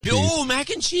Oh,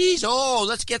 mac and cheese. Oh,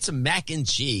 let's get some mac and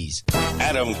cheese.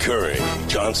 Adam Curry,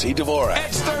 John C. Dvorak.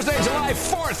 It's Thursday, July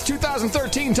 4th,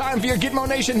 2013. Time for your Gitmo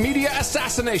Nation Media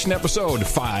Assassination episode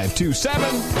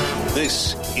 527.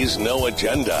 This is No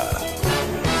Agenda.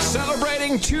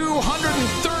 Celebrating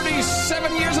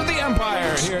 237 years of the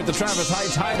Empire here at the Travis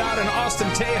Heights Hideout in Austin,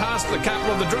 Tejas, the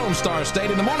capital of the Drone Star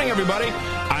State. In the morning, everybody.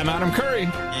 I'm Adam Curry.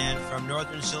 And from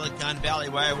northern Silicon Valley,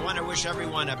 where I want to wish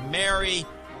everyone a merry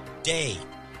day.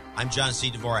 I'm John C.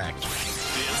 Dvorak.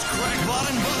 It's Crackpot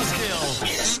and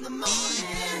Buzzkill. In the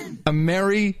morning. A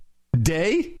merry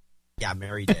day? Yeah,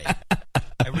 merry day.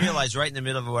 I realized right in the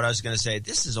middle of what I was going to say,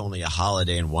 this is only a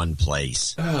holiday in one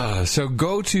place. So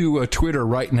go to Twitter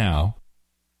right now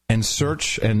and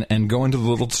search and go into the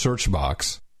little search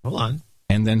box. Hold on.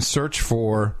 And then search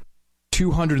for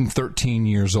 213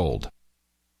 years old.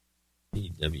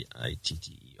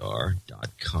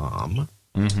 TWITTER.com.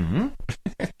 Mm-hmm.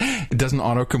 It doesn't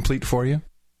autocomplete for you?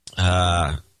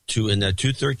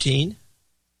 213?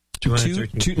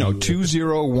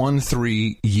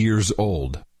 2013 years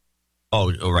old.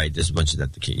 Oh, right. There's a bunch of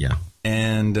that. Yeah.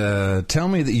 And tell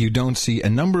me that you don't see a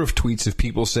number of tweets of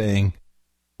people saying,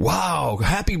 wow,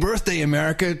 happy birthday,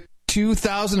 America,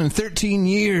 2013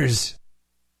 years.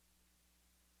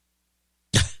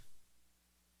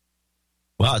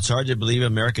 Wow, it's hard to believe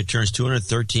America turns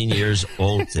 213 years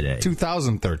old today.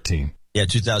 2013. Yeah,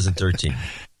 2013.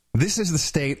 This is the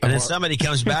state of And then somebody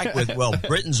comes back with, well,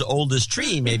 Britain's oldest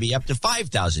tree may be up to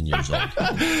 5,000 years old.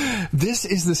 This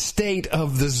is the state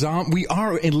of the zombie. We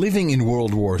are living in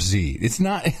World War Z. It's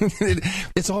not.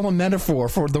 It's all a metaphor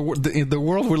for the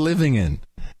world we're living in.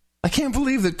 I can't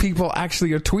believe that people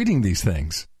actually are tweeting these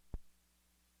things.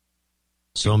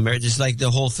 So just like the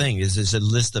whole thing is a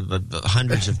list of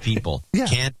hundreds of people. Yeah.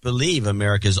 Can't believe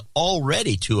America's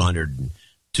already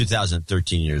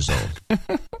 2013 years old.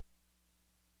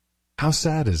 How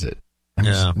sad is it?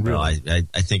 Yeah, well, I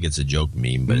think it's a joke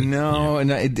meme, but no,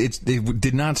 it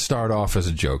did not start off as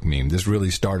a joke meme. This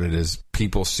really started as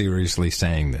people seriously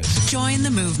saying this. Join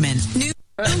the movement. New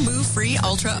Move Free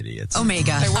Ultra Idiots.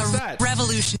 Omega, Hey, what's that?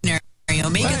 Revolutionary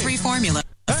omega-3 formula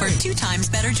for 2 times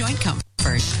better joint comfort.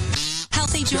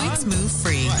 Healthy joints, Move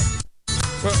Free.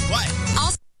 What?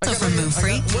 Also from Move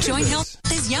Free, joint health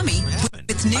is yummy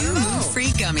with new Move Free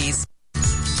gummies.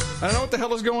 I don't know what the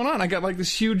hell is going on. I got like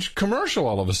this huge commercial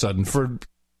all of a sudden for...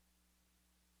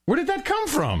 Where did that come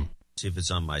from? See if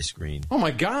it's on my screen. Oh,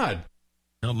 my God.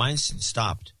 No, mine's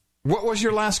stopped. What was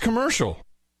your last commercial?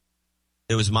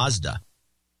 It was Mazda.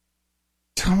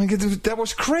 Oh, my God, that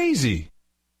was crazy.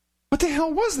 What the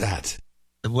hell was that?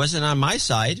 It wasn't on my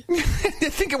side. I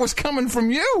think it was coming from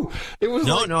you. It was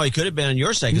No, it could have been on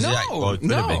your side. It could have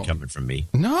been coming from me.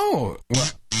 No. Well,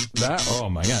 oh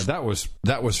my God, that was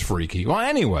freaky. Well,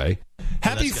 anyway,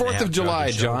 happy 4th of July,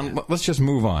 John. Let's just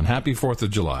move on. Happy 4th of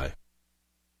July.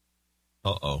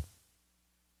 Uh-oh.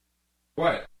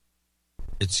 What?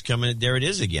 It's coming. There it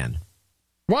is again.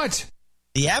 What?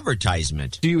 The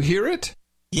advertisement. Do you hear it?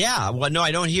 Yeah. Well, no,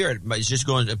 I don't hear it. But it's just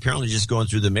going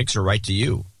through the mixer right to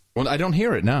you. Well, I don't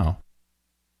hear it now.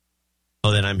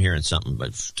 Oh, then I'm hearing something,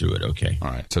 but through it, okay. All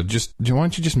right. So why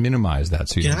don't you just minimize that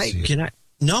so you can see it? Can I?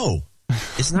 No,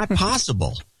 it's not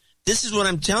possible. This is what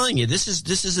I'm telling you. This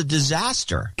is a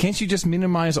disaster. Can't you just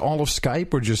minimize all of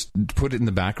Skype or just put it in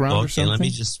the background or something? Okay, let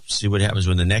me just see what happens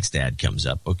when the next ad comes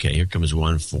up. Okay, here comes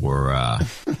one for...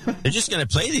 they're just going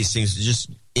to play these things just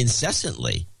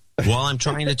incessantly while I'm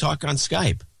trying to talk on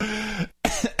Skype.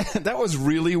 That was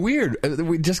really weird.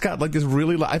 We just got like this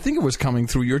really... I think it was coming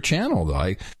through your channel,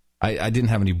 though. I didn't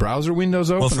have any browser windows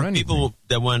open. Well, for or anything. people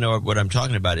that want to know what I'm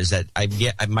talking about is that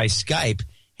my Skype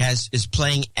is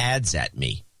playing ads at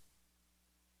me,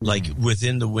 like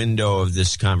within the window of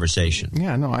this conversation.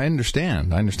 Yeah, no, I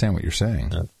understand. I understand what you're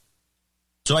saying.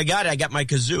 So I got it. I got my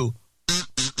kazoo.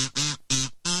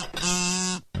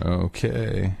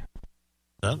 Okay.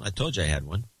 Well, I told you I had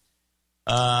one.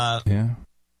 Yeah.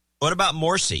 What about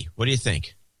Morsi? What do you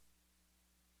think?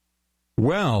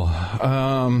 Well,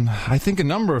 I think a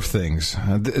number of things.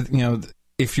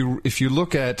 If you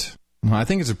look at, I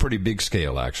think it's a pretty big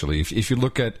scale actually. If you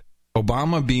look at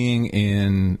Obama being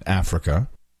in Africa,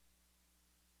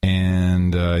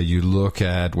 and you look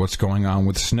at what's going on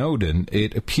with Snowden,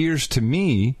 it appears to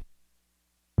me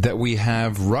that we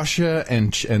have Russia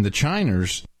and the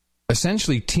Chiners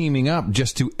essentially teaming up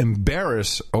just to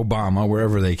embarrass Obama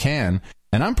wherever they can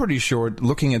And I'm pretty sure,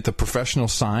 looking at the professional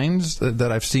signs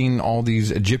that I've seen all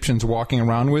these Egyptians walking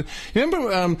around with. You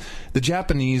remember the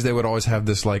Japanese? They would always have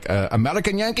this like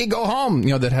 "American Yankee Go Home,"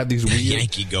 that have these weird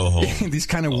Yankee Go Home, these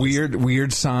kind of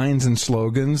weird signs and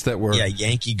slogans that were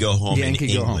Yankee Go Home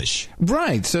Yankee in Go English. Home.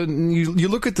 Right. So you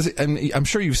look at the, and I'm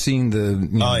sure you've seen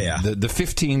the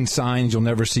 15 signs you'll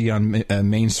never see on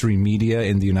mainstream media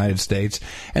in the United States,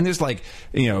 and there's like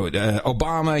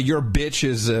Obama, your bitch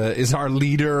is our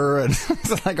leader, and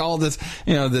it's like all this,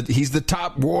 that he's the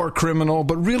top war criminal,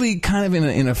 but really kind of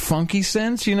in a funky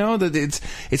sense, that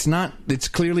it's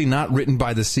clearly not written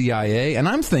by the CIA. And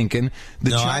I'm thinking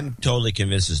I'm totally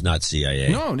convinced it's not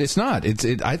CIA. No, it's not.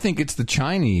 I think it's the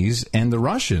Chinese and the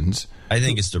Russians. I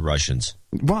think it's the Russians.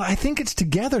 Well, I think it's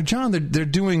together, John. They're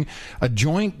doing a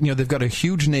joint, they've got a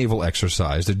huge naval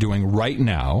exercise they're doing right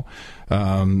now.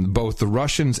 Both the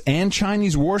Russians and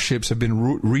Chinese warships have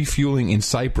been refueling in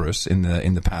Cyprus in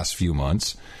the past few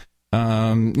months.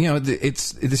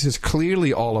 This is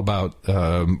clearly all about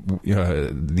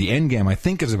the end game. I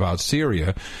think is about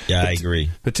Syria. Yeah, I agree.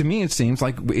 But to me, it seems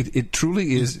like it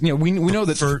truly is. We know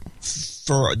that for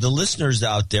the listeners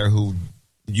out there who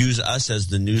use us as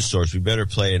the news source, we better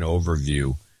play an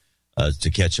overview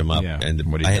to catch them up. Yeah. And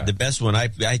I had the best one. I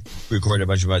recorded a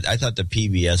bunch of. I thought the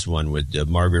PBS one with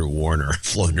Margaret Warner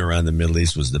floating around the Middle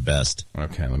East was the best.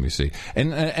 Okay, let me see.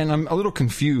 And I'm a little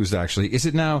confused, actually. Is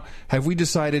it now? Have we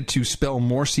decided to spell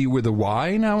Morsi with a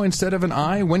Y now instead of an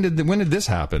I? When did this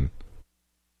happen?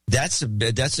 That's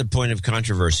a point of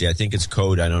controversy. I think it's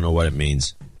code. I don't know what it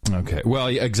means. Okay. Well,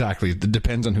 exactly. It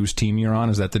depends on whose team you're on.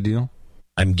 Is that the deal?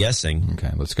 I'm guessing.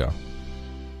 Okay, let's go.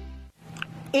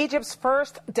 Egypt's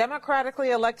first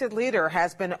democratically elected leader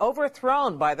has been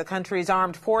overthrown by the country's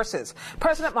armed forces.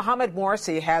 President Mohamed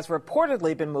Morsi has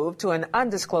reportedly been moved to an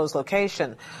undisclosed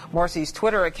location. Morsi's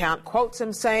Twitter account quotes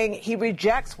him saying he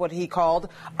rejects what he called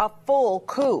a full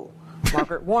coup.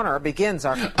 Margaret Warner begins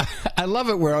our... I love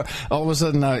it where all of a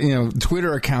sudden,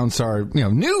 Twitter accounts are,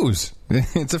 news.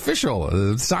 It's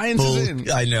official. Science is in.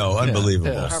 I know.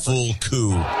 Unbelievable. Yeah. Full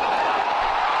coup.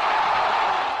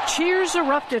 Cheers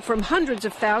erupted from hundreds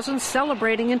of thousands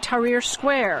celebrating in Tahrir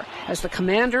Square as the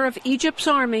commander of Egypt's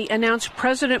army announced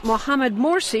President Mohamed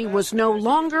Morsi was no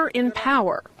longer in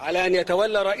power.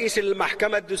 The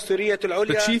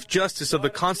Chief Justice of the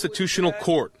Constitutional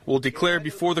Court will declare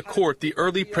before the court the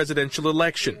early presidential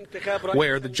election,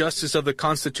 where the Justice of the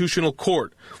Constitutional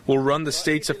Court will run the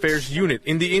state's affairs unit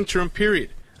in the interim period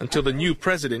until the new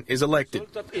president is elected.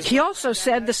 He also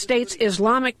said the state's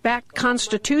Islamic-backed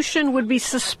constitution would be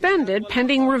suspended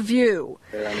pending review.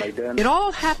 It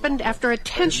all happened after a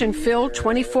tension-filled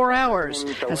 24 hours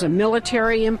as a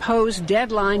military-imposed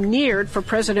deadline neared for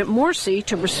President Morsi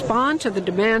to respond to the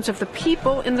demands of the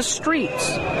people in the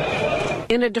streets.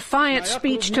 In a defiant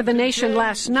speech to the nation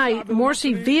last night,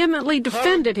 Morsi vehemently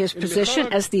defended his position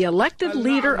as the elected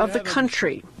leader of the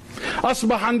country.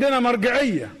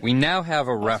 We now have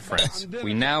a reference.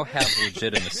 We now have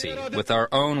legitimacy with our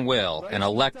own will, an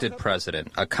elected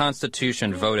president, a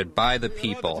constitution voted by the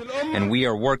people, and we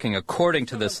are working according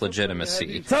to this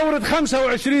legitimacy.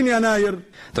 The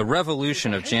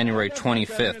revolution of January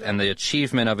 25th and the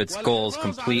achievement of its goals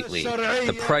completely,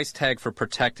 the price tag for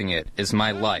protecting it is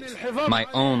my life, my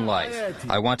own life.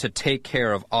 I want to take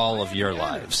care of all of your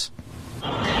lives.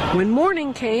 When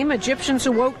morning came, Egyptians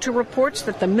awoke to reports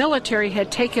that the military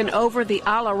had taken over the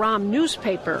Al Aram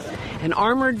newspaper, and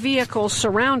armored vehicles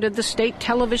surrounded the state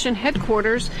television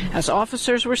headquarters as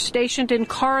officers were stationed in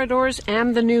corridors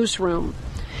and the newsroom.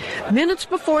 Minutes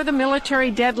before the military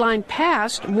deadline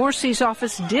passed, Morsi's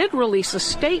office did release a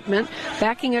statement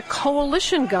backing a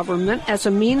coalition government as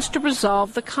a means to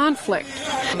resolve the conflict.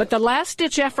 But the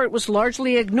last-ditch effort was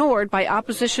largely ignored by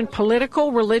opposition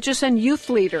political, religious, and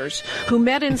youth leaders, who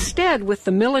met instead with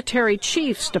the military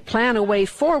chiefs to plan a way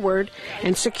forward,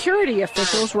 and security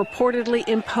officials reportedly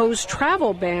imposed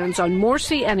travel bans on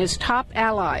Morsi and his top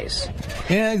allies.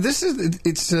 Yeah,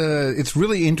 it's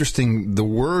really interesting. The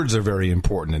words are very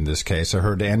important in this case. I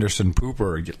heard Anderson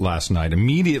Pooper last night.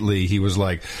 Immediately he was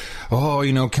like,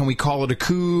 can we call it a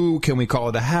coup? Can we call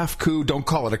it a half coup? Don't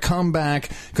call it a comeback.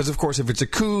 Because, of course, if it's a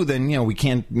coup, then, we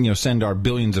can't, send our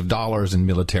billions of dollars in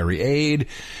military aid.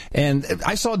 And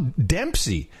I saw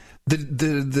Dempsey,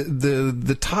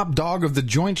 the top dog of the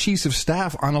Joint Chiefs of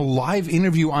Staff, on a live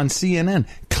interview on CNN.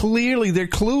 Clearly they're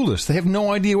clueless. They have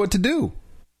no idea what to do.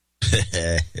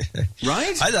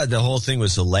 Right? I thought the whole thing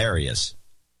was hilarious.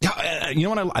 Yeah, you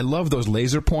know what? I love those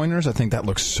laser pointers. I think that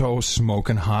looks so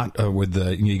smoking hot with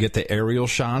you get the aerial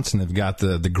shots and they've got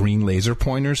the green laser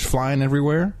pointers flying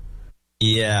everywhere.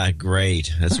 Yeah,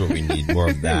 great. That's what we need, more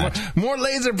of that. more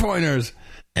laser pointers.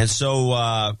 And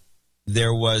so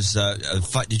there was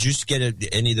did you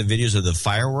get any of the videos of the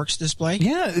fireworks display?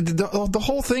 Yeah, the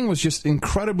whole thing was just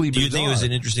incredibly bizarre. Do you think it was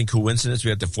an interesting coincidence? We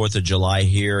had the 4th of July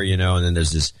here, and then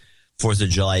there's this 4th of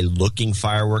July looking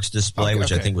fireworks display,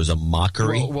 which I think was a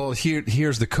mockery. Well,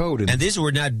 here's the code. And these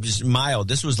were not just mild.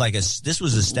 This was like a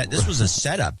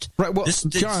setup. Right. Well, this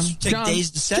John, take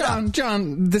days to set up.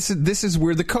 John, this is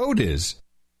where the code is.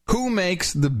 Who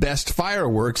makes the best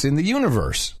fireworks in the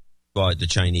universe? Well, the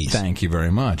Chinese. Thank you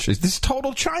very much. It's this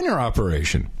total China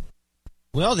operation.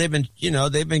 Well, they've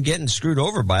been getting screwed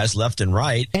over by us left and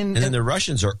right, and then the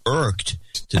Russians are irked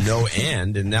to no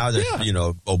end, and now that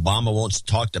Obama won't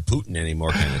talk to Putin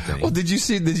anymore, kind of thing. Well, did you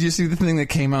see the thing that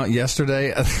came out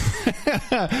yesterday?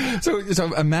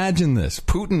 So imagine this: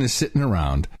 Putin is sitting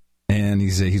around, and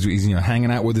he's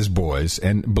hanging out with his boys,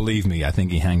 and believe me, I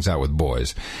think he hangs out with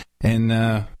boys. And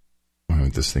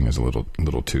this thing is a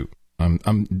little too.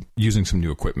 I'm using some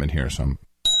new equipment here, so I'm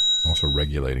also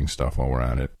regulating stuff while we're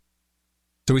at it.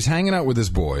 So he's hanging out with his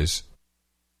boys,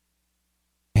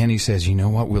 and he says, you know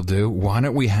what we'll do? Why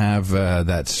don't we have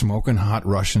that smoking hot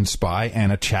Russian spy,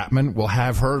 Anna Chapman? We'll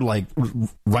have her,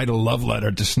 write a love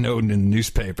letter to Snowden in the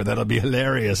newspaper. That'll be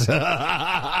hilarious.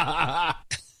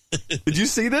 Did you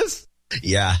see this?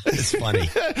 Yeah, it's funny.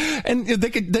 And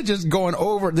they're just going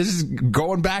over, they're just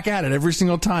going back at it every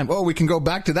single time. Oh, we can go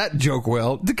back to that joke.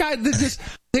 Well, the guy,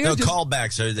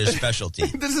 callbacks are their specialty.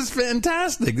 This is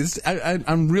fantastic.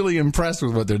 I'm really impressed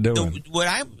with what they're doing. What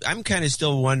I'm kind of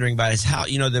still wondering about is how,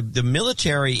 the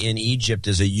military in Egypt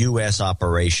is a U.S.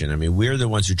 operation. I mean, we're the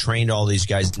ones who trained all these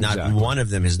guys. Not one of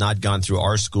them has not gone through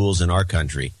our schools in our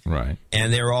country. Right.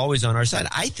 And they're always on our side.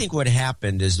 I think what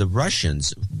happened is the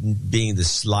Russians, being the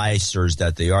slicers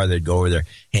that they are, they'd go over there,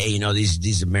 hey,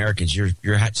 these Americans, you're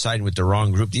siding with the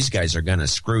wrong group. These guys are going to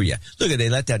screw you. Look, they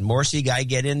let that Morsi guy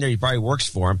get in there. He probably works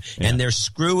for him, and they're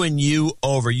screwing you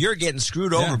over. You're getting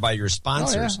screwed over by your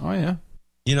sponsors. Oh, yeah.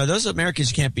 Those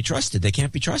Americans can't be trusted. They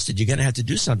can't be trusted. You're going to have to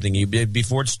do something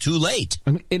before it's too late.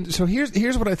 And so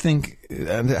here's what I think,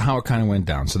 how it kind of went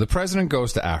down. So the president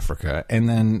goes to Africa, and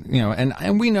then,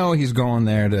 and we know he's going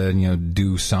there to,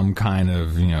 do some kind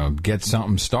of, get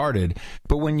something started.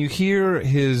 But when you hear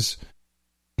his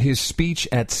speech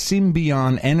at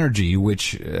Symbion Energy,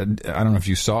 which I don't know if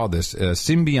you saw this,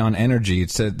 Symbion Energy,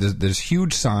 it said there's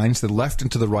huge signs to the left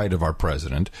and to the right of our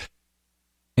president.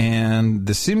 And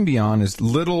the Symbion is a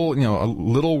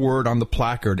little word on the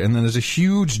placard, and then there's a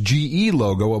huge GE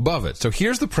logo above it. So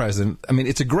here's the president. I mean,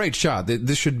 it's a great shot.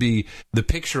 This should be the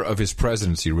picture of his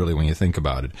presidency, really, when you think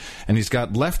about it. And he's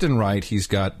got left and right, he's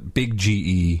got big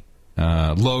GE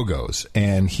logos.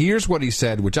 And here's what he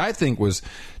said, which I think was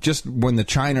just when the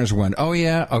Chiners went, oh,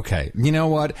 yeah, okay, you know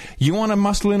what? You want to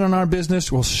muscle in on our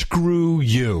business? Well, screw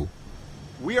you.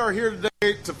 We are here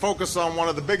today to focus on one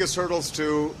of the biggest hurdles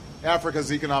to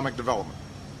Africa's economic development.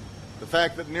 The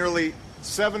fact that nearly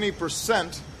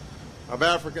 70% of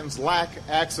Africans lack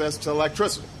access to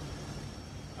electricity.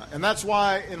 And that's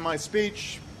why in my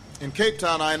speech in Cape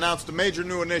Town I announced a major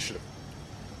new initiative,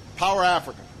 Power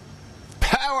Africa.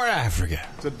 Power Africa.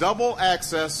 To double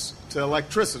access to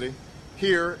electricity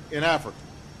here in Africa.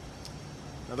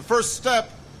 Now the first step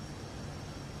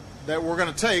that we're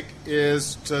going to take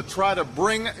is to try to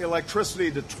bring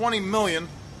electricity to 20 million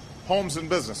homes and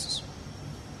businesses.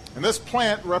 And this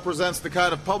plant represents the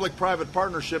kind of public-private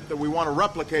partnership that we want to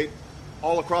replicate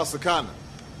all across the continent.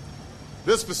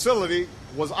 This facility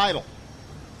was idle,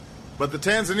 but the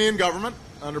Tanzanian government,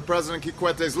 under President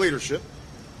Kikwete's leadership,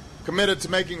 committed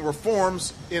to making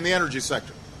reforms in the energy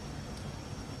sector.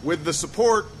 With the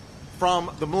support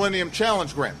from the Millennium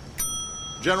Challenge Grant,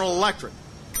 General Electric,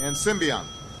 and Symbion,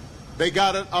 they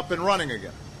got it up and running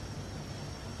again.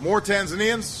 More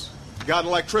Tanzanians got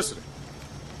electricity.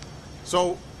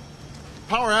 So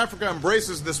Power Africa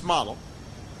embraces this model.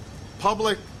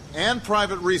 Public and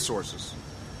private resources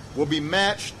will be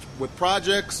matched with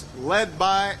projects led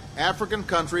by African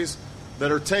countries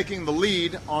that are taking the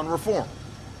lead on reform.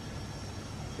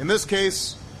 In this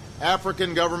case,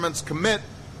 African governments commit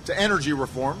to energy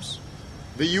reforms.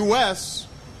 The U.S.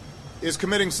 is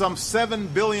committing some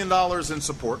 $7 billion in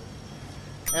support,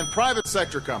 and private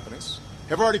sector companies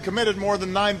have already committed more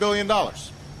than $9 billion.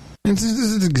 And this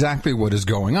is exactly what is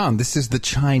going on. This is the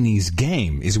Chinese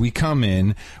game. Is we come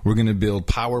in, we're going to build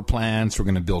power plants, we're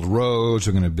going to build roads,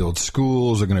 we're going to build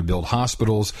schools, we're going to build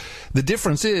hospitals. The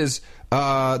difference is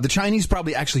the Chinese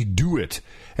probably actually do it,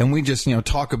 and we just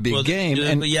talk a big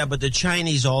game. But the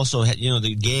Chinese also had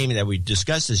the game that we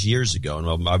discussed this years ago,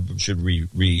 and I should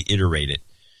reiterate it.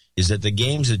 Is that the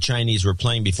games the Chinese were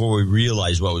playing before we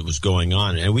realized what was going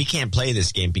on. And we can't play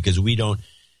this game because we don't,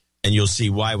 and you'll see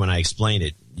why when I explain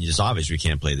it, it's obvious we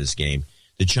can't play this game.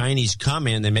 The Chinese come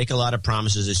in, they make a lot of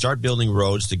promises. They start building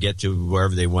roads to get to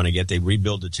wherever they want to get. They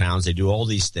rebuild the towns. They do all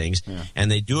these things, and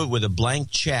they do it with a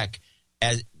blank check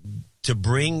to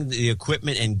bring the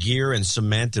equipment and gear and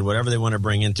cement and whatever they want to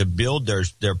bring in to build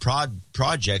their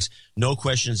projects. No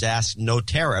questions asked, no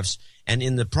tariffs. And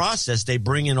in the process, they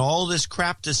bring in all this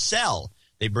crap to sell.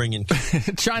 They bring in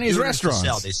Chinese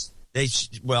restaurants.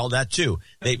 Well, that too.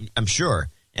 I'm sure.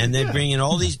 And they bring in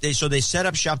all these. So they set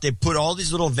up shop. They put all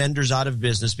these little vendors out of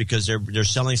business because they're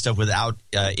selling stuff without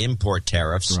import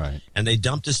tariffs. Right. And they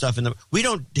dump the stuff in them. We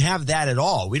don't have that at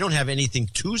all. We don't have anything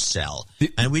to sell,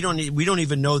 and we don't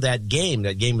even know that game.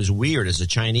 That game is weird. It's a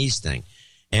Chinese thing.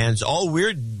 And all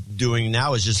we're doing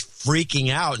now is just freaking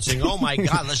out and saying, "Oh my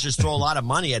God, let's just throw a lot of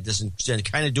money at this and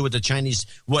kind of do what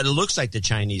it looks like the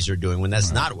Chinese are doing when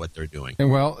that's not what they're doing."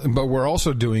 And but we're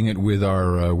also doing it with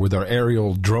our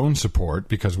aerial drone support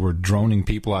because we're droning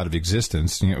people out of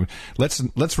existence.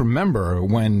 Let's remember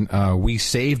when we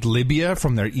saved Libya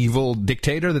from their evil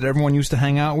dictator that everyone used to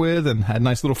hang out with and had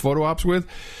nice little photo ops with.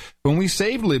 When we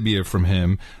saved Libya from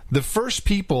him, the first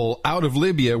people out of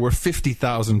Libya were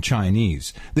 50,000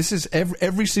 Chinese. This is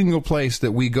every single place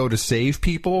that we go to save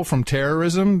people from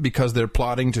terrorism because they're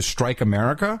plotting to strike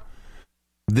America.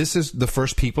 This is the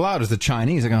first people out is the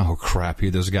Chinese. They're going, oh, crap,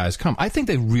 here those guys come. I think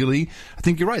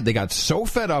you're right. They got so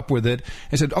fed up with it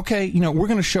and said, okay, we're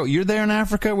going to show you're there in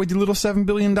Africa with your little $7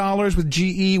 billion with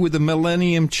GE, with the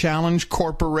Millennium Challenge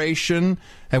Corporation.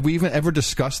 Have we even ever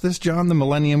discussed this, John, the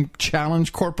Millennium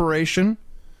Challenge Corporation?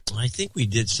 I think we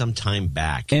did some time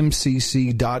back.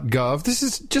 MCC.gov. This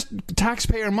is just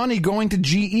taxpayer money going to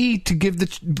GE to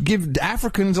give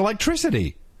Africans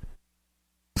electricity.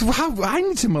 I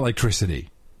need some electricity.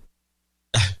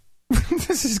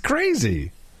 This is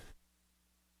crazy.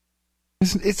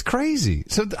 It's crazy.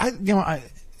 So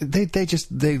they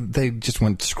just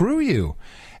went screw you,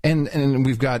 and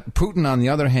we've got Putin on the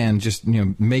other hand just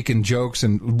making jokes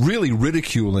and really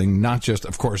ridiculing not just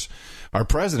of course our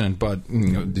president but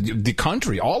the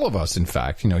country, all of us. In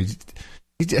fact,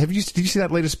 did you see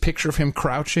that latest picture of him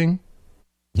crouching?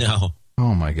 No.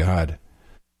 Oh my God.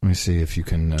 Let me see if you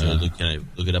can... Can I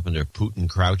look it up under Putin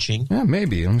crouching? Yeah,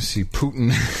 maybe. Let me see.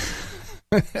 Putin...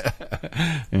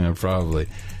 yeah, probably.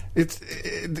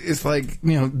 It's like,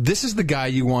 this is the guy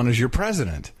you want as your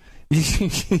president.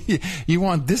 You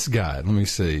want this guy. Let me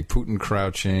see. Putin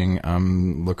crouching.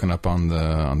 I'm looking up on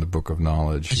the Book of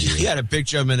Knowledge. You got a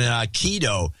picture of him in a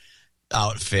keto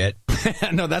outfit.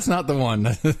 No, that's not the one.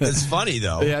 It's funny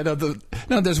though. Yeah,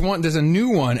 there's a new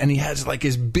one, and he has like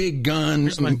his big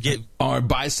gun or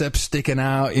biceps sticking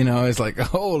out. It's like,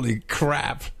 holy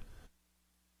crap!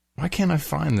 Why can't I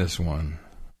find this one?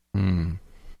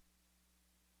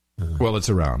 Well, it's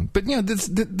around, but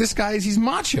this guy he's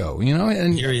macho,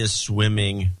 and here he is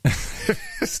swimming,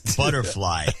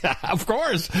 butterfly, of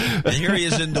course. And here he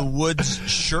is in the woods,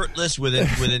 shirtless, with a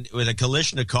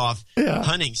Kalashnikov,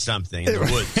 hunting something in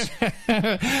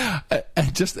the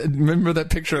woods. Just remember that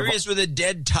picture. Here he is with a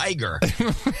dead tiger.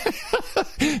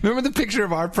 Remember the picture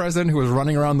of our president who was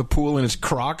running around the pool in his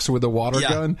Crocs with a water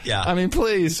gun? Yeah. I mean,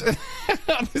 please,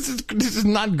 this is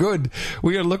not good.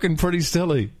 We are looking pretty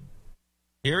silly.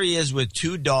 Here he is with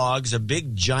two dogs, a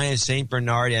big giant St.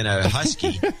 Bernard and a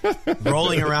husky,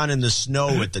 rolling around in the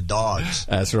snow with the dogs.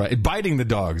 That's right. Biting the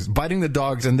dogs, and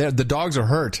the dogs are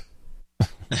hurt. All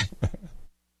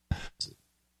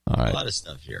right. A lot of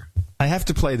stuff here. I have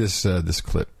to play this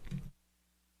clip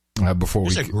before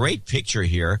There's a great picture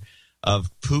here of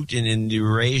Putin in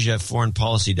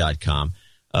EurasiaForeignPolicy.com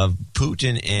of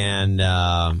Putin and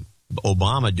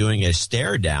Obama doing a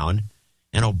stare down.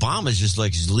 And Obama's just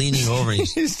like he's leaning over and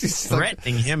he's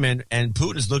threatening him, and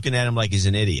Putin's looking at him like he's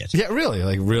an idiot. Yeah,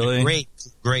 really,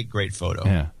 Great photo.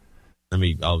 Yeah,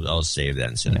 I'll save that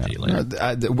and send it to you later.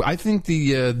 I think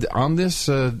on this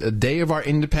day of our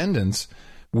independence,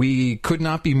 we could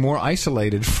not be more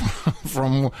isolated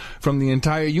from the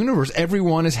entire universe.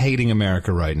 Everyone is hating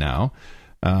America right now.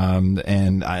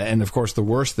 And of course the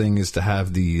worst thing is to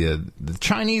have the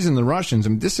Chinese and the Russians. I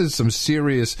mean, this is some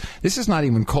serious. This is not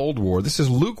even Cold War. This is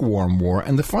lukewarm war.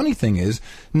 And the funny thing is,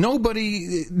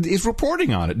 nobody is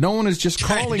reporting on it. No one is just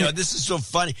calling. I know, this is so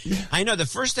funny. I know the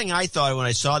first thing I thought when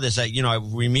I saw this, I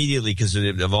immediately, because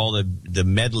of all the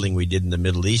meddling we did in the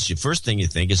Middle East, the first thing you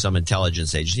think is some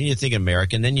intelligence agency. You think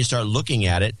American, then you start looking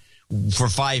at it for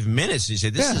 5 minutes. And you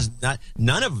say,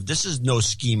 this is no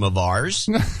scheme of ours.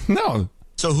 No.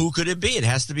 So who could it be? It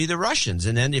has to be the Russians.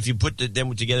 And then if you put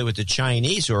them together with the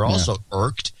Chinese, who are also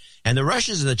irked, And the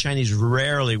Russians and the Chinese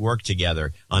rarely work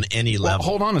together on any level.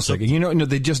 Hold on a second.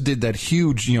 They just did that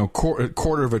huge,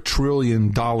 $250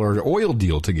 billion oil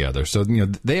deal together. So,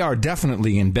 they are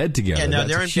definitely in bed together. Yeah, now That's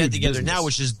they're in bed together business now,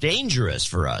 which is dangerous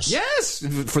for us. Yes,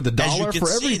 for the dollar, As you can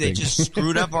for everything. they just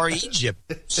screwed up our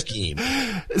Egypt scheme.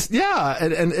 Yeah,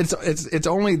 and it's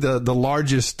only the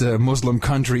largest Muslim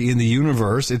country in the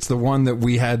universe. It's the one that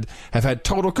we have had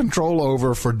total control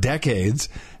over for decades,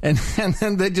 and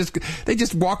then they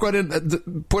just walk right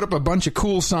in, put up a bunch of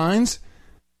cool signs.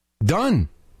 Done.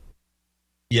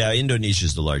 Yeah, Indonesia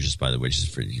is the largest, by the way.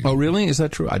 Just for you. Oh, really? Is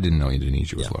that true? I didn't know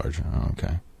Indonesia was large. Oh,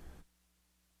 okay.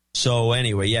 So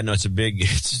anyway,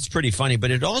 it's pretty funny,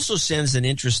 but it also sends an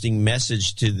interesting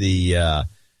message to the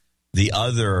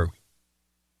other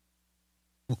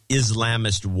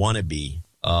Islamist wannabe,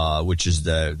 which is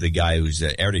the guy who's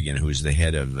Erdogan, who's the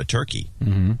head of Turkey,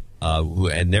 and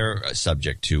they're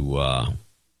subject to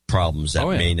problems that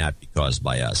may not be caused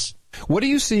by us. What are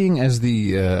you seeing as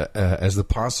the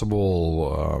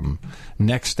possible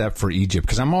next step for Egypt?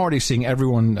 Because I'm already seeing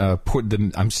everyone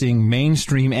I'm seeing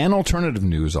mainstream and alternative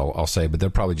news, I'll say, but they're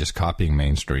probably just copying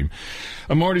mainstream.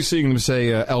 I'm already seeing them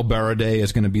say El Baradei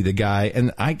is going to be the guy,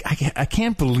 and I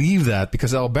can't believe that,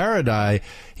 because El Baradei,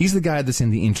 he's the guy that's in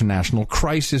the International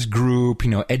Crisis Group,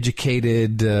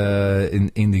 educated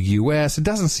in the U.S. It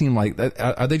doesn't seem like that.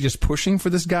 Are they just pushing for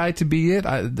this guy to be it?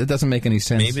 That doesn't make any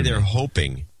sense. Maybe they're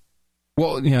hoping.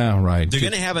 Well, yeah, right. They're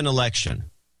going to have an election.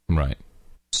 Right.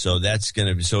 So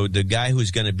so the guy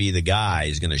who's going to be the guy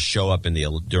is going to show up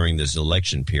during this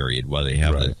election period while they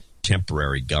have a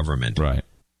temporary government. Right.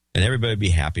 And everybody will be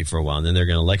happy for a while, and then they're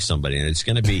going to elect somebody. And it's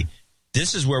going to be,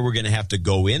 this is where we're going to have to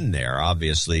go in there,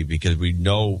 obviously, because we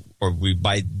know,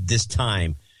 by this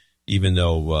time, even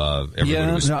though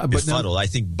everybody was befuddled, I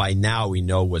think by now we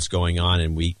know what's going on,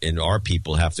 and our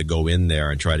people have to go in there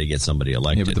and try to get somebody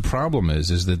elected. Yeah, but the problem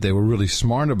is that they were really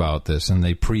smart about this, and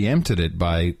they preempted it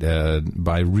by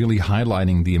really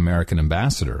highlighting the American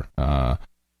ambassador. I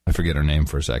forget her name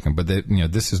for a second, but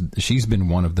she's been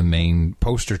one of the main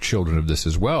poster children of this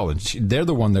as well, and they're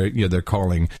the one they're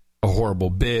calling a horrible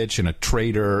bitch and a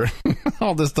traitor,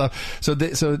 all this stuff. So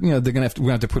they're gonna have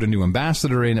to put a new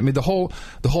ambassador in. I mean, the whole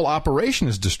operation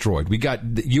is destroyed. We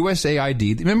got the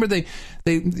USAID. Remember,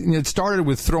 it started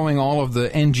with throwing all of the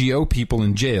NGO people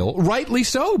in jail. Rightly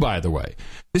so, by the way.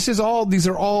 These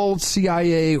are all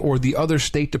CIA or the other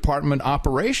State Department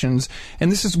operations,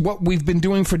 and this is what we've been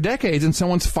doing for decades. And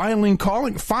someone's finally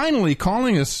calling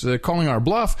our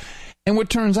bluff. And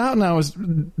what turns out now is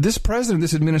this president,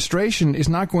 this administration, is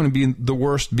not going to be the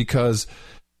worst because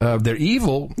they're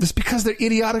evil. It's because they're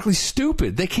idiotically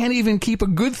stupid. They can't even keep a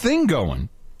good thing going.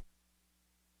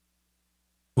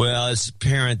 Well, it's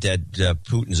apparent that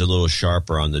Putin's a little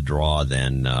sharper on the draw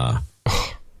than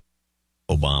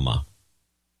Obama.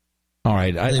 All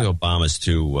right, I think Obama's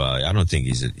too. I don't think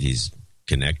he's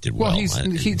connected well. He's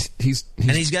and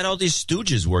he's got all these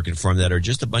stooges working for him that are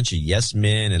just a bunch of yes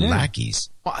men and lackeys.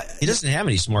 He doesn't have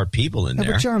any smart people in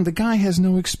there. But John, the guy has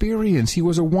no experience. He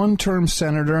was a one-term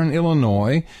senator in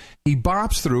Illinois. He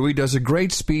bops through. He does a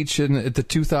great speech at the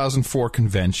 2004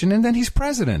 convention, and then he's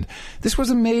president. This was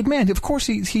a made man. Of course,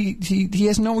 he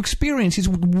has no experience. He's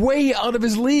way out of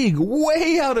his league.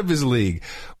 Way out of his league.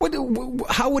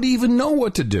 How would he even know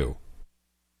what to do?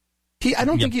 I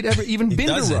don't think he'd ever even been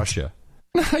to Russia.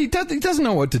 No, he doesn't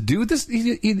know what to do.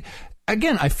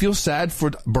 Again, I feel sad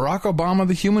for Barack Obama,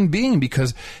 the human being,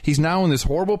 because he's now in this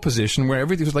horrible position where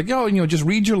everything's like, just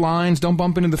read your lines, don't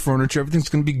bump into the furniture, everything's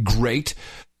going to be great.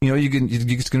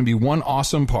 It's going to be one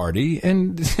awesome party,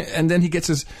 and then he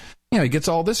gets he gets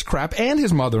all this crap, and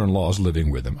his mother-in-law's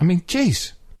living with him. I mean,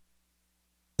 jeez.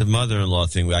 The mother-in-law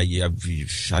thing,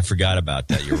 I forgot about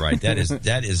that. You're right.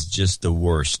 That is just the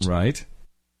worst. Right.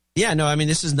 Yeah, no, I mean,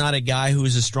 this is not a guy who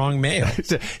is a strong male. Hey,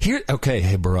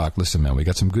 Barack, listen, man, we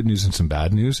got some good news and some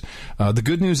bad news. The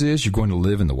good news is you're going to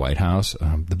live in the White House.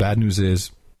 The bad news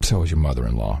is so is your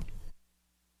mother-in-law.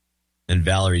 And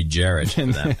Valerie Jarrett, for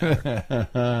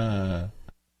that matter.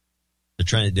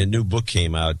 The new book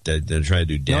came out that they're trying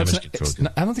to do damage control.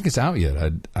 I don't think it's out yet.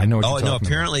 I know what you're talking about.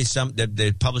 Apparently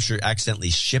the publisher accidentally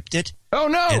shipped it. Oh,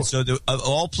 no! And so of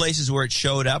all places where it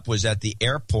showed up was at the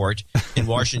airport in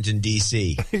Washington,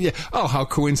 D.C. Yeah. Oh, how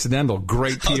coincidental.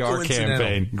 Great PR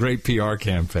campaign. Great PR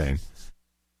campaign.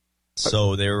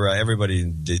 So everybody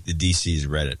in the D.C.'s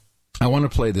read it. I want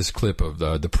to play this clip of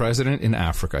the president in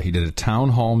Africa. He did a town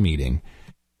hall meeting.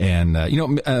 And,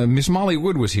 Miss Molly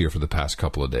Wood was here for the past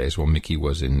couple of days while Mickey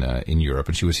was in Europe.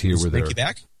 And she was here with her. Is Mickey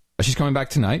back? She's coming back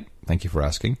tonight. Thank you for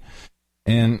asking.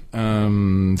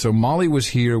 And so Molly was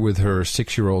here with her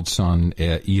 6-year-old son,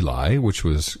 Eli, which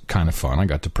was kind of fun. I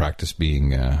got to practice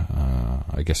being,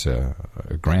 I guess, a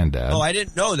granddad. Oh, I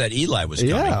didn't know that Eli was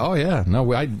coming. Yeah, oh yeah.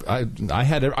 No,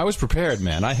 I was prepared,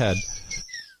 man. I had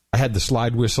the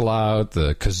slide whistle out,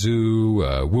 the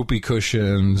kazoo, whoopee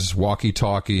cushions,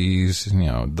 walkie-talkies,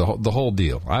 the whole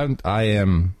deal. I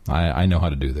know how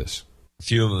to do this. A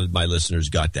few of my listeners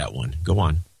got that one. Go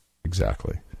on.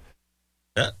 Exactly.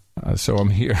 Yeah. So I'm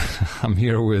here. I'm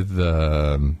here with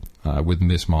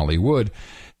Miss Molly Wood.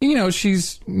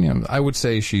 She's. I would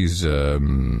say she's not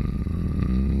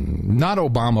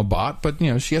Obama bot, but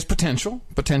she has potential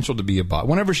to be a bot.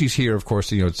 Whenever she's here, of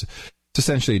course, it's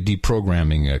essentially a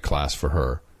deprogramming class for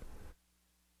her.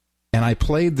 And I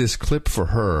played this clip for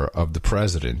her of the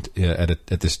president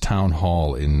at this town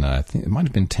hall in I think it might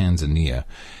have been Tanzania,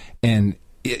 and.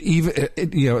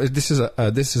 This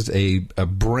is a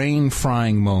brain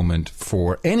frying moment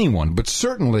for anyone, but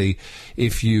certainly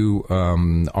if you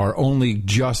are only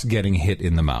just getting hit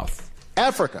in the mouth.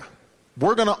 Africa,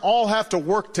 we're going to all have to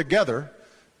work together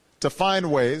to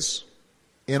find ways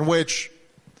in which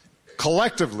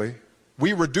collectively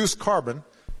we reduce carbon,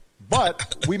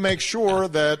 but we make sure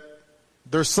that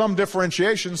there's some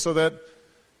differentiation so that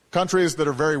countries that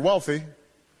are very wealthy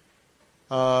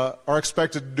are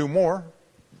expected to do more.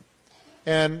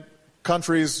 And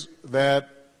countries that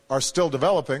are still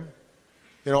developing,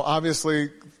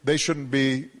 obviously they shouldn't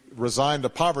be resigned to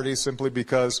poverty simply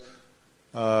because,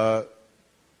 the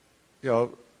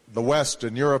West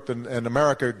and Europe and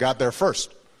America got there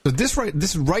first. So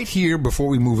this right here, before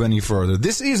we move any further,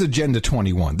 this is Agenda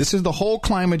 21. This is the whole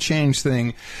climate change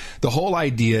thing. The whole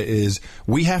idea is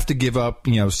we have to give up,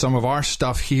 some of our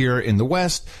stuff here in the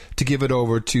West to give it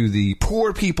over to the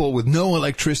poor people with no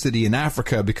electricity in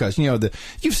Africa because,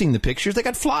 you've seen the pictures. They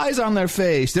got flies on their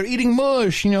face. They're eating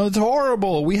mush. It's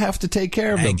horrible. We have to take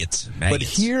care of them. Maggots. But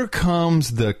here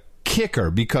comes the kicker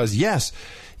because, yes,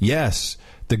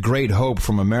 the great hope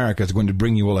from America is going to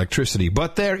bring you electricity.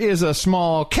 But there is a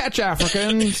small catch,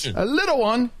 Africans, a little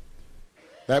one.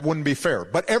 That wouldn't be fair.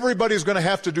 But everybody's going to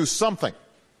have to do something.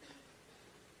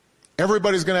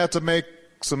 Everybody's going to have to make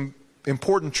some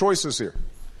important choices here.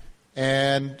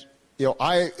 And,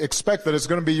 I expect that it's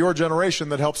going to be your generation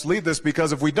that helps lead this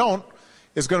because if we don't,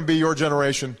 it's going to be your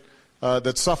generation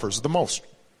that suffers the most.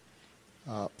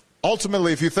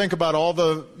 Ultimately, if you think about all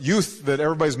the youth that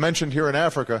everybody's mentioned here in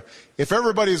Africa, if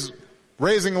everybody's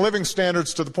raising living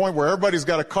standards to the point where everybody's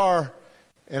got a car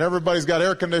and everybody's got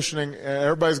air conditioning and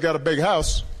everybody's got a big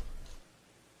house,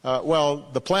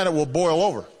 the planet will boil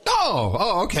over.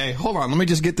 Oh, okay. Hold on. Let me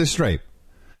just get this straight.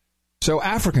 So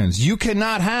Africans, you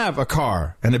cannot have a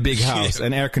car and a big house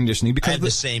and air conditioning because I have the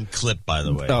same clip, by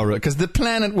the way. Oh, right. Because the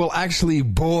planet will actually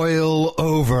boil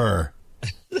over.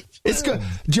 It's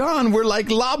John, we're like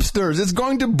lobsters. It's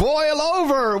going to boil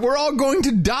over. We're all going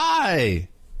to die.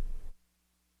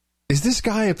 Is this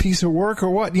guy a piece of work or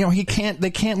what? They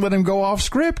can't let him go off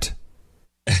script.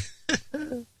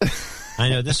 I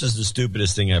know this is the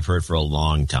stupidest thing I've heard for a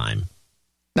long time.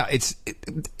 No, it's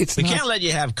we can't let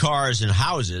you have cars and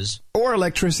houses or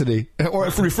electricity or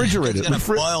refrigerators. It's going to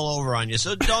boil over on you,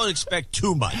 so don't expect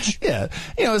too much. Yeah,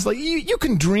 it's like you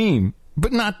can dream.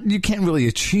 But you can't really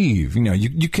achieve.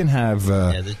 You can have...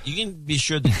 you can be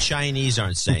sure the Chinese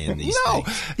aren't saying these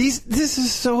things. This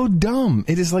is so dumb.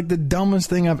 It is like the dumbest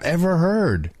thing I've ever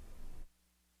heard.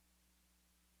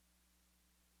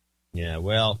 Yeah,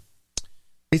 well...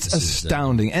 It's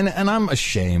astounding. And I'm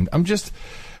ashamed. I'm just...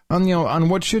 On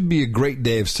what should be a great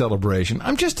day of celebration,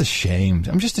 I'm just ashamed.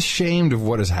 I'm just ashamed of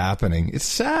what is happening. It's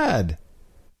sad.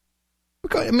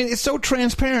 It's so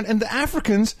transparent. And the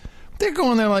Africans... They're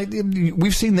going there like,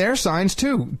 we've seen their signs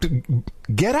too.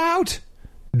 Get out,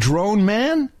 drone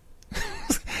man.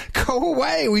 Go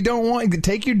away. We don't want you.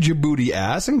 Take your Djibouti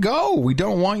ass and go. We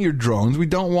don't want your drones. We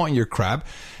don't want your crap.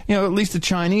 At least the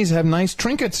Chinese have nice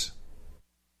trinkets.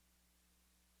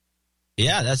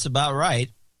 Yeah, that's about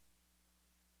right.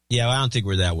 Yeah, I don't think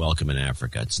we're that welcome in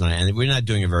Africa. It's not, and we're not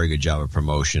doing a very good job of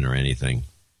promotion or anything.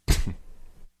 And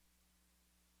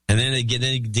then they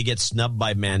get snubbed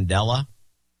by Mandela.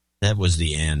 That was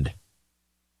the end.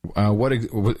 What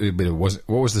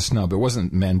was the snub? It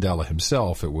wasn't Mandela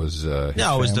himself. It was his it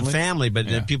was the family, but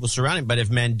the people surrounding. But if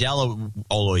Mandela,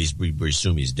 although we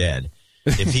assume he's dead,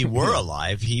 if he were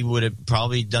alive, he would have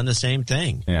probably done the same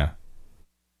thing. Yeah.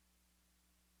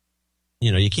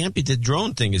 You can't be. The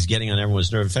drone thing is getting on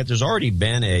everyone's nerve. In fact, there's already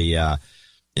been an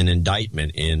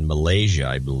indictment in Malaysia,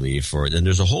 I believe, and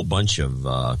there's a whole bunch of.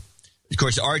 Of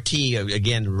course, RT,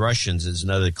 again, Russians is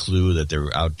another clue that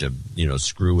they're out to,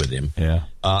 screw with him. Yeah.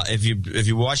 If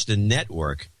you watch the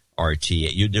network,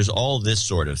 RT. There's all this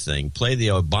sort of thing. Play the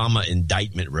Obama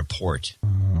indictment report.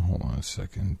 Hold on a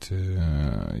second.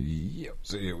 Yep,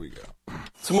 so here we go.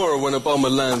 Tomorrow, when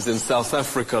Obama lands in South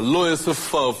Africa, lawyers have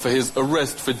filed for his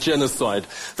arrest for genocide.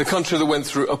 The country that went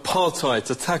through apartheid,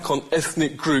 attack on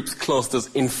ethnic groups classed as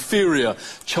inferior,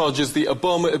 charges the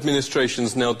Obama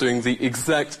administration's now doing the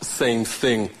exact same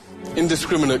thing.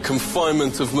 Indiscriminate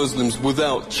confinement of Muslims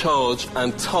without charge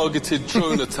and targeted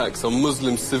drone attacks on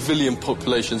Muslim civilian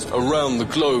populations around the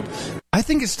globe. I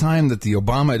think it's time that the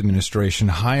Obama administration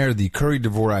hire the Curry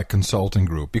Dvorak Consulting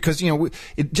Group because,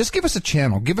 just give us a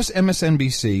channel. Give us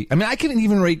MSNBC. I mean, I can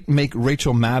even make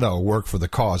Rachel Maddow work for the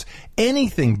cause.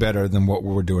 Anything better than what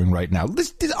we're doing right now.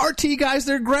 These RT guys,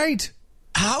 they're great.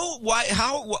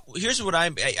 Here's what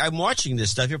I'm watching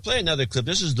this stuff. Here, play another clip.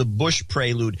 This is the Bush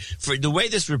prelude. For the way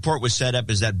this report was set up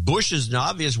is that Bush is an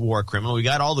obvious war criminal. We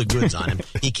got all the goods on him.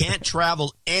 He can't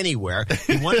travel anywhere.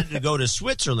 He wanted to go to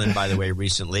Switzerland, by the way,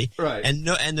 recently. Right.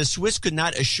 And the Swiss could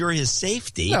not assure his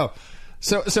safety. No.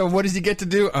 So what does he get to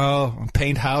do? Oh,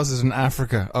 paint houses in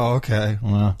Africa. Oh, okay.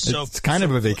 Well, it's kind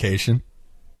of a vacation.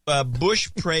 Bush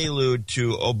prelude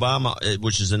to Obama,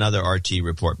 which is another RT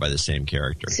report by the same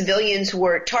character. Civilians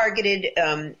were targeted.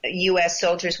 U.S.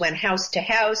 soldiers went house to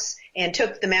house and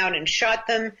took them out and shot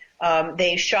them.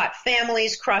 They shot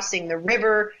families crossing the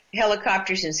river.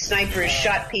 Helicopters and snipers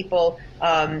shot people.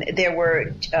 There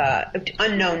were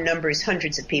unknown numbers,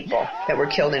 hundreds of people that were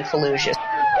killed in Fallujah.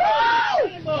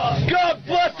 God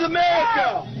bless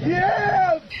America!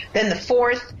 Yeah! Then the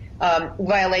fourth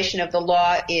violation of the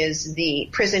law is the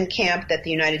prison camp that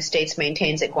the United States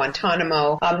maintains at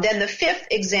Guantanamo. Then the fifth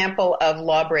example of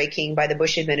law breaking by the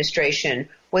Bush administration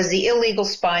was the illegal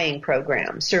spying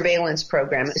program, surveillance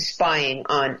program, spying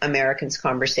on Americans'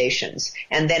 conversations,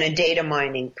 and then a data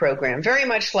mining program, very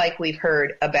much like we've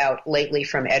heard about lately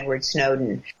from Edward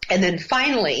Snowden. And then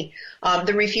finally,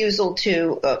 the refusal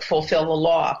to fulfill the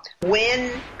law. When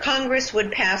Congress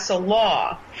would pass a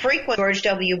law, frequently George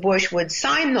W. Bush would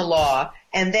sign the law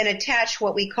and then attach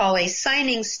what we call a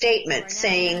signing statement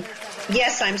saying,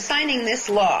 yes, I'm signing this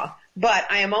law, but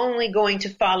I am only going to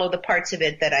follow the parts of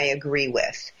it that I agree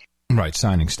with. Right,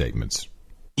 signing statements.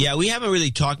 Yeah, we haven't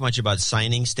really talked much about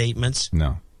signing statements.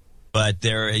 No. But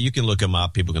you can look them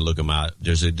up. People can look them out.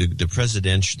 There's the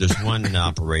presidential. There's one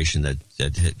operation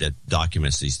that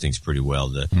documents these things pretty well.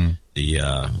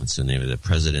 What's the name of the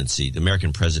presidency? The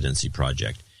American Presidency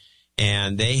Project,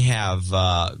 and they have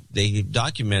they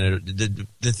documented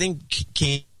the thing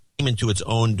came into its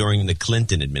own during the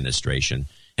Clinton administration,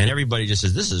 and everybody just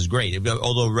says this is great.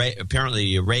 Although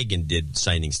apparently Reagan did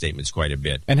signing statements quite a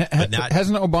bit, and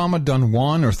hasn't Obama done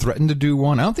one or threatened to do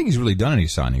one? I don't think he's really done any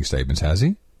signing statements, has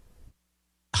he?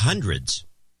 Hundreds.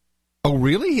 Oh,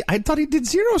 really? I thought he did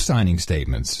zero signing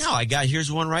statements. No,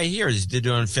 here's one right here. He did it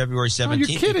on February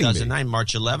 17th, 2009,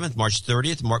 March 11th, March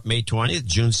 30th, May 20th,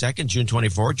 June 2nd, June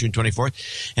 24th, June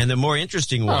 24th. And the more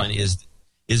interesting one is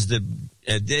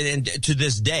and to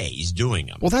this day, he's doing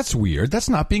them. Well, that's weird. That's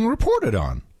not being reported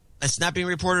on. That's not being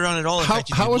reported on at all.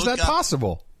 How is that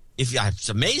possible? It's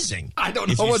amazing. I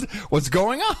don't know what's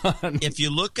going on. If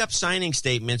you look up signing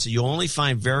statements, you only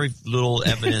find very little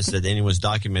evidence that anyone's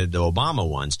documented the Obama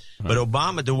ones. But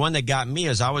Obama, the one that got me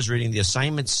is I was reading the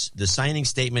signing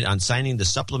statement on signing the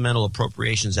Supplemental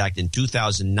Appropriations Act in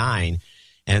 2009,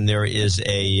 and there is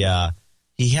he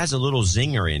has a little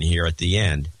zinger in here at the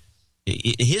end.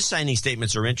 His signing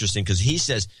statements are interesting because he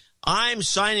says, I'm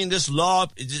signing this law.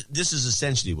 This is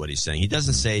essentially what he's saying. He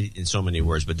doesn't say it in so many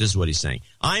words, but this is what he's saying.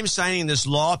 I'm signing this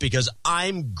law because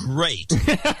I'm great.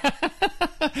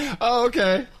 Oh,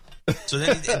 okay. So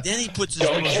then he puts his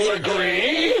Don't you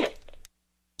agree?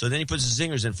 So then he puts his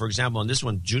zingers in. For example, on this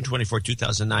one, June 24,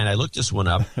 2009, I looked this one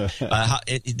up.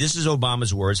 This is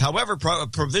Obama's words. However,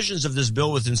 provisions of this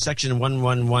bill within Section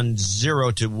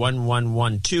 1110 to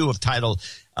 1112 of Title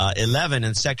 11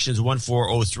 and Sections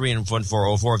 1403 and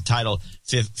 1404 of Title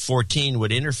 14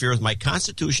 would interfere with my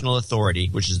constitutional authority,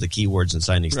 which is the key words in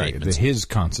signing statements. His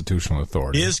constitutional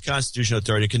authority. His constitutional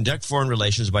authority to conduct foreign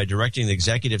relations by directing the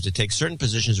executive to take certain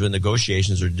positions when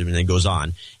negotiations and it goes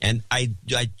on. And I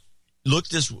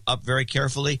looked this up very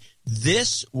carefully.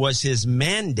 This was his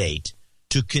mandate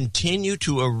to continue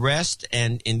to arrest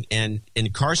and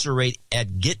incarcerate at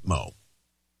Gitmo.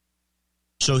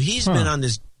 So he's been on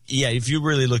this. Yeah, if you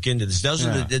really look into this,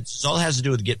 this all has to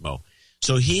do with Gitmo.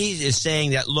 So he is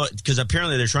saying that, look, because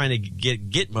apparently they're trying to get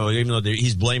Gitmo, even though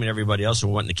he's blaming everybody else for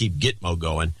wanting to keep Gitmo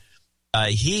going.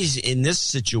 He's in this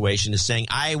situation is saying,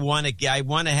 I want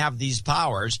to have these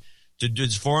powers to do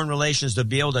foreign relations, to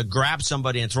be able to grab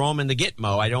somebody and throw them in the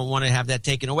Gitmo. I don't want to have that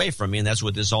taken away from me, and that's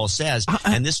what this all says.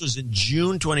 And this was in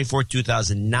June 24th,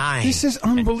 2009. This is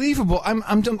unbelievable.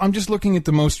 I'm just looking at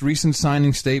the most recent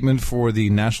signing statement for the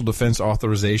National Defense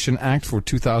Authorization Act for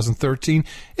 2013.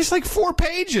 It's like 4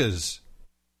 pages.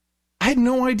 I had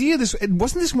no idea this.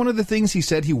 Wasn't this one of the things he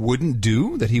said he wouldn't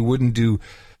do? That he wouldn't do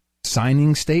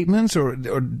signing statements, or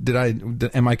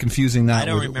am I confusing that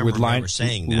with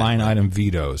line item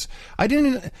vetoes? I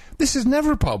didn't. This is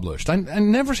never published. I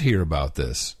never hear about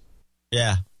this.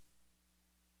 Yeah,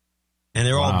 and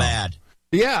they're all bad.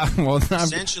 Yeah, well,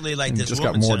 essentially, like this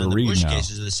woman said in the Bush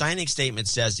cases, the signing statement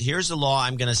says, "Here's the law.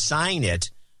 I'm going to sign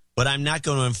it, but I'm not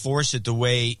going to enforce it the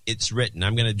way it's written.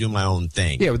 I'm going to do my own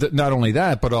thing." Yeah, not only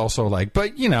that, but also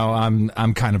but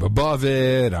I'm kind of above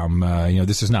it.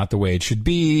 This is not the way it should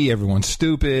be. Everyone's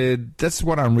stupid. That's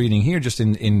what I'm reading here, just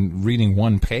in reading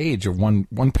one page or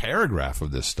one paragraph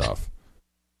of this stuff.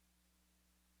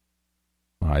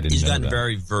 He's gotten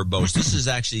very verbose. This is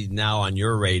actually now on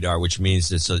your radar, which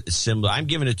means it's a similar. I'm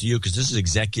giving it to you because this is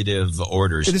executive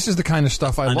orders. This is the kind of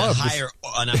stuff I love.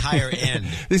 On a higher end.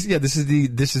 This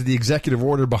is the executive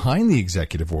order behind the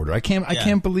executive order. I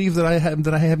can't believe that I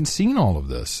haven't seen all of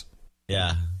this.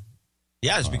 Yeah,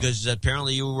 it's because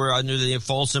apparently you were under the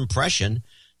false impression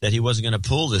that he wasn't going to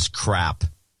pull this crap.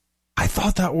 I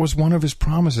thought that was one of his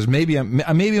promises. Maybe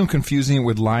I'm confusing it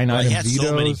with line item vetoes. He had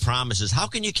so many promises. How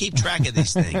can you keep track of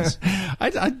these things?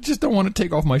 I just don't want to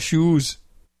take off my shoes.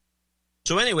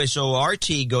 So anyway, RT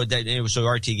gave us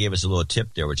a little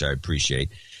tip there, which I appreciate.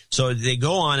 So they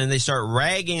go on and they start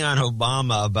ragging on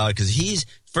Obama about, because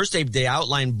first they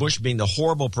outline Bush being the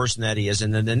horrible person that he is,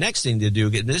 and then the next thing to do,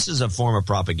 this is a form of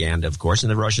propaganda, of course,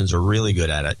 and the Russians are really good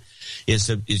at it, is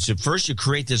to first you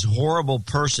create this horrible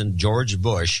person, George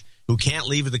Bush, who can't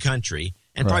leave the country,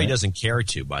 and probably doesn't care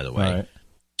to, by the way,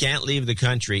 can't leave the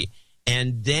country,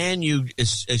 and then you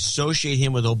associate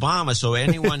him with Obama, so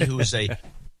anyone who is a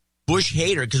Bush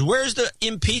hater, because where's the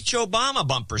impeach Obama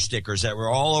bumper stickers that were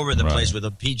all over the place with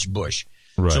impeach Bush?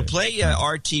 Right. So play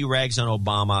RT rags on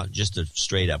Obama, just a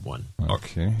straight up one.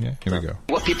 Okay, yeah, here we go.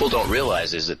 What people don't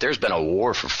realize is that there's been a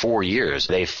war for 4 years.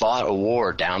 They fought a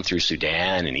war down through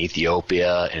Sudan and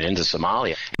Ethiopia and into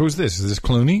Somalia. Who's this? Is this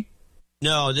Clooney?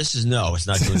 No, it's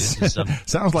not Clooney. This is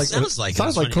sounds like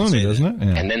Clooney, doesn't it?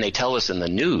 Yeah. And then they tell us in the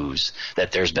news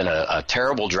that there's been a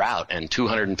terrible drought and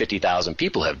 250,000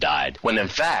 people have died. When in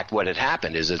fact, what had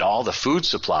happened is that all the food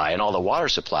supply and all the water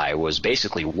supply was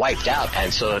basically wiped out,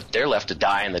 and so they're left to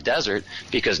die in the desert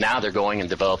because now they're going and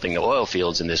developing the oil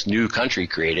fields in this new country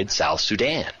created South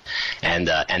Sudan. And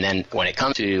then when it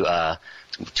comes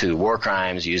to war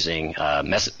crimes using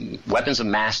weapons of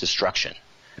mass destruction.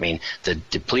 I mean, the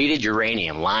depleted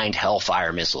uranium-lined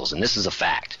Hellfire missiles, and this is a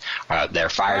fact, they're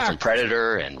fired from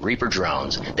Predator and Reaper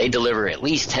drones. They deliver at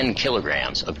least 10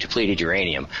 kilograms of depleted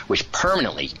uranium, which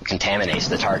permanently contaminates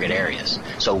the target areas.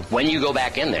 So when you go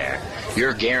back in there,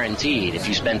 you're guaranteed, if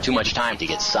you spend too much time, to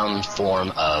get some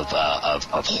form of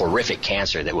horrific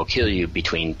cancer that will kill you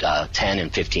between 10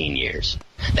 and 15 years.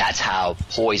 That's how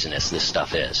poisonous this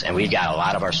stuff is. And we've got a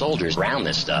lot of our soldiers around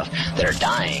this stuff that are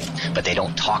dying, but they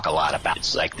don't talk a lot about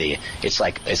it.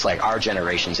 It's like our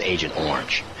generation's Agent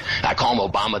Orange. I call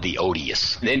him Obama the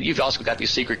Odious. Then you've also got the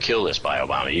secret kill list by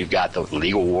Obama. You've got the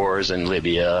legal wars in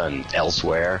Libya and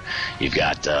elsewhere. You've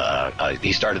got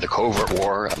he started the covert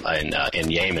war in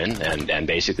Yemen and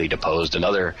basically deposed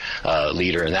another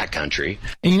leader in that country.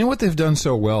 And you know what they've done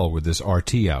so well with this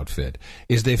RT outfit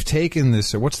is they've taken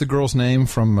this. What's the girl's name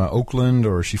from Oakland,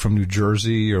 or is she from New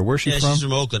Jersey, or where's she from? She's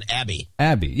from Oakland.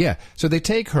 Abby, yeah. So they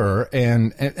take her,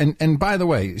 and by the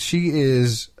way, she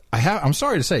is. I'm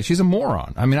sorry to say, she's a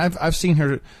moron. I mean, I've seen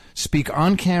her speak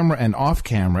on camera and off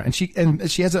camera, and she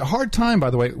has a hard time, by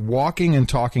the way, walking and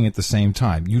talking at the same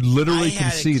time. You literally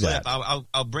can see that.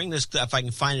 I'll bring this if I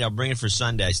can find it. I'll bring it for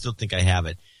Sunday. I still think I have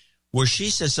it, where she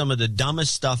says some of the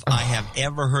dumbest stuff I have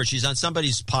ever heard. She's on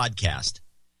somebody's podcast.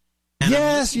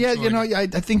 Yes, yeah, I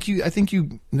think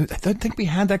we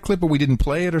had that clip, but we didn't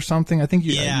play it or something. I think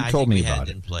you told me about it.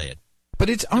 Didn't play it. But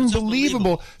it's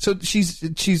unbelievable. So she's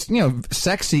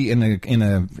sexy in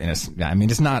a I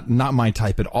mean, it's not my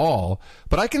type at all.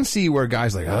 But I can see where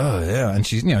guys like, oh yeah, and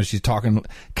she's talking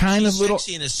kind of little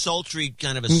sexy and a sultry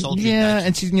kind of a sultry. Yeah,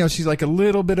 and she's like a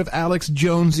little bit of Alex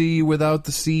Jonesy without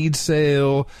the seed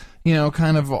sale.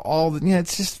 Kind of all.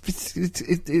 It's just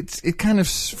it kind of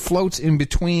floats in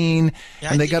between,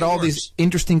 and they got all these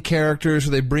interesting characters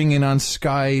who they bring in on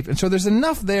Skype, and so there's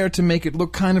enough there to make it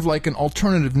look kind of like an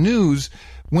alternative news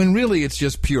when really it's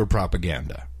just pure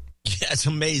propaganda. Yeah, it's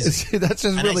amazing. That's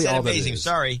just really all that is.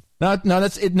 Sorry. No,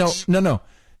 that's it. No.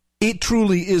 It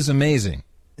truly is amazing.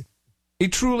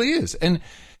 It truly is. And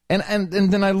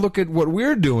then I look at what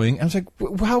we're doing, and I was like,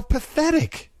 how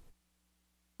pathetic.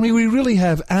 I mean, we really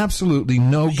have absolutely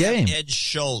no game. Ed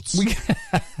Schultz.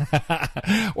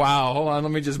 Wow, hold on.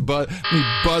 Let me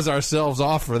buzz ourselves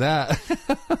off for that.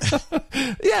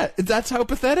 Yeah, that's how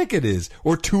pathetic it is.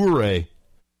 Or Toure.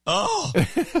 Oh.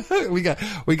 we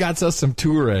got us some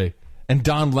Toure and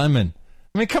Don Lemon.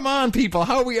 I mean, come on, people.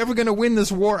 How are we ever going to win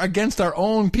this war against our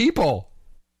own people?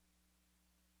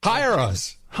 Hire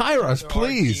us,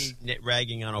 please.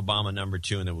 Ragging on Obama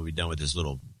 #2, and then we'll be done with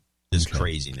this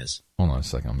craziness. Hold on a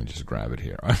second. Let me just grab it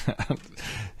here.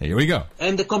 Here we go.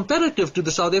 And the comparative to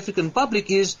the South African public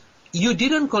is, you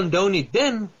didn't condone it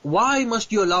then. Why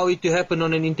must you allow it to happen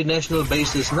on an international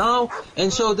basis now?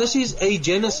 And so this is a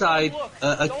genocide,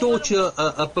 a torture,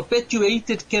 a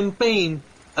perpetuated campaign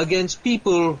against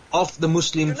people of the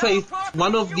Muslim faith.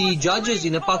 One of the judges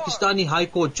in a Pakistani High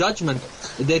Court judgment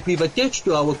that we've attached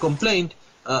to our complaint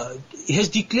has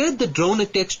declared the drone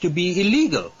attacks to be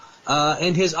illegal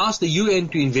and has asked the UN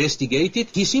to investigate it.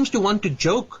 He seems to want to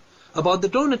joke about the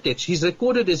drone attacks. He's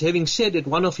recorded as having said at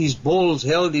one of his balls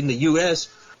held in the US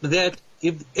that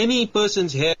if any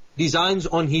person's had designs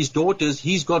on his daughters,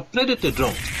 he's got predator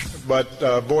drones.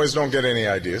 But boys don't get any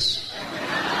ideas.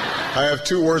 I have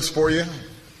 2 words for you.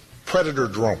 Predator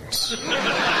drones.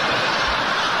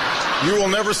 You will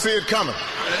never see it coming.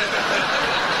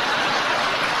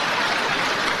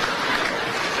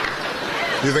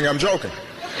 You think I'm joking?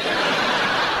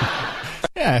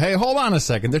 Yeah, hey, hold on a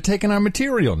second. They're taking our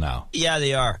material now. Yeah,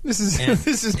 they are. This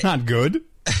is not good.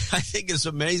 I think it's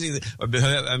amazing.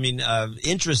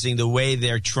 Interesting the way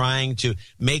they're trying to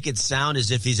make it sound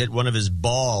as if he's at one of his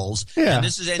balls. Yeah. And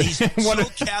he's so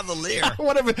cavalier.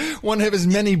 One of his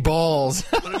many balls.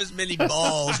 One of his many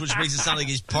balls, which makes it sound like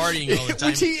he's partying all the time.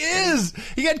 Which he is.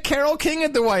 He got Carole King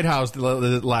at the White House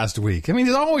last week. I mean,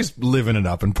 he's always living it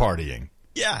up and partying.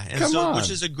 Yeah, and which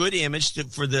is a good image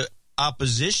for the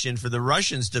opposition, for the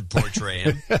Russians to portray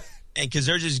him. And because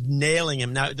they're just nailing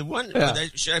him. Now, the one,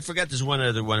 I forgot there's one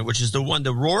other one, which is the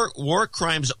war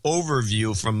crimes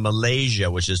overview from Malaysia,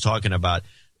 which is talking about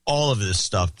all of this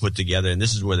stuff put together, and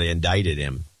this is where they indicted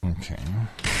him. Okay.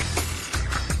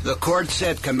 The court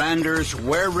said commanders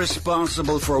were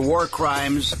responsible for war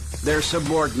crimes their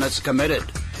subordinates committed.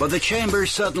 But the chamber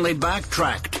suddenly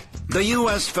backtracked. The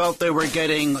U.S. felt they were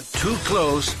getting too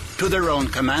close to their own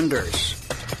commanders.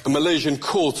 A Malaysian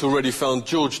court already found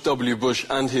George W. Bush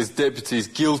and his deputies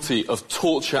guilty of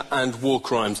torture and war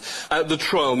crimes. At the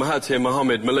trial, Mahathir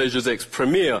Mohamad, Malaysia's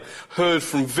ex-premier, heard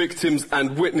from victims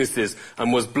and witnesses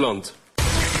and was blunt.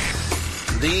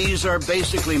 These are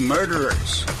basically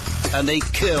murderers, and they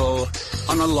kill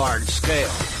on a large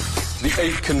scale. The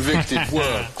 8 convicted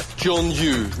were John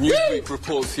Yu. Newsweek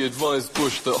reports he advised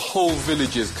Bush that whole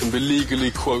villages can be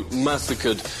legally, quote,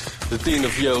 massacred. The Dean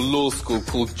of Yale Law School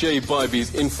called Jay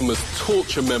Bybee's infamous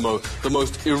torture memo the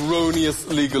most erroneous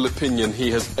legal opinion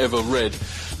he has ever read.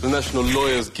 The National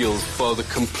Lawyers Guild filed a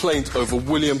complaint over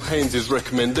William Haynes's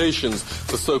recommendations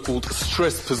for so-called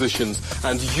stress positions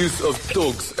and use of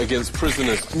dogs against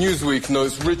prisoners. Newsweek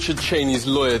notes Richard Cheney's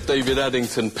lawyer David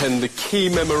Addington penned the key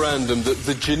memorandum that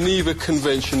the Geneva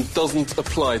Convention doesn't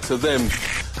apply to them.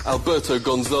 Alberto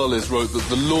Gonzalez wrote that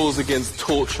the laws against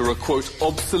torture are, quote,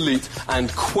 obsolete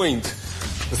and quaint.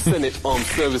 The Senate Armed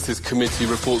Services Committee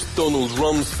reports Donald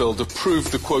Rumsfeld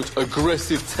approved the, quote,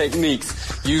 aggressive techniques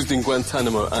used in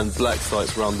Guantanamo and black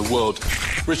sites around the world.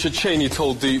 Richard Cheney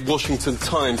told the Washington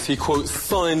Times he, quote,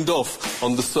 signed off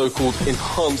on the so-called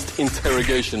enhanced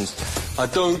interrogations. I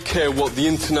don't care what the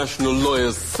international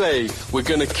lawyers say, we're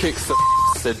going to kick some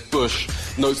said Bush,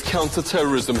 notes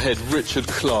counter-terrorism head Richard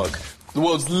Clark. The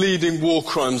world's leading war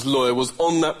crimes lawyer was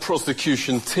on that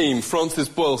prosecution team. Francis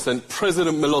Boyle sent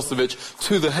President Milosevic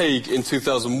to The Hague in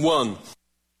 2001.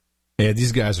 Yeah,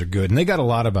 these guys are good. And they got a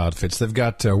lot of outfits. They've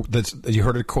got, you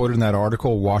heard it quoted in that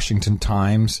article, Washington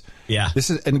Times. Yeah. This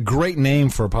is a great name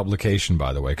for a publication,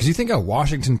 by the way. Because you think of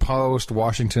Washington Post,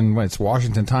 it's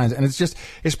Washington Times, and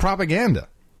it's propaganda.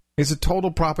 It's a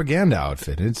total propaganda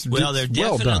outfit. They're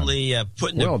definitely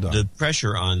putting the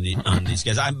pressure on these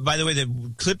guys. By the way,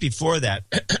 the clip before that,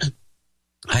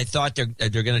 I thought they're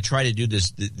going to try to do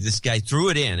this. This guy threw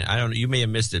it in. I don't know. You may have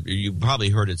missed it. You probably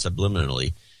heard it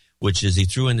subliminally, which is he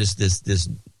threw in this.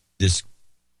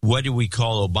 What do we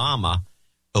call Obama?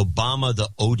 Obama the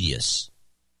Odious.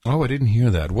 Oh, I didn't hear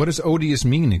that. What does odious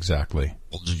mean exactly?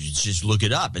 Well, just look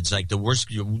it up. It's like the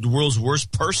world's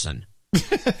worst person.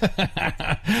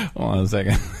 Hold on a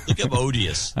second. Look up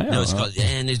Odious. No, it's called,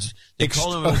 and they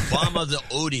call him Obama the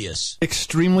Odious.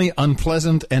 Extremely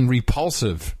unpleasant and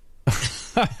repulsive.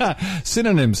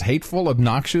 Synonyms: hateful,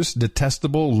 obnoxious,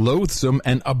 detestable, loathsome,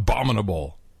 and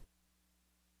abominable.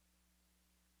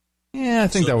 Yeah, I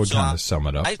think that would kind of sum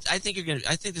it up. I think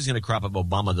there's gonna crop up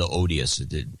Obama the odious.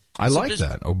 I like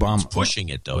that. Obama. It's pushing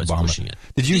it though. Obama. It's pushing it.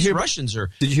 Did you hear? Russians are.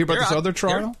 Did you hear about this other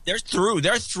trial? They're through.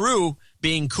 They're through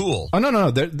being cool. Oh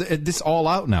no! It's all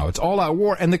out now. It's all out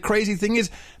war. And the crazy thing is,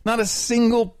 not a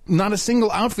single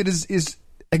outfit is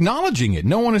acknowledging it.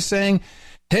 No one is saying,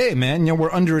 "Hey, man,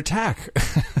 we're under attack."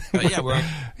 We're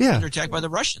under attack by the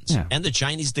Russians and the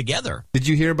Chinese together. Did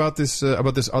you hear about this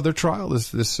other trial?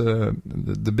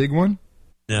 The big one?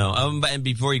 No. And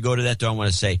before you go to that, though, I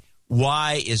want to say,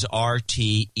 why is RT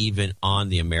even on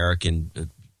the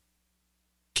American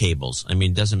cables? I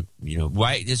mean,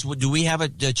 why do we have a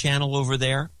channel over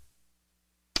there?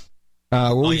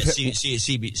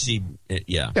 CBC,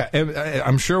 yeah. Yeah,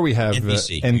 I'm sure we have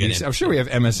NBC. NBC. I'm sure we have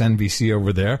MSNBC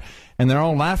over there, and they're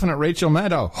all laughing at Rachel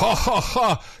Maddow. Ha ha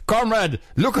ha! Comrade,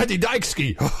 look at the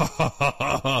Dykesky. Ha ha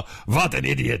ha ha! What an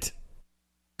idiot!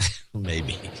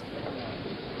 Maybe.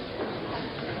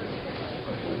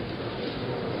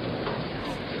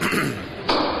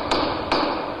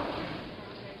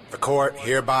 The court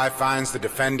hereby finds the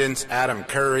defendants Adam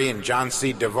Curry and John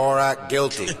C. Dvorak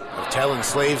guilty of telling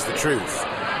slaves the truth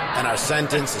and are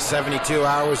sentenced to 72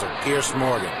 hours of Pierce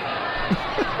Morgan.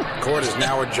 Court is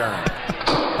now adjourned.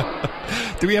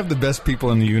 Do we have the best people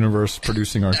in the universe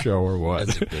producing our show or what?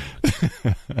 That's a good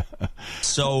one.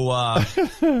 So,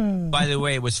 by the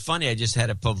way, it was funny. I just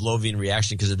had a Pavlovian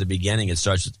reaction because at the beginning it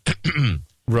starts with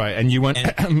right, and you went...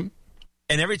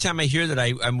 And every time I hear that,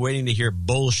 I'm waiting to hear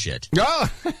bullshit.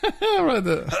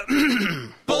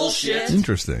 Bullshit.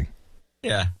 Interesting.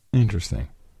 Yeah. Interesting.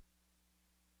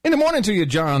 In the morning to you,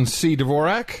 John C.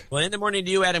 Dvorak. Well, in the morning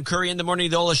to you, Adam Curry. In the morning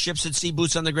to all the ships at sea,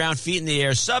 boots on the ground, feet in the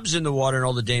air, subs in the water, and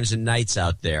all the dames and knights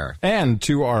out there. And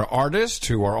to our artists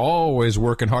who are always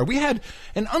working hard. We had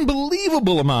an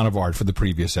unbelievable amount of art for the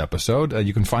previous episode.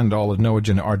 You can find it all at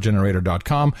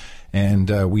noagenerator.com.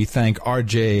 And we thank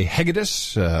R.J.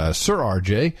 Hegedus, Sir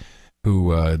R.J.,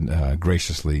 who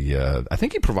graciously, I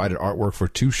think he provided artwork for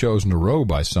 2 shows in a row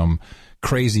by some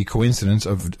crazy coincidence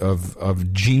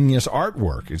of genius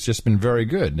artwork. It's just been very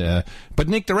good. But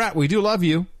Nick the Rat, we do love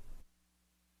you.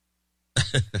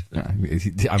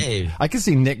 I can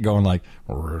see Nick going like,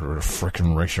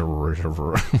 frickin'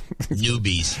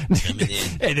 newbies coming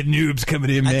in. Hey, the noobs coming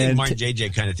in, man. I think Martin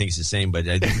JJ kind of thinks the same, but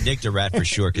Nick the Rat for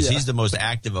sure, because he's the most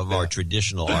active of our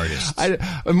traditional artists.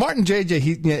 Martin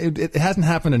JJ, it hasn't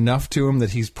happened enough to him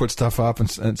that he's put stuff up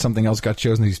and something else got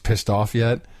chosen and he's pissed off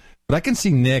yet. But I can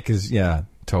see Nick as,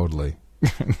 totally.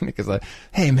 Nick is like,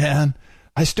 hey, man,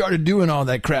 I started doing all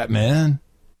that crap, man.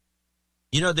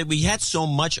 You know, that we had so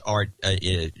much art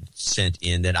sent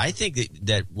in that I think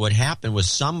that what happened was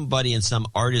somebody in some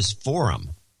artist forum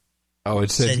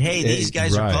said, hey, these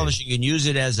guys are publishing. You can use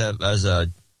it as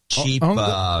a cheap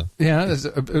as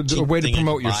a way to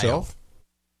promote yourself.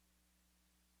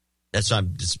 That's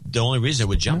the only reason it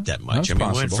would jump that much. I mean,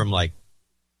 it went from like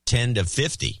 10 to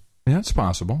 50. Yeah, it's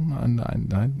possible.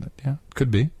 Yeah, could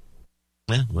be.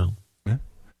 Yeah, well. Yeah.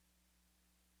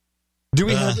 Do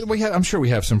we have? I'm sure we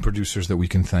have some producers that we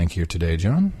can thank here today,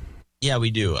 John. Yeah, we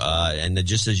do. And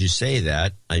just as you say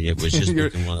that, it was just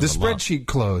looking one of the spreadsheet up.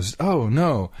 Closed. Oh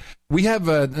no, we have.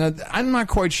 I'm not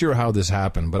quite sure how this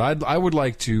happened, but I would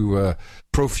like to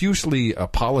profusely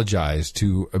apologize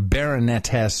to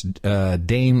Baronetess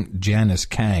Dame Janice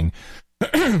Kang.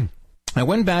 I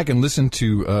went back and listened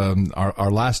to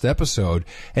our last episode,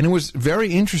 and it was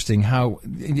very interesting how,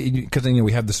 because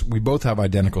we have this, we both have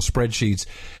identical spreadsheets,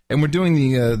 and we're doing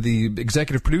the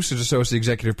executive producers, associate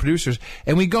executive producers,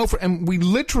 and we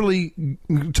literally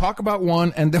talk about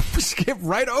one, and then we skip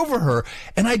right over her,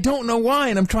 and I don't know why,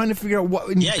 and I'm trying to figure out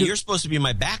what. Yeah, you're supposed to be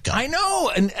my backup. I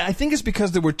know, and I think it's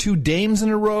because there were 2 dames in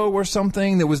a row or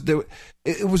something. It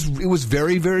was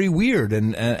very, very weird,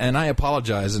 and I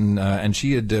apologize, and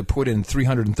she had put in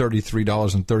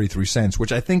 $333.33,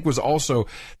 which I think was also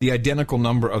the identical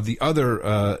number of the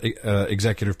other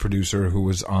executive producer who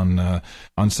was on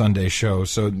Sunday's show.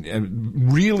 So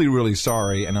really, really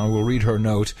sorry, and I will read her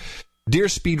note. Dear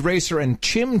Speed Racer and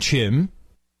Chim Chim,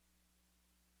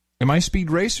 am I Speed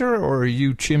Racer or are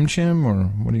you Chim Chim, or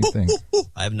what do you think?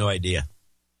 I have no idea.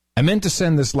 I meant to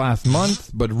send this last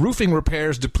month, but roofing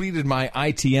repairs depleted my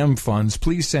ITM funds.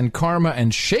 Please send karma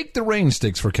and shake the rain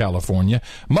sticks for California.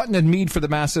 Mutton and mead for the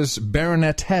masses.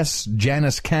 Baronetess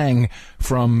Janice Kang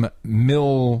from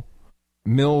Milpanuts.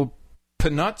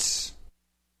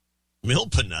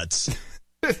 Milpanuts?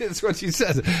 That's what she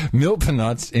says.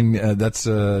 Milpenuts.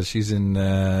 She's in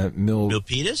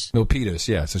Milpitas? Milpitas,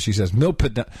 yeah. So she says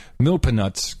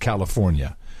Milpenuts,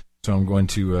 California. So I'm going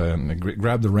to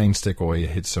grab the rain stick while you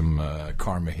hit some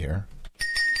karma here.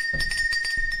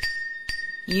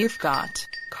 You've got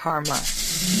karma. And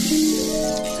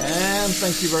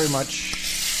thank you very much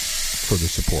for the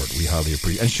support. We highly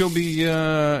appreciate it. And she'll be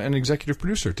an executive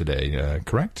producer today,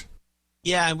 correct?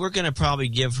 Yeah, and we're going to probably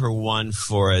give her one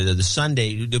for the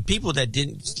Sunday. The people that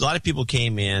didn't, a lot of people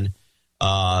came in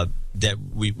not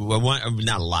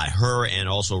a lot, her and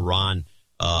also Ron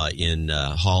in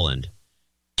Holland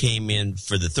came in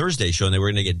for the Thursday show, and they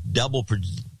were going to get double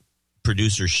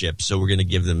producership, so we're going to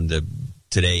give them the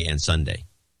today and Sunday.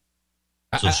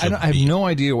 So I have no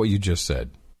idea what you just said.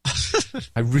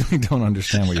 I really don't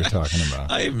understand what you're talking about.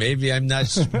 Maybe I'm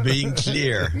not being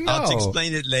clear. No. I'll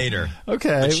explain it later.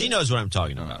 Okay. But she knows what I'm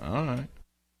talking about. All right.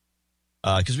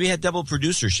 Because we had double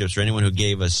producerships for anyone who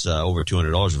gave us over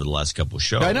 $200 over the last couple of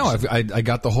shows. I know. I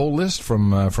got the whole list from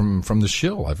the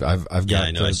shill. I've got. Yeah,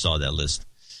 I know. I saw that list.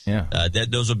 Yeah.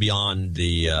 Those will be on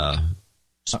the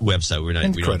website. We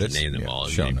don't have to name them all.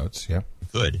 Show notes. Yeah.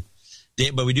 Good.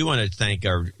 But we do want to thank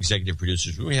our executive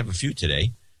producers. We have a few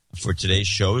today for today's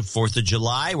show. 4th of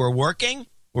July. We're working.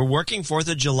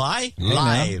 4th of July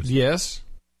live. Yes.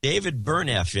 David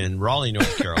Burnett in Raleigh,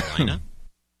 North Carolina.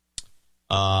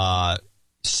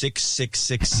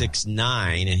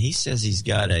 66669, and he says he's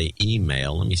got an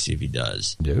email. Let me see if he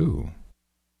does. No.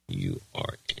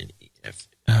 URNEF.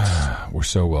 We're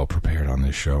so well prepared on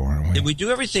this show, aren't we? We do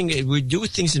everything. We do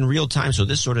things in real time, so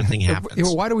this sort of thing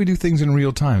happens. Why do we do things in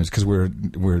real time? It's because we're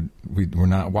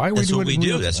not. Why are we doing it? That's what we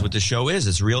do. That's what the show is.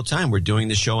 It's real time. We're doing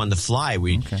the show on the fly.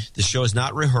 The show is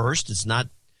not rehearsed. It's not.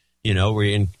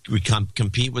 We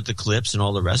compete with the clips and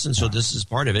all the rest, and so this is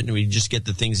part of it. And we just get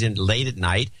the things in late at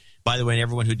night. By the way,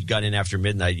 everyone who got in after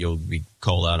midnight, you'll be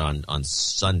called out on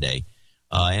Sunday.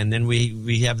 And then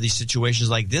we have these situations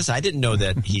like this. I didn't know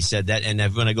that he said that, and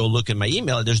when I go look at my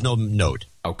email, there's no note.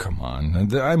 Oh, come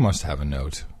on. I must have a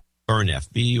note. Burnef,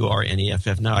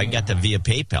 Burneff. No, I got that via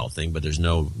PayPal thing, but there's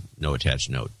no attached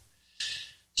note.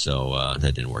 So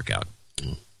that didn't work out.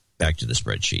 Back to the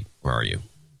spreadsheet. Where are you?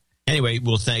 Anyway,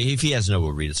 we'll thank. If he has no,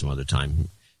 we'll read it some other time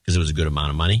because it was a good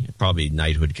amount of money. Probably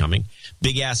knighthood coming.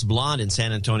 Big Ass Blonde in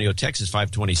San Antonio, Texas,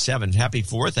 527. Happy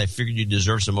 4th. I figured you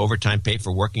deserve some overtime pay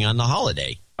for working on the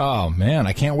holiday. Oh, man.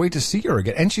 I can't wait to see her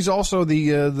again. And she's also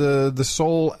the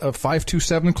sole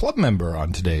 527 club member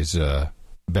on today's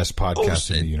best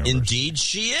podcast in the universe. Indeed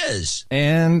she is.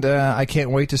 And I can't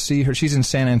wait to see her. She's in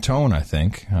San Antonio, I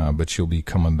think, but she'll be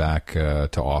coming back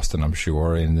to Austin, I'm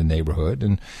sure, in the neighborhood.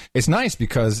 And it's nice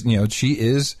because, she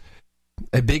is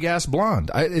a big-ass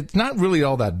blonde. It's not really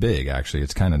all that big, actually.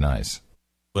 It's kind of nice.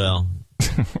 Well,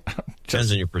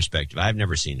 depends on your perspective. I've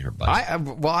never seen her butt.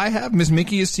 I have. Miss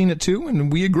Mickey has seen it, too,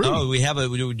 and we agree. Oh, we need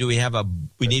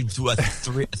a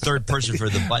third person for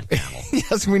the butt panel.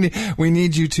 Yes, we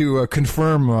need you to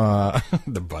confirm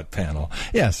the butt panel.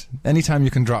 Yes, anytime you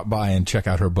can drop by and check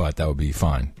out her butt, that would be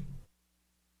fine.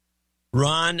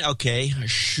 Ron, okay.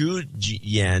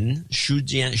 Shuyen.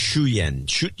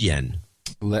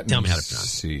 Tell me how to pronounce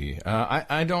see.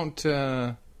 I don't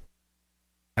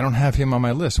have him on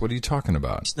my list. What are you talking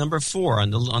about? It's number 4 on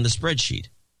the spreadsheet.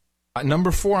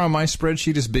 Number 4 on my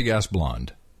spreadsheet is Big Ass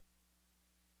Blonde.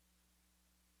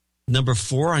 Number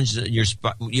 4 on your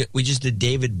spot. We just did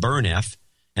David Burnett,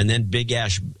 and then Big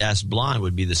Ass Blonde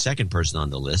would be the second person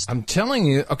on the list. I'm telling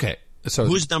you. Okay, so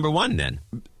who's number 1 then?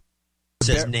 It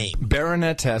says name.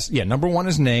 Baronetess. Yeah, number 1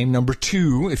 is name. Number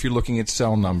 2, if you're looking at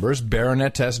cell numbers,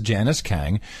 Baronetess Janice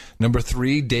Kang. Number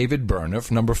 3, David Burnett.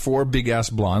 Number 4, Big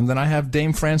Ass Blonde. Then I have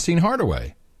Dame Francine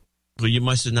Hardaway. Well, you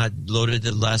must have not loaded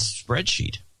the last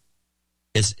spreadsheet.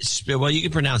 Well, you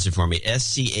can pronounce it for me.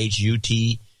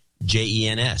 SCHUTJENS.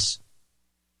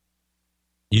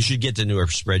 You should get the newer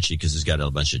spreadsheet because it's got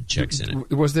a bunch of checks in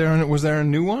it. Was there a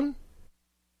new one?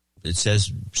 It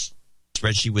says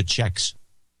spreadsheet with checks.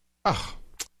 Oh,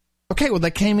 okay. Well,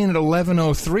 that came in at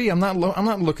 11:03. I'm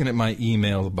not looking at my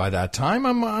email by that time.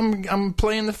 I'm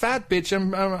playing the fat bitch.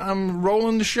 I'm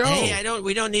rolling the show. Hey,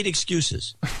 we don't need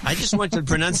excuses. I just want the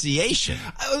pronunciation.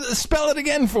 Spell it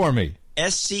again for me.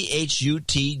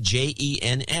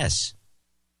 SCHUTJENS.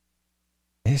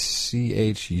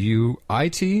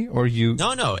 SCHUIT or you?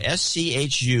 No.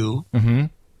 SCHU.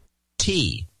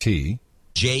 T.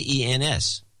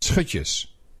 JENS. Schutjens.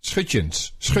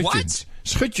 What?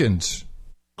 Schutjens.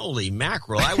 Holy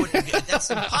mackerel!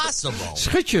 That's impossible.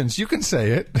 Schutjens, you can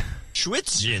say it.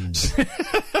 Schwitzjens.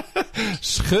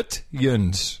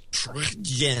 Schutjens.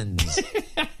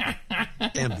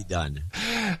 Can't be done.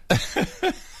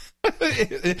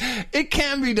 It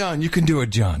can be done. You can do it,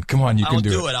 John. Come on, you can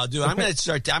do it. I'll do it. I'm going to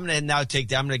start. I'm going to now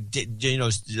take. I'm going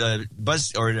to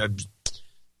Buzz or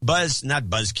Buzz, not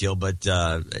Buzzkill, but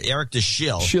Eric the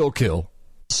Shillkill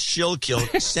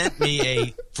sent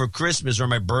me for Christmas or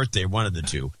my birthday, one of the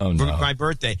two. Oh, no. For my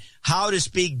birthday, how to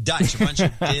speak Dutch, a bunch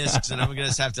of discs, and I'm going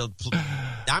to have to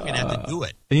do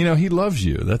it. He loves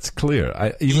you. That's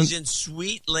clear. He's in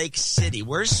Sweet Lake City.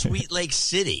 Where's Sweet Lake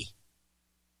City?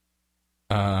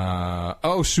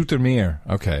 Zoetermeer.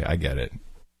 Okay, I get it.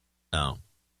 Oh.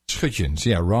 Schutjens,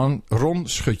 yeah. Ron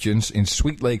Schutjens in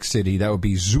Sweet Lake City. That would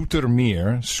be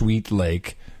Zoetermeer, Sweet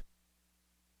Lake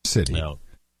City. No.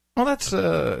 Well, that's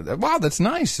that's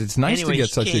nice. It's nice to get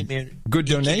such a good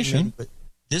donation.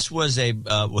 This was we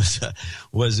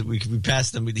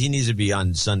passed him. He needs to be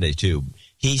on Sunday too.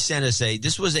 He sent us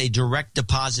this was a direct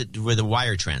deposit with a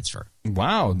wire transfer.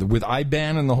 Wow, with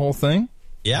IBAN and the whole thing?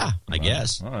 Yeah, I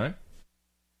guess. All right.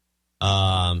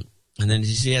 And then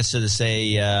he has to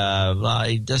say,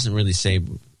 he doesn't really say.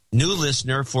 New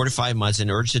listener, 4 to 5 months,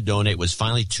 and urge to donate was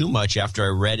finally too much after I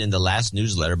read in the last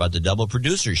newsletter about the double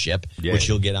producership, which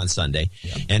you'll get on Sunday,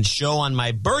 and show on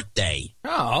my birthday.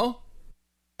 Oh.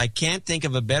 I can't think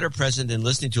of a better present than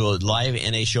listening to a live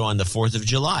NA show on the 4th of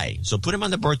July. So put him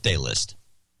on the birthday list.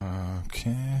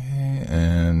 Okay.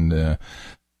 And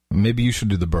maybe you should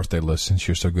do the birthday list since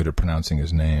you're so good at pronouncing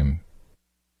his name.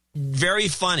 Very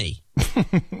funny.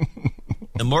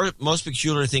 The most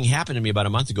peculiar thing happened to me about a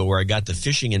month ago where I got the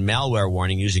phishing and malware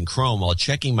warning using Chrome while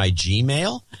checking my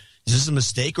Gmail. Is this a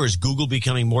mistake, or is Google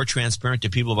becoming more transparent to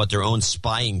people about their own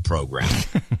spying program?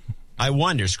 I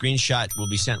wonder. Screenshot will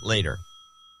be sent later.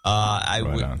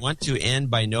 I want to end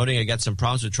by noting I got some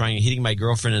problems with hitting my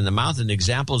girlfriend in the mouth. An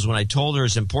example is when I told her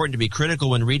it's important to be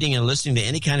critical when reading and listening to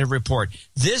any kind of report.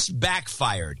 This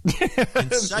backfired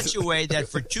in such a way that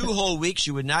for 2 whole weeks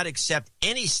she would not accept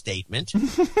any statement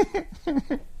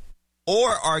or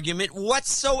argument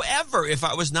whatsoever if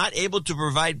I was not able to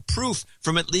provide proof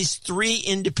from at least 3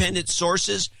 independent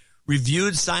sources,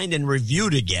 reviewed, signed, and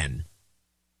reviewed again.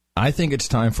 I think it's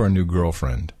time for a new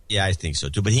girlfriend. Yeah, I think so,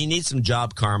 too. But he needs some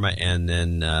job karma, and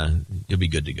then he'll be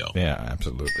good to go. Yeah,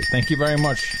 absolutely. Thank you very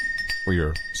much for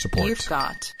your support. You've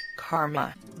got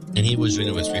karma. And he was doing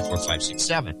it with 3, 4, 5, 6,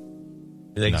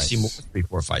 7. They can see more 3,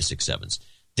 4, 5, 6, 7s.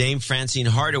 Dame Francine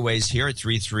Hardaway's here at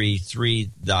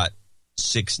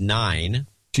 333.69.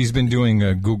 She's been doing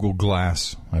Google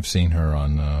Glass. I've seen her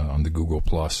on the Google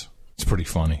Plus. It's pretty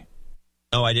funny.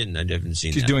 Oh, I didn't see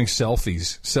that. She's doing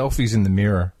selfies in the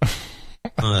mirror.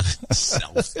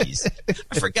 Selfies.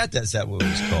 I forgot that's what it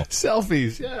was called.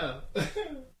 Selfies, yeah.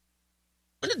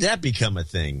 When did that become a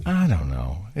thing? I don't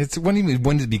know. When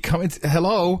did it become?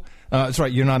 Hello. That's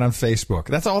right. You're not on Facebook.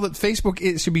 That's all that Facebook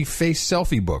is. Should be face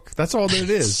selfie book. That's all that it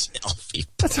is. Selfie.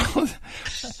 That's all.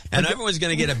 And everyone's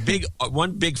going to get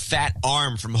one big fat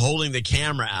arm from holding the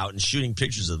camera out and shooting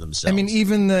pictures of themselves. I mean,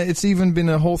 it's even been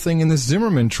a whole thing in the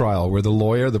Zimmerman trial where the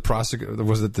lawyer, the prosecutor,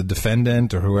 was it the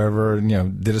defendant or whoever,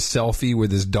 did a selfie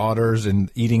with his daughters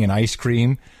and eating an ice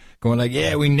cream, going like,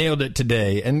 "Yeah, we nailed it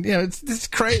today." And it's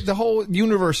crazy. The whole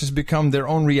universe has become their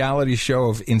own reality show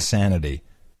of insanity.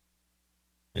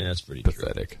 Yeah, that's pretty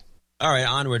pathetic. True. All right,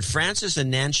 onward. Francis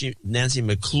and Nancy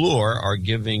McClure are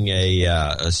giving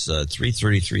us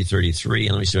 333.33.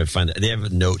 And let me see if I find that. They have a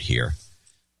note here.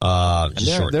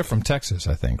 They're from Texas,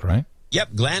 I think, right?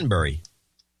 Yep, Granbury.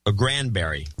 Or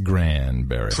Granbury.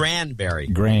 Granbury.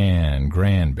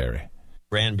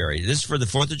 This is for the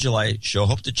 4th of July show.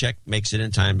 Hope the check makes it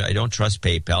in time. I don't trust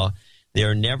PayPal. They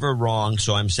are never wrong,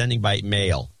 so I'm sending by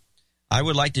mail. I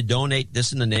would like to donate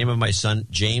this in the name of my son,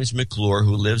 James McClure,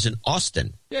 who lives in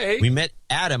Austin. Yay. We met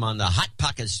Adam on the Hot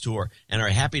Pockets tour and are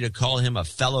happy to call him a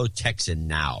fellow Texan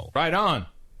now. Right on.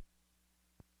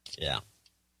 Yeah.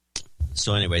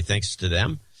 So anyway, thanks to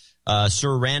them.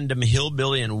 Sir Random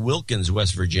Hillbilly in Wilkins,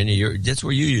 West Virginia. That's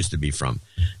where you used to be from.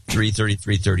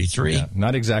 333.33. Yeah,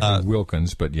 not exactly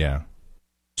Wilkins, but yeah.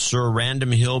 Sir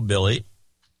Random Hillbilly.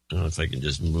 I don't know if I can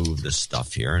just move the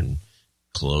stuff here and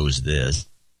close this.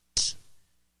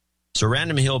 So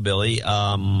Random Hillbilly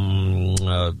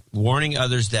warning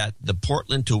others that the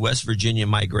Portland to West Virginia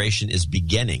migration is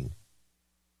beginning.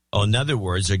 Oh, in other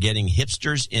words, they're getting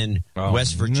hipsters in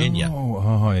West Virginia. No.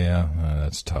 Oh, yeah.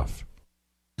 That's tough.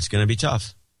 It's going to be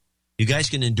tough. You guys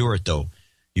can endure it, though.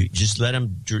 You just let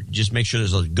them, just make sure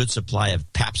there's a good supply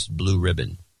of Pabst Blue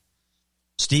Ribbon.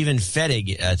 Stephen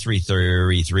Fettig,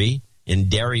 333, in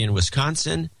Darien,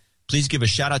 Wisconsin. Please give a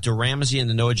shout-out to Ramsey and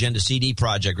the No Agenda CD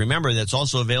Project. Remember, that's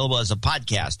also available as a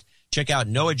podcast. Check out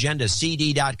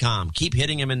noagendacd.com. Keep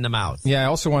hitting him in the mouth. Yeah, I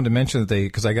also wanted to mention that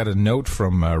because I got a note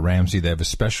from Ramsey, they have a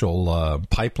special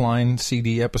pipeline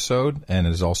CD episode, and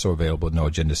it is also available at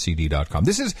noagendacd.com.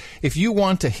 This is, if you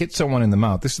want to hit someone in the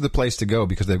mouth, this is the place to go,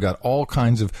 because they've got all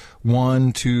kinds of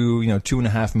 1, 2,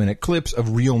 2.5 minute clips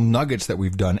of real nuggets that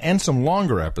we've done, and some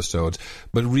longer episodes,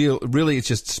 but really it's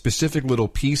just specific little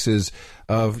pieces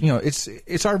of,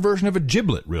 it's our version of a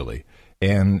giblet, really.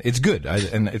 And it's good,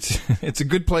 and it's a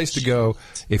good place to go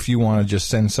if you want to just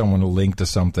send someone a link to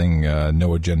something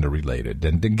no agenda related,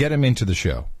 and to get them into the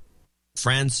show.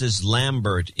 Francis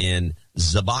Lambert in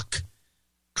Zabak,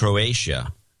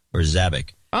 Croatia, or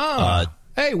Zabik.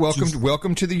 Hey,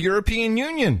 welcome to the European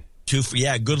Union.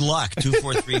 Good luck.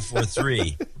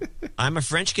 24343. I'm a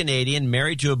French Canadian,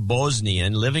 married to a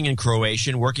Bosnian, living in Croatia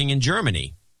and working in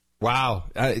Germany. Wow,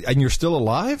 and you're still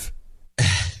alive?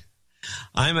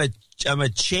 I'm a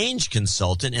change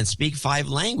consultant and speak 5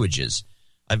 languages.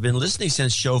 I've been listening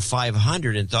since show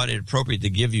 500 and thought it appropriate to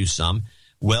give you some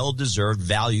well-deserved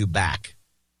value back.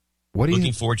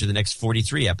 Looking forward to the next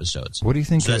 43 episodes. What do you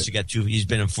think? So that's you got 2. He's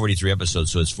been in 43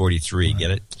 episodes, so it's 43. Right.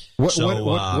 Get it?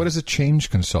 What is a change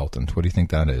consultant? What do you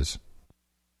think that is?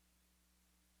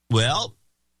 Well,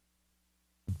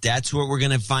 that's what we're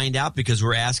going to find out, because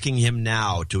we're asking him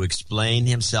now to explain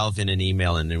himself in an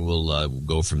email, and then we'll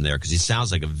go from there, because he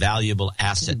sounds like a valuable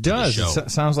asset to the show.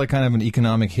 It sounds like kind of an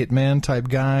economic hitman type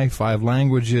guy, 5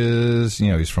 languages.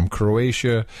 He's from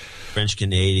Croatia. French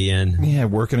Canadian. Yeah,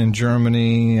 working in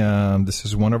Germany. This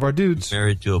is one of our dudes.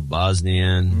 Married to a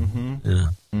Bosnian. Mm-hmm. Yeah.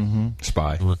 Mm-hmm.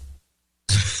 Spy.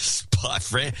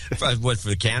 Spy. What,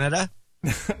 for Canada?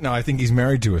 No, I think he's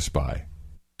married to a spy.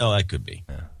 Oh, that could be.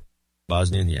 Yeah.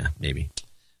 Bosnian, yeah, maybe.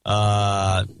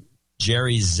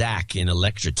 Jerry Zach in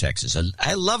Electra, Texas.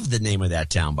 I love the name of that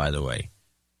town, by the way.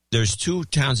 There's 2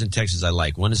 towns in Texas I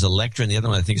like. One is Electra, and the other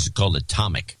one I think is called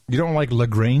Atomic. You don't like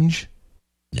LaGrange?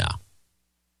 No.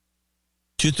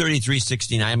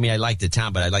 23369. I mean, I like the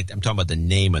town, but I'm talking about the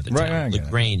name of the town. Right,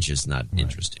 LaGrange is not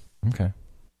interesting. Okay.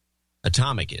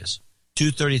 Atomic is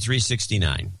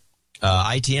 23369.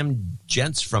 ITM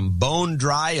gents from Bone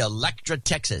Dry, Electra,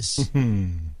 Texas.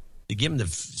 You give him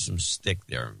some stick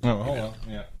there. Oh, hold on.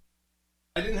 Yeah.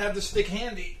 I didn't have the stick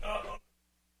handy. Oh.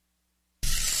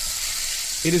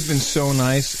 It has been so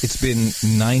nice. It's been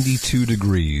 92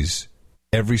 degrees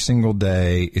every single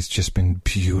day. It's just been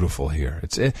beautiful here.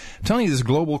 I'm telling you, this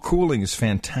global cooling is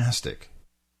fantastic.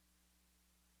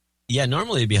 Yeah,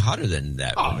 normally it'd be hotter than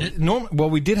that, wouldn't it? Well,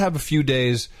 we did have a few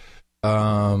days.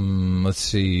 Let's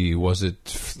see. Was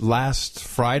it last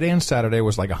Friday and Saturday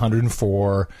was like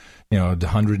 104,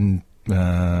 100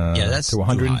 that's to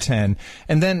 110,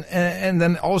 and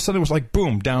then all of a sudden it was like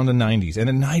boom, down to 90s, and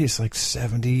at night it's like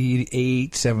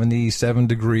 78, 77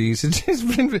 degrees. It's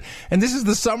just been, and this is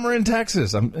the summer in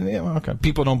Texas. Okay.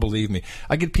 People don't believe me.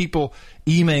 I get people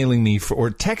emailing me or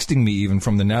texting me even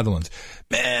from the Netherlands.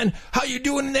 Man, how you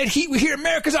doing in that heat? We hear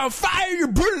America's on fire. You're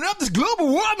burning up. This global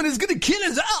warming is going to kill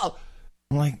us all.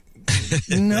 I'm like,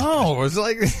 no, it's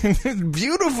like it's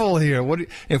beautiful here.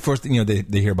 Of course,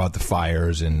 they hear about the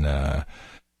fires in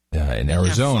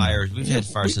Arizona. We've had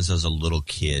fires since I was a little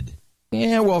kid.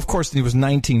 Yeah, well, of course, there was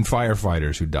 19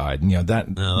 firefighters who died.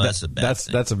 That's a bad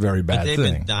thing. That's a very bad thing.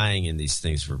 They've been dying in these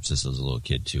things since I was a little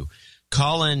kid too.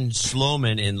 Colin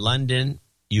Sloman in London,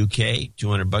 UK,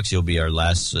 $200. He'll be our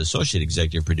last associate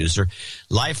executive producer.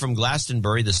 Live from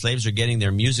Glastonbury, the slaves are getting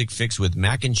their music fix with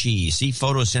mac and cheese. See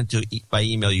photos sent by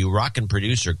email. You rockin'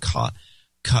 producer Colin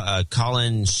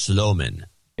Sloman.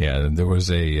 Yeah, there was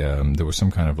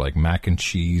some kind of like mac and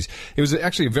cheese. It was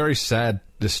actually a very sad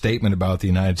statement about the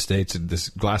United States at this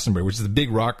Glastonbury, which is the big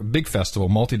festival,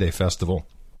 multi-day festival.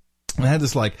 And it had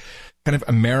this like kind of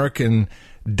American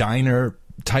diner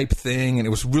type thing, and it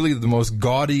was really the most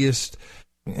gaudiest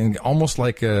and almost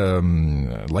like a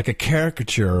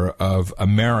caricature of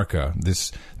America.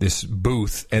 This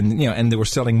booth, and they were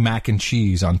selling mac and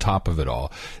cheese on top of it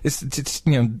all. It's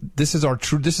this is our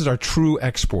true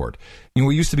export.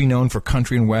 We used to be known for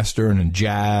country and western and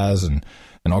jazz and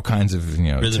all kinds of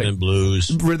rhythm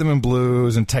and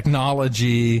blues and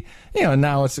technology.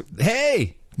 Now it's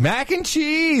hey. Mac and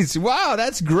cheese. Wow,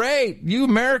 that's great. You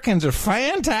Americans are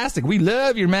fantastic. We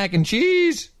love your mac and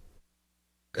cheese.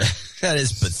 That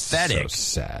is pathetic.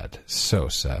 So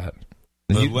sad.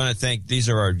 We want to thank, these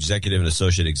are our executive and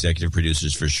associate executive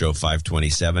producers for show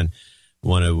 527.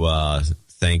 Want to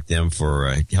thank them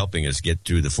for helping us get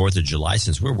through the 4th of July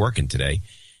since we're working today.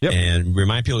 Yep. And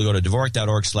remind people to go to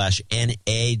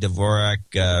Dvorak.org/NA,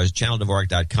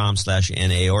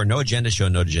 channelDvorak.com/NA, or No Agenda Show,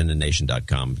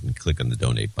 NoAgendaNation.com, and click on the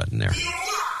donate button there.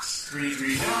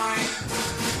 339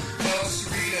 El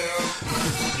Cerrito.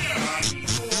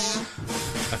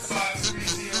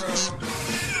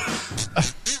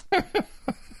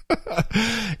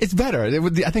 It's better.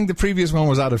 I think the previous one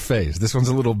was out of phase. This one's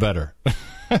a little better.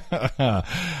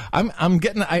 I've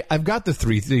got the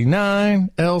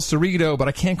 339 El Cerrito, but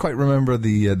I can't quite remember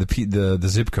the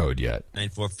zip code yet.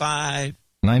 945.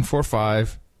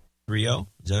 945. 30.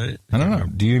 Is that it? I don't know.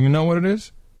 Do you even know what it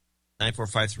is?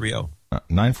 94530.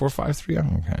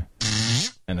 94530. Okay.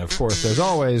 And of course, there's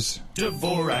always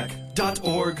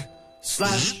Dvorak.org/NA.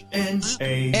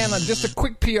 And just a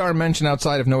quick PR mention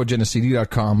outside of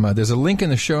NoAgendaCD.com. There's a link in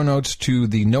the show notes to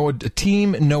the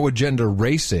Team No Agenda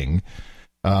Racing.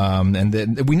 And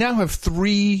then we now have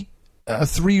three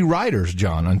riders,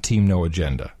 John, on Team No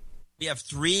Agenda. We have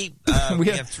three. We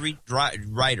have three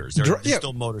riders. They're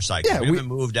still motorcycles. We haven't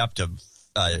moved up to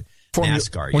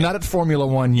NASCAR yet. We're not at Formula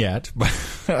One yet, but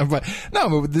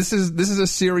this is a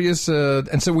serious.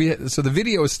 And so the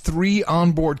video is 3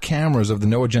 onboard cameras of the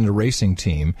No Agenda Racing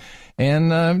team,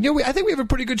 and I think we have a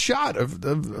pretty good shot of.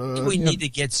 We need to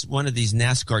get one of these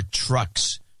NASCAR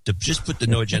trucks to just put the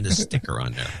No Agenda sticker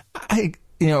on there.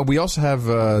 We also have.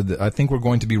 I think we're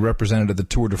going to be represented at the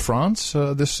Tour de France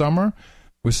this summer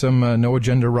with some No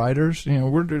Agenda riders.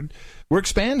 We're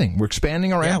expanding. We're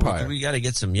expanding our empire. We got to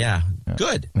get some.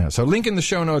 Good. Yeah, so link in the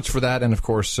show notes for that, and of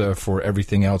course for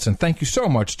everything else. And thank you so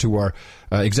much to our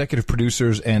executive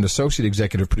producers and associate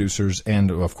executive producers,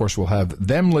 and of course we'll have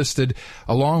them listed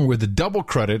along with the double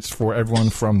credits for everyone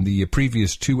from the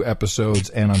previous 2 episodes.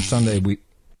 And on Sunday,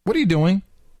 what are you doing?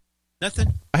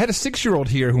 Nothing. I had a 6-year-old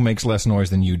here who makes less noise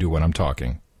than you do when I'm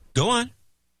talking. Go on.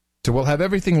 So we'll have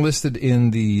everything listed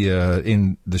in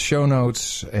the show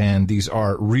notes, and these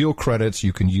are real credits.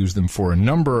 You can use them for a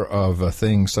number of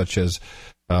things, such as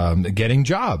getting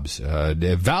jobs.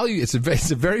 Value. It's a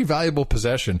very valuable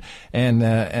possession,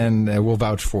 and we'll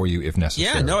vouch for you if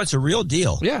necessary. Yeah, no, it's a real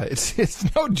deal. Yeah,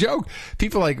 it's no joke.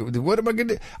 People are like, what am I going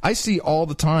to do? I see all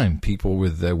the time people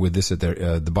with this at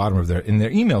the bottom of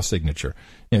their email signature.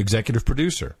 Executive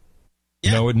producer.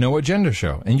 Yeah. No agenda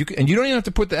show, and you don't even have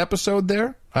to put the episode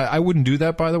there. I wouldn't do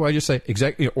that, by the way. I just say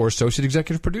or associate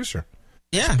executive producer.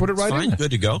 Yeah, just put it right in there.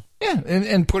 Good to go. Yeah,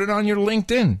 and put it on your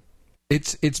LinkedIn.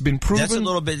 It's been proven. That's a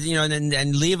little bit,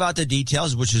 and leave out the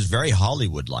details, which is very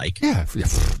Hollywood-like. Yeah.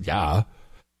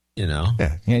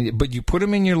 Yeah, but you put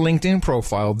them in your LinkedIn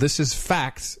profile. This is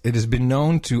facts. It has been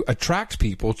known to attract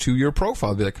people to your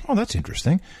profile. Be like, oh, that's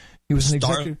interesting. He was an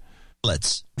executive.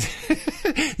 Starlets.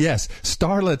 Yes,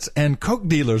 starlets and coke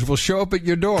dealers will show up at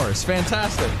your door. It's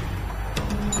fantastic.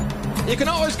 You can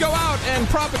always go out and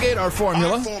propagate our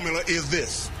formula. Our formula is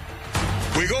this.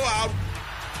 We go out,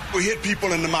 we hit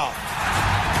people in the mouth.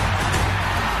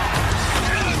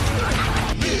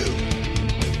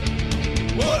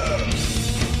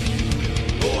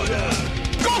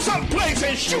 Go someplace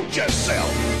and shoot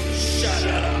yourself. Shut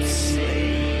up,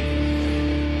 slave.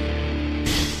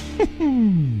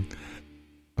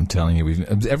 I'm telling you,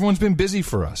 everyone's been busy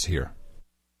for us here.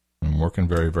 I'm working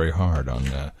very, very hard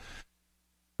on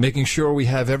making sure we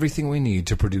have everything we need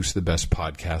to produce the best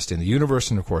podcast in the universe.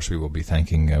 And, of course, we will be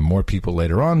thanking more people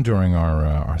later on during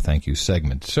our thank you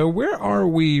segment. So where are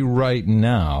we right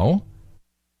now?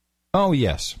 Oh,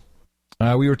 yes.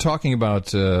 We were talking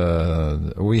about,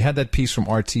 we had that piece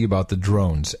from RT about the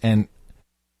drones. And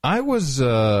I'm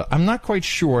not quite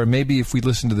sure. Maybe if we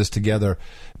listen to this together,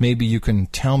 maybe you can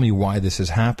tell me why this is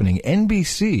happening.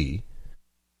 NBC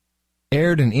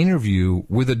aired an interview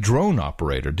with a drone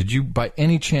operator. Did you, by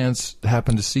any chance,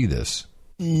 happen to see this?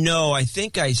 No, I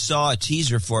think I saw a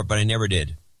teaser for it, but I never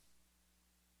did.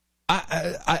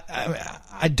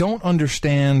 I don't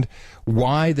understand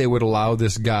why they would allow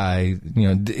this guy,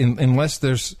 unless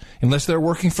they're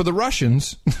working for the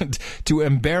Russians, to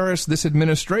embarrass this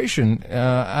administration.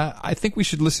 I think we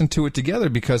should listen to it together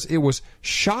because it was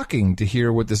shocking to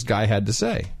hear what this guy had to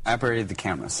say. I operated the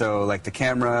camera, so like the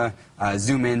camera,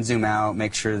 zoom in, zoom out,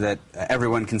 make sure that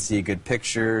everyone can see a good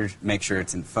picture, make sure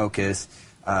it's in focus.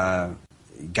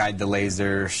 Guide the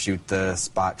laser, shoot the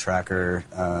spot tracker.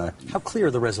 How clear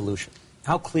are the resolution?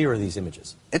 How clear are these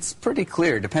images? It's pretty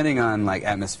clear, depending on like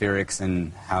atmospherics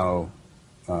and how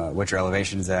what your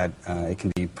elevation is at. It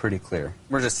can be pretty clear.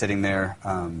 We're just sitting there,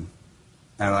 and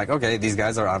we're like, okay, these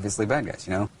guys are obviously bad guys.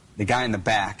 The guy in the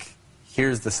back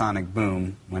hears the sonic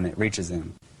boom when it reaches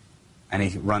him, and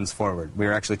he runs forward. We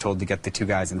were actually told to get the 2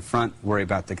 guys in front, worry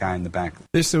about the guy in the back.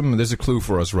 There's a clue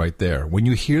for us right there. When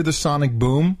you hear the sonic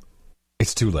boom,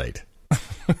 it's too late.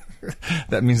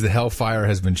 That means the Hellfire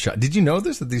has been shot. Did you know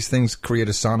this, that these things create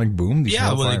a sonic boom? These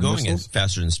Hellfire they're going in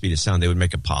faster than the speed of sound. They would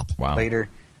make a pop. Wow. Later,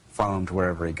 follow him to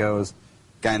wherever he goes.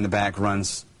 Guy in the back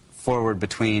runs forward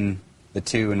between the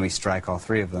two, and we strike all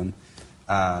three of them.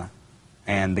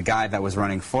 And the guy that was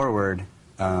running forward,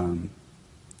 when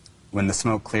the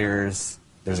smoke clears,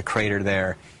 there's a crater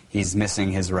there. He's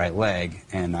missing his right leg,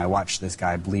 and I watched this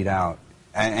guy bleed out.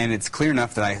 And it's clear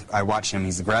enough that I watch him.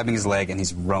 He's grabbing his leg, and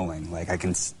he's rolling. Like, I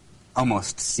can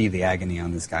almost see the agony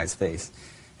on this guy's face.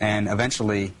 And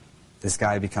eventually, this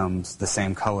guy becomes the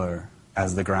same color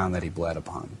as the ground that he bled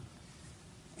upon.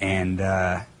 And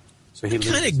so he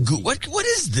what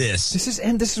is this? This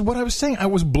is what I was saying. I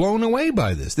was blown away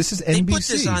by this. This is NBC. They put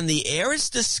this on the air. It's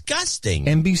disgusting.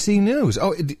 NBC News.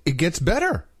 Oh, it gets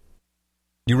better.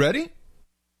 You ready?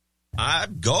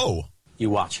 Go. You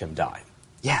watch him die.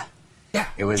 Yeah. Yeah.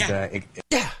 It was.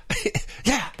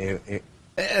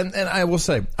 And I will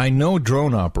say, I know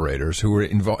drone operators who've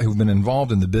been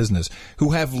involved in the business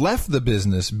who have left the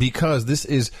business because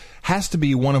this has to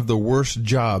be one of the worst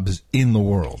jobs in the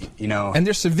world. You know, and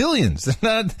they're civilians.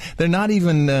 They're not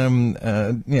even in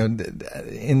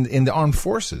the armed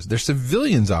forces. They're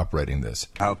civilians operating this.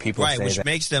 How people say which that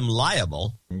makes them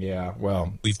liable. Yeah,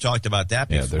 well, we've talked about that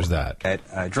before. Yeah, there's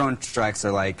that. Drone strikes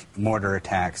are like mortar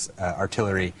attacks,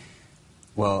 artillery.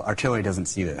 Well, artillery doesn't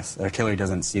see this. Artillery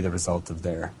doesn't see the result of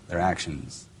their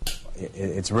actions.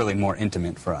 It's really more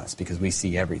intimate for us because we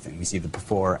see everything. We see the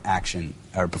before action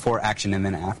and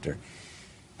then after.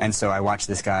 And so I watched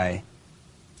this guy,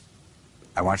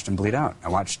 I watched him bleed out. I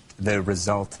watched the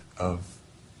result of,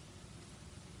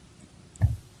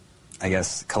 I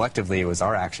guess, collectively it was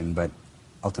our action, but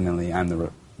ultimately I'm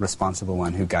the responsible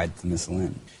one who guided the missile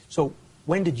in. So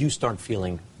when did you start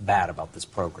feeling bad about this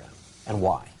program, and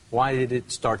why? Why did it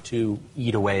start to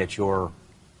eat away at your...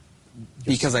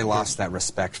 Because I lost that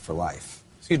respect for life.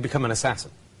 So you'd become an assassin?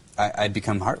 I'd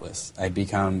become heartless. I'd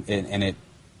become... And it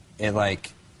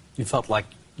like... You felt like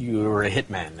you were a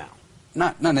hitman now?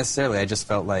 Not necessarily. I just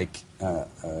felt like a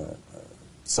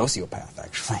sociopath,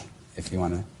 actually, if you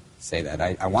want to say that.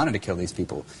 I wanted to kill these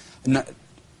people.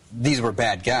 These were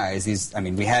bad guys.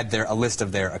 We had a list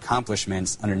of their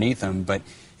accomplishments underneath them, but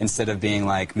instead of being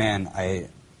like, man,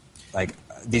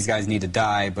 these guys need to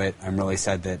die, but I'm really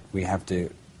sad that we have to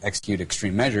execute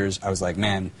extreme measures, I was like,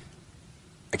 man,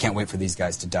 I can't wait for these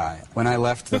guys to die. When I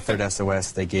left the 3rd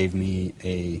SOS, they gave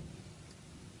me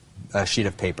a sheet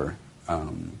of paper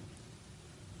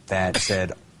that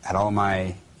had all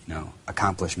my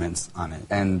accomplishments on it.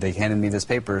 And they handed me this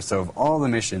paper, so of all the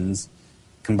missions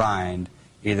combined,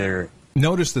 either...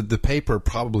 Notice that the paper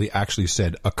probably actually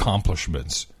said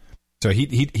accomplishments. So he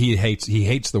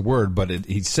hates the word, but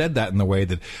he said that in the way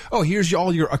that, oh, here's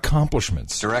all your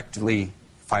accomplishments. Directly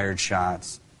fired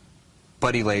shots,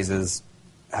 buddy lasers,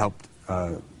 helped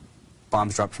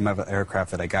bombs dropped from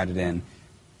aircraft that I guided in,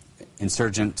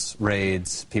 insurgents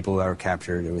raids, people that were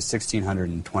captured. It was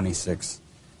 1,626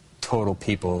 total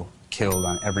people killed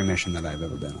on every mission that I've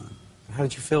ever been on. How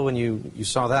did you feel when you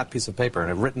saw that piece of paper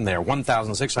and it written there,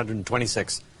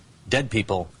 1,626 dead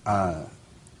people?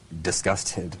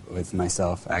 Disgusted with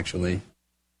myself, actually.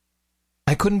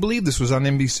 I couldn't believe this was on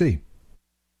NBC.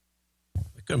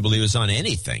 I couldn't believe it was on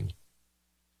anything.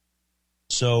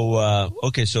 So,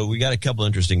 so we got a couple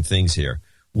interesting things here.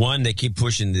 One, they keep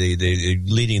pushing the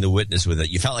leading the witness with it.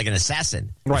 You felt like an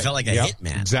assassin. Right. You felt like a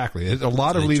hitman. Exactly. A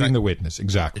lot of leading the witness.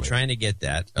 Exactly. They're trying to get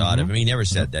that out of him. He never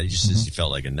said that. He just says he felt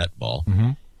like a nutball. Mm-hmm.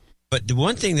 But the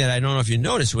one thing that I don't know if you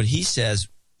noticed, what he says,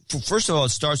 first of all, it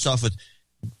starts off with,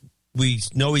 we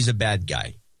know he's a bad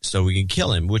guy, so we can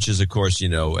kill him, which is, of course,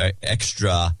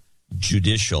 extra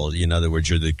judicial. In other words,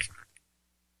 you're the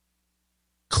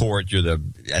court, you're the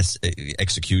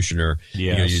executioner.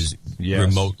 Yes.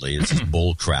 Remotely. It's just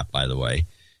bull crap, by the way.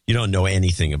 You don't know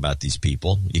anything about these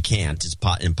people. You can't. It's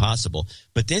impossible.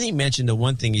 But then he mentioned the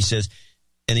one thing he says,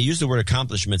 and he used the word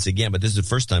accomplishments again, but this is the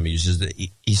first time he uses it.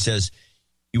 He says,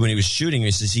 when he was shooting,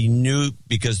 he says he knew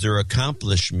because their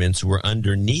accomplishments were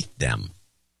underneath them.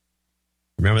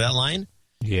 Remember that line?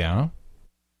 Yeah.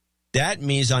 That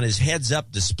means on his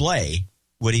heads-up display,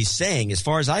 what he's saying, as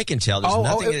far as I can tell, there's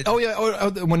nothing...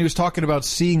 When he was talking about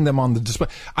seeing them on the display,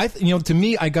 to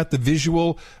me, I got the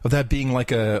visual of that being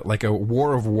like a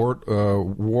World of War,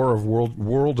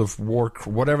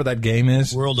 whatever that game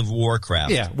is. World of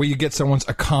Warcraft. Yeah, where you get someone's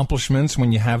accomplishments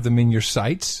when you have them in your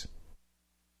sights.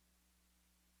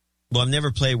 Well, I've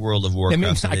never played World of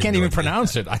Warcraft. I can't even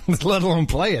pronounce it, let alone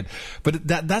play it. But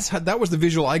that was the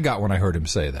visual I got when I heard him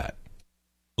say that.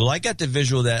 Well, I got the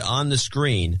visual that on the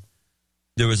screen,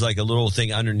 there was like a little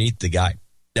thing underneath the guy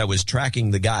that was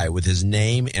tracking the guy with his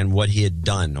name and what he had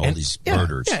done, these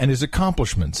murders. Yeah, and his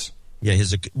accomplishments. Yeah,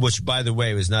 which, by the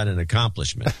way, was not an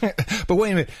accomplishment. But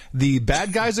wait a minute, the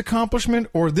bad guy's accomplishment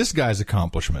or this guy's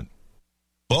accomplishment?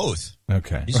 Both.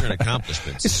 Okay. These are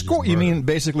accomplishments. Score. You mean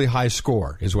basically high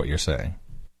score is what you're saying?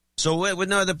 So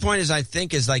no, the point is, I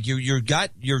think is like you're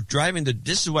driving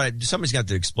this is what somebody's got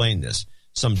to explain this.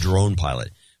 Some drone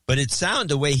pilot, but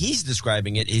the way he's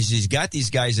describing it is he's got these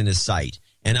guys in his sight,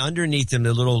 and underneath him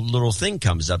the little thing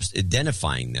comes up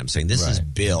identifying them, saying this is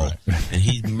Bill, and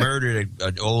he murdered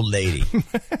an old lady,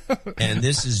 and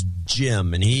this is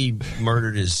Jim, and he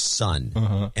murdered his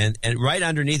son, and right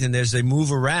underneath him they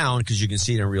move around because you can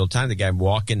see it in real time. The guy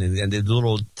walking, and the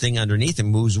little thing underneath him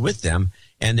moves with them.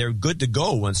 And they're good to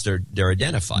go once they're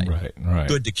identified. Right.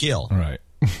 Good to kill. Right.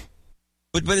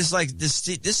 But it's like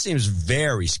this seems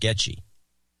very sketchy.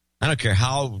 I don't care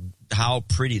how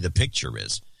pretty the picture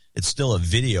is. It's still a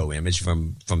video image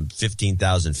from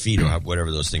 15,000 feet or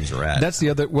whatever those things are at. That's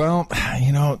the other. Well,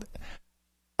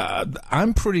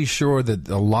 I'm pretty sure that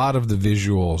a lot of the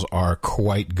visuals are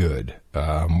quite good.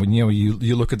 When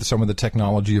you look at some of the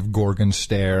technology of Gorgon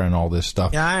stare and all this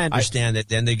stuff. Yeah, I understand that.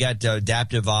 Then they got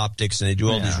adaptive optics and they do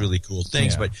all these really cool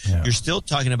things. But you're still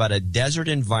talking about a desert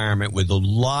environment with a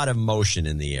lot of motion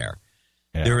in the air.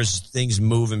 Yeah. There is things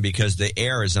moving because the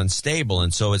air is unstable,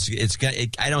 and so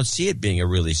I don't see it being a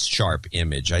really sharp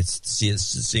image. I see it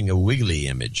seeing a wiggly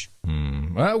image.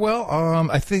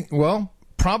 I think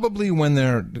probably when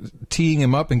they're teeing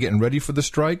him up and getting ready for the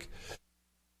strike,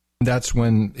 that's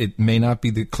when it may not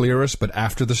be the clearest. But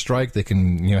after the strike, they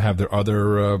can have their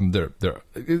other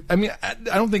I mean, I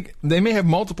don't think they may have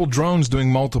multiple drones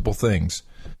doing multiple things.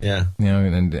 Yeah,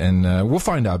 and we'll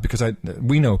find out because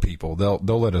we know people. They'll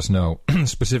let us know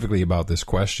specifically about this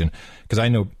question because I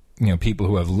know people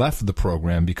who have left the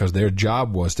program because their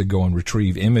job was to go and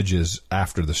retrieve images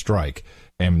after the strike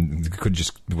and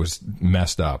was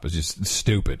messed up. It's just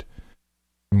stupid.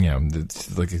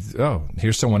 It's like, oh,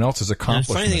 here's someone else's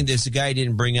accomplishment. The funny thing is, the guy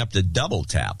didn't bring up the double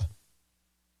tap,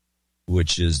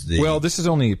 which is this is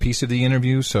only a piece of the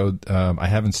interview, so I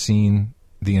haven't seen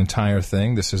the entire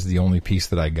thing. This is the only piece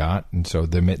that I got, and so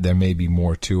there may be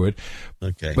more to it.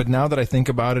 Okay. But now that I think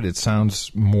about it, it sounds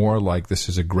more like this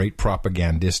is a great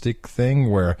propagandistic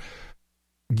thing where,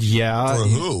 for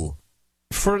who?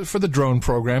 For the drone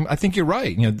program. I think you're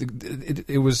right.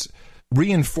 It was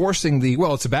reinforcing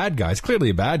it's a bad guy. It's clearly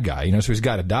a bad guy, so he's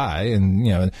got to die.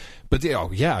 And, but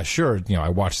sure. I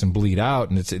watched him bleed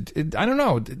out and I don't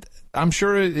know. I'm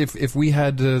sure if we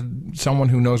had someone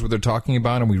who knows what they're talking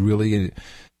about and we really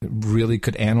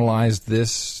could analyze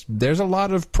this, there's a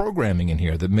lot of programming in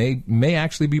here that may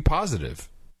actually be positive.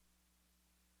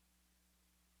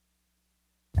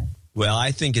 Well,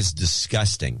 I think it's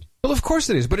disgusting. Well, of course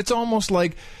it is, but it's almost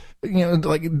like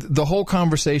like the whole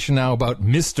conversation now about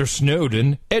Mr.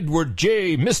 Snowden, Edward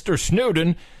J. Mr.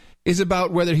 Snowden, is about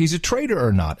whether he's a traitor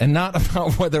or not, and not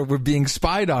about whether we're being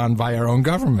spied on by our own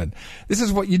government. This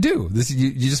is what you do.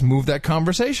 You just move that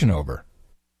conversation over.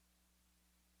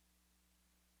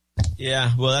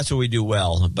 Yeah, well, that's what we do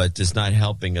well, but it's not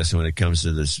helping us when it comes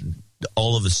to this.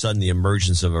 All of a sudden, the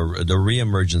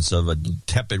reemergence of a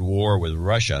tepid war with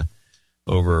Russia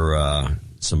over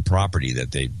some property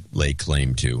that they lay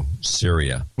claim to,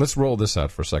 Syria. Let's roll this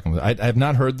out for a second. I have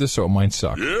not heard this, so it might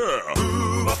suck. Yeah.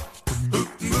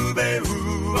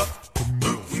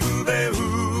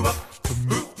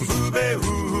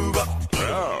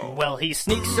 Well, he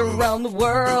sneaks around the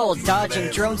world, dodging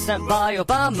drones sent by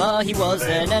Obama. He was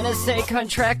an NSA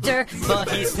contractor, but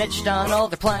he snitched on all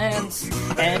their plans.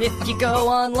 And if you go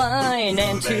online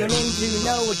and tune into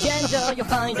No Agenda, you'll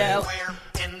find out where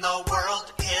in the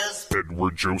world is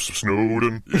Edward Joseph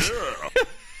Snowden. Yeah.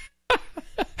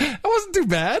 That wasn't too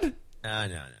bad.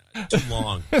 No. Too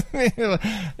long.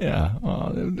 Yeah.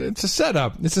 Well, it's a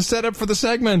setup. It's a setup for the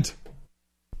segment.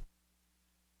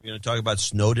 You're going to talk about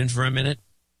Snowden for a minute?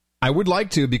 I would like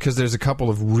to because there's a couple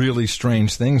of really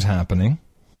strange things happening.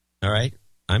 All right.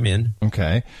 I'm in.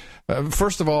 Okay.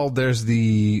 First of all, there is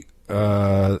the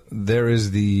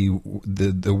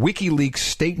WikiLeaks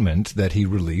statement that he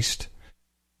released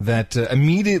that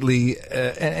immediately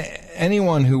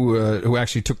anyone who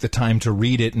actually took the time to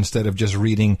read it instead of just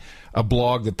reading a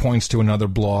blog that points to another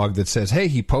blog that says, hey,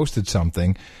 he posted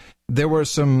something. The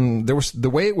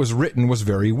way it was written was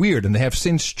very weird, and they have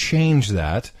since changed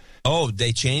that. Oh,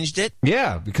 they changed it?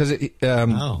 Yeah, because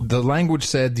the language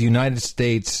said the United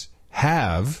States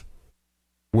have,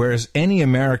 whereas any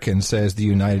American says the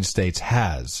United States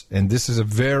has. And this is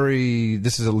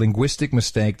a linguistic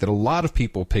mistake that a lot of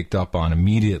people picked up on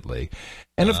immediately.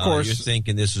 And of course, you're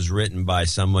thinking this was written by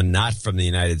someone not from the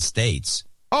United States.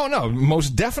 Oh, no,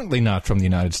 most definitely not from the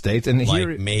United States. And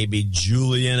like maybe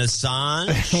Julian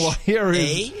Assange? Well, here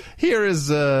is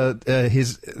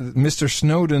his Mr.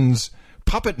 Snowden's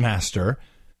puppet master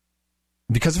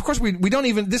Because, of course, we don't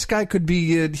even... This guy could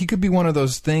be... he could be one of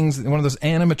those things, one of those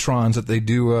animatrons that they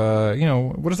do,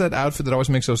 what is that outfit that always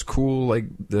makes those cool, like,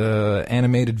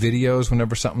 animated videos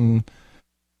whenever something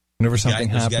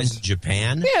happens? Those guys in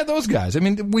Japan? Yeah, those guys. I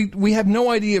mean, we have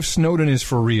no idea if Snowden is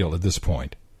for real at this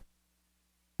point.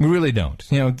 We really don't.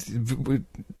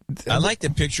 I like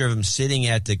the picture of him sitting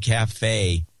at the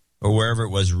cafe or wherever it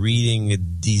was reading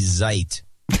Die Zeit.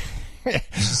 Did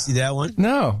you see that one?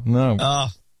 No.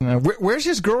 Where's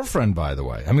his girlfriend, by the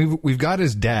way? I mean, we've got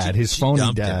his dad, his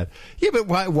phony dad. Yeah, but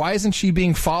why isn't she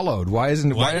being followed? Why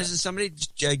doesn't somebody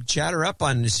chat her up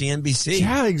on CNBC?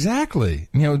 Yeah, exactly.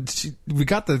 We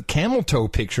got the camel toe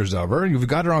pictures of her. You've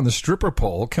got her on the stripper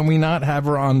pole. Can we not have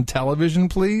her on television,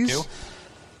 please?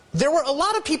 There were a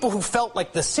lot of people who felt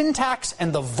like the syntax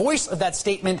and the voice of that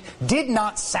statement did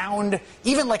not sound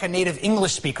even like a native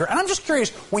English speaker. And I'm just curious,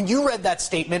 when you read that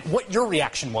statement, what your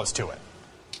reaction was to it.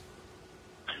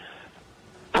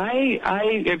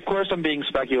 Of course, I'm being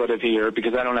speculative here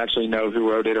because I don't actually know who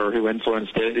wrote it or who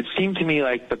influenced it. It seemed to me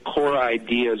like the core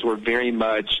ideas were very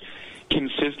much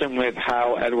consistent with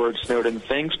how Edward Snowden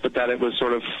thinks, but that it was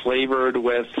sort of flavored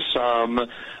with some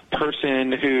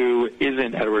person who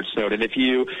isn't Edward Snowden.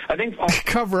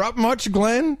 Cover up much,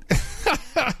 Glenn?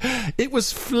 It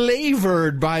was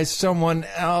flavored by someone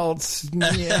else.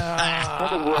 Yeah.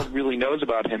 All the world really knows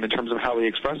about him in terms of how he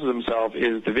expresses himself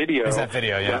is the video.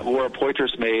 That Laura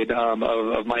Poitras made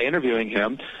of my interviewing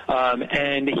him.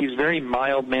 And he's very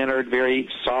mild-mannered, very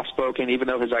soft-spoken, even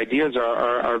though his ideas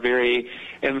are very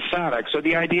emphatic. So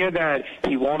the idea that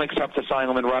he won't accept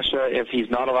asylum in Russia if he's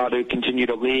not allowed to continue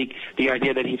to leak, the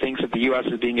idea that he thinks that the U.S.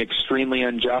 is being extremely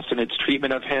unjust in its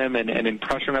treatment of him and in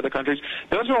pressuring other countries,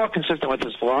 those are all consistent with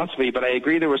his philosophy, but I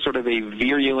agree there was sort of a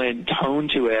virulent tone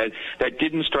to it that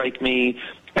didn't strike me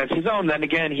as his own. Then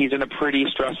again, he's in a pretty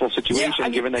stressful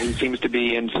situation given that he seems to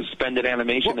be in suspended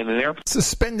animation in an airport.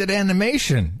 Suspended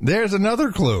animation. There's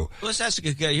another clue. Let's ask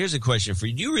here's a question for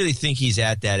you. Do you really think he's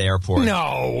at that airport?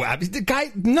 No. The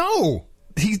guy, no.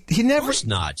 He never. Of course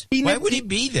not. Why would he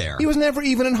be there? He was never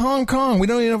even in Hong Kong. We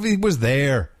don't even know if he was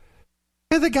there.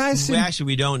 Yeah, the guy's actually,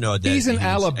 we don't know that. He's in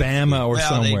Alabama or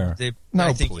somewhere.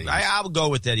 Please. I'll go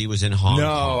with that. He was in Hong Kong.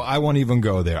 No, I won't even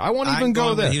go there. I won't even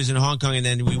go there. He was in Hong Kong, and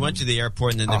then we went to the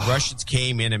airport, and then the Russians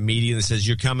came in immediately and says,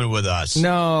 "You're coming with us."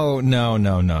 No.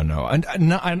 And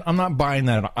I'm not buying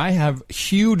that. I have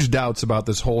huge doubts about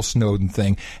this whole Snowden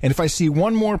thing. And if I see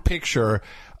one more picture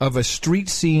of a street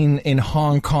scene in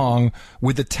Hong Kong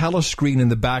with a telescreen in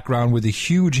the background with a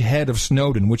huge head of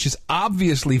Snowden, which is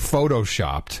obviously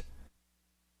photoshopped.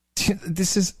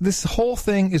 This whole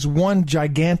thing is one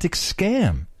gigantic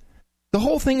scam. The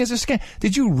whole thing is a scam.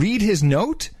 Did you read his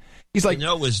note? He's like, the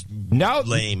note was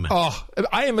lame. Oh,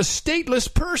 I am a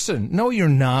stateless person. No, you're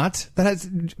not. That has,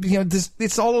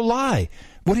 it's all a lie.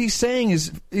 What he's saying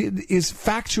is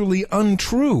factually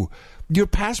untrue. Your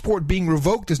passport being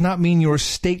revoked does not mean you're a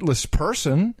stateless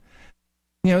person.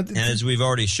 And as we've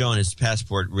already shown, his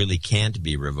passport really can't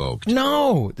be revoked.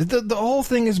 No, the whole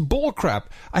thing is bullcrap.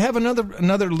 I have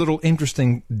another little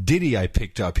interesting ditty I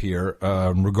picked up here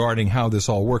regarding how this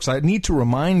all works. I need to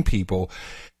remind people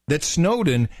that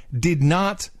Snowden did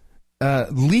not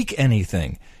leak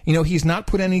anything. He's not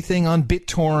put anything on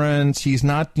BitTorrents. He's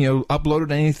not,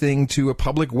 uploaded anything to a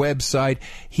public website.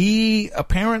 He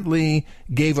apparently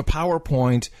gave a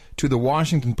PowerPoint to the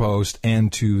Washington Post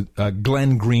and to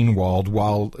Glenn Greenwald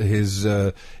while his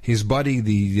buddy,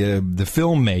 the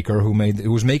filmmaker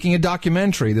who was making a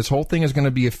documentary. This whole thing is going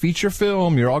to be a feature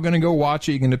film. You're all going to go watch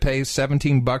it. You're going to pay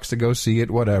 $17 to go see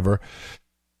it, whatever.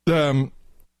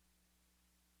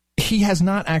 He has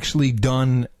not actually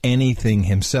done anything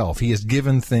himself. He has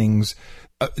given things,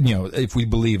 if we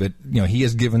believe it, he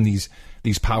has given these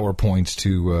PowerPoints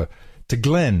to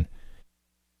Glenn.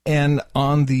 And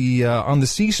on the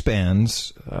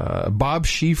C-SPANs, Bob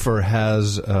Schieffer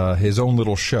has his own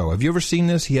little show. Have you ever seen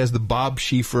this? He has the Bob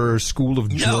Schieffer School of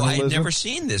Journalism. No, I've never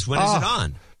seen this. When is it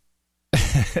on?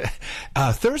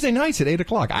 Thursday nights at 8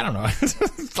 o'clock. I don't know.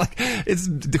 it's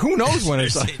who knows when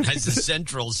it's on. It's the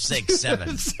Central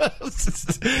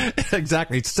 6-7.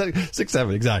 Exactly. It's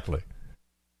 6-7, exactly.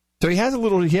 So he has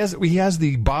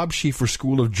the Bob Schieffer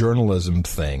School of Journalism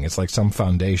thing. It's like some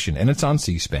foundation, and it's on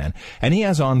C-SPAN. And he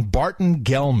has on Barton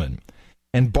Gellman.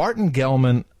 And Barton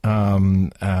Gellman,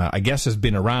 I guess, has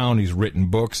been around. He's written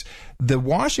books. The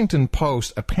Washington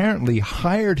Post apparently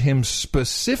hired him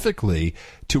specifically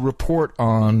to report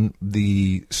on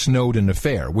the Snowden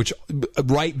affair, which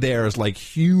right there is like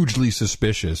hugely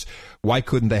suspicious. Why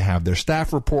couldn't they have their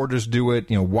staff reporters do it?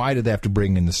 Why did they have to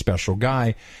bring in the special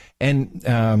guy?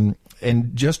 And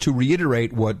just to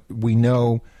reiterate what we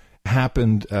know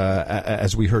happened,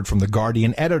 as we heard from the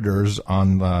Guardian editors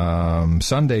on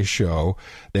Sunday's show.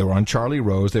 They were on Charlie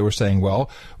Rose. They were saying, well,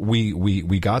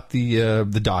 we got the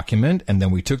document, and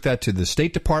then we took that to the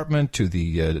State Department, to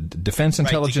the Defense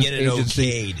Intelligence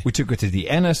Agency. Okayed. We took it to the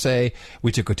NSA.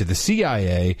 We took it to the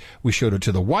CIA. We showed it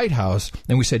to the White House,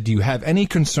 and we said, do you have any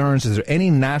concerns? Is there any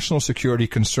national security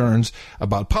concerns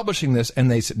about publishing this? And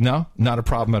they said, no, not a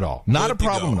problem at all. Not a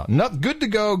problem at all. Not good to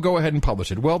go. Go ahead and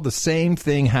publish it. Well, the same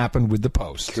thing happened with the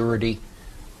Post. Security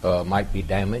might be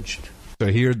damaged. So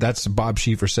here, that's Bob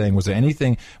Schieffer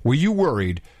saying, were you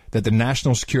worried that the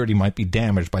national security might be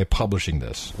damaged by publishing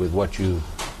this? With what you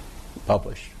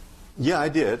published? Yeah, I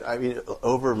did. I mean,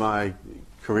 over my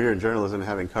career in journalism,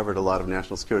 having covered a lot of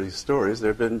national security stories,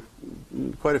 there have been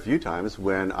quite a few times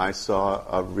when I saw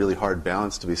a really hard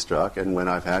balance to be struck, and when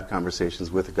I've had conversations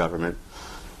with the government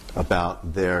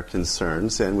about their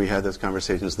concerns, and we had those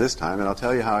conversations this time, and I'll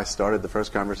tell you how I started the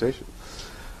first conversation.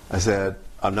 I said,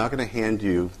 I'm not going to hand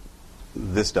you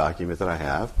this document that I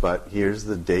have, but here's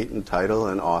the date and title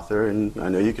and author, and I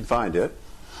know you can find it.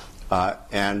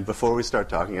 And before we start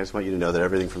talking, I just want you to know that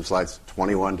everything from slides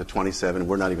 21 to 27,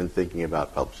 we're not even thinking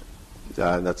about publishing.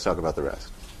 Let's talk about the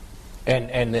rest.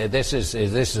 And this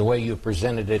is the way you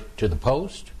presented it to the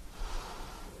Post?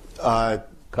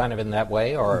 Kind of in that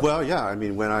way, or? Well, yeah. I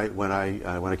mean, when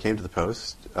I came to the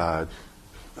Post, I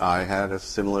had a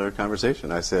similar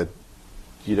conversation. I said,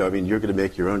 you're going to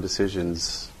make your own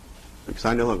decisions, because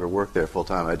I no longer work there full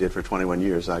time. I did for 21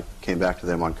 years. I came back to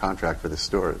them on contract for this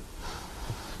story.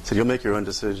 So you'll make your own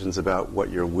decisions about what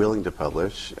you're willing to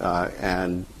publish,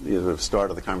 and the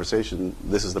start of the conversation,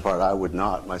 this is the part I would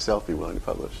not myself be willing to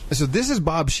publish. So this is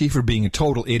Bob Schieffer being a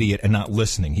total idiot and not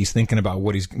listening. He's thinking about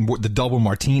what the double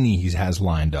martini he has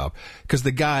lined up, because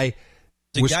the guy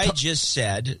just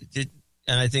said,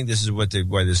 and I think this is why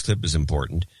this clip is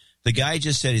important. The guy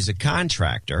just said he's a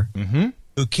contractor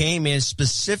who came in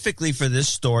specifically for this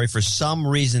story for some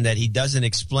reason that he doesn't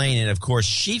explain, and of course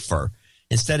Schieffer,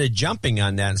 instead of jumping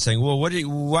on that and saying, well,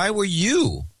 why were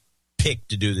you picked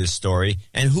to do this story,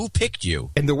 and who picked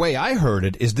you? And the way I heard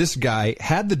it is this guy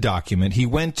had the document. He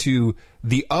went to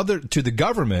the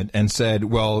government and said,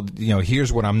 well,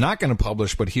 here's what I'm not going to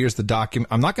publish, but here's the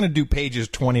document. I'm not going to do pages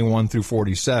 21 through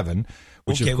 47.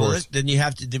 Which okay, of course, well, then you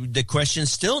have to. The question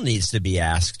still needs to be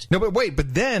asked. No, but wait.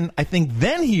 But then I think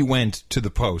he went to the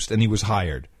Post and he was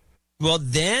hired. Well,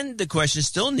 then the question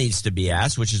still needs to be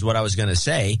asked, which is what I was going to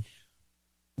say.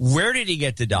 Where did he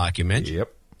get the document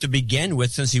to begin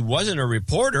with, since he wasn't a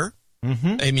reporter? I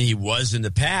mean, he was in the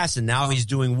past, and now he's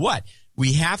doing what?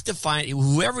 We have to find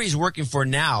whoever he's working for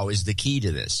now is the key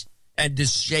to this. And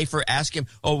does Schaefer ask him,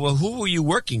 oh, well, who were you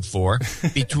working for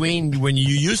between when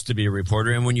you used to be a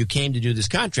reporter and when you came to do this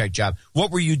contract job? What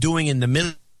were you doing in the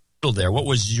middle there?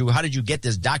 How did you get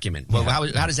this document? Well, how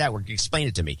does that work? Explain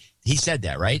it to me. He said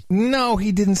that, right? No,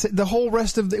 he didn't say. The whole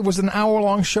rest of it was an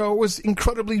hour-long show. It was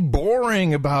incredibly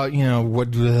boring about,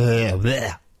 what...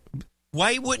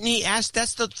 Why wouldn't he ask?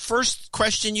 That's the first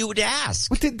question you would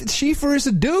ask. Schieffer is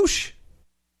a douche.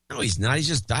 No, he's not. He's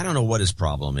just, I don't know what his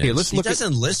problem is. Here, he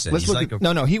doesn't listen.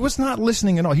 No, he was not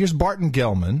listening at all. Here's Barton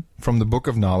Gellman from the Book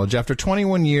of Knowledge. After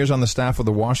 21 years on the staff of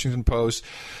the Washington Post,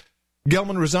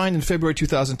 Gellman resigned in February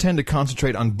 2010 to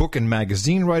concentrate on book and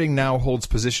magazine writing, now holds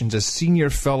positions as senior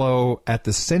fellow at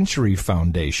the Century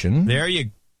Foundation. There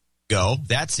you go.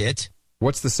 That's it.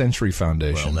 What's the Century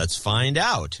Foundation? Well, let's find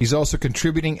out. He's also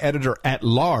contributing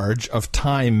editor-at-large of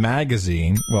Time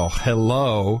magazine. Well,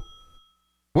 hello.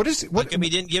 How come he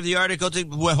didn't give the article to...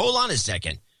 Well, hold on a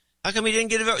second. How come he didn't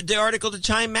give the article to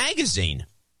Time magazine?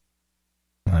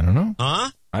 I don't know.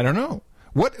 Huh? I don't know.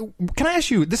 Can I ask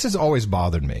you, this has always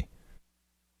bothered me.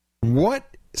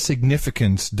 What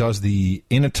significance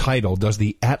in a title does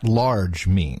the at-large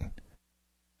mean?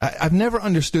 I've never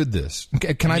understood this.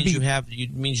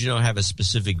 It means you don't have a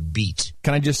specific beat.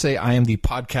 Can I just say I am the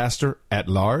podcaster at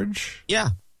large? Yeah,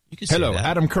 you can say Hello, that.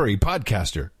 Adam Curry,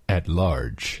 podcaster at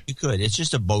large. You could. It's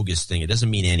just a bogus thing. It doesn't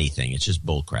mean anything. It's just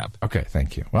bullcrap. Okay,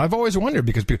 thank you. Well, I've always wondered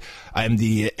because I am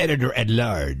the editor at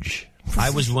large.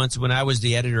 I was once, when I was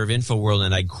the editor of InfoWorld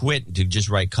and I quit to just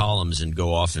write columns and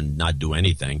go off and not do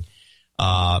anything.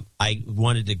 I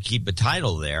wanted to keep a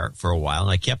title there for a while,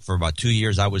 and I kept for about 2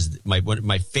 years. I was one of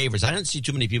my favorites. I don't see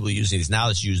too many people using these now.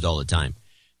 It's used all the time.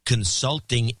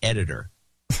 Consulting editor.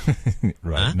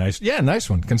 Right. Huh? Nice. Yeah, nice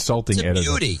one. Consulting it's a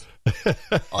editor. Beauty.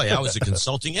 Oh yeah, I was a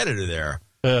consulting editor there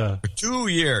for 2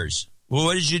 years. Well,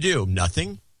 what did you do?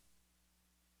 Nothing.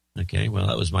 Okay, well,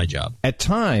 that was my job. At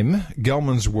Time,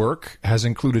 Gellman's work has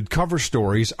included cover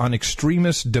stories on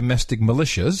extremist domestic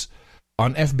militias,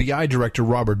 on FBI Director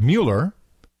Robert Mueller,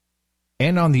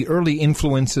 and on the early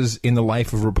influences in the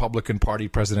life of Republican Party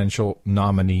presidential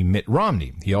nominee Mitt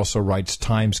Romney. He also writes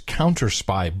Time's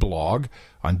Counterspy blog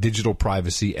on digital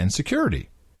privacy and security.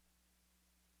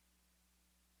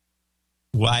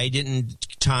 Why didn't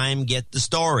Time get the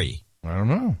story? I don't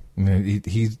know.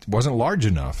 He wasn't large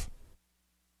enough.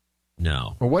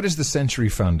 No. Well, what is the Century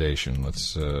Foundation?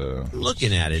 Let's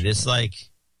looking at it. It's like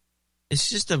it's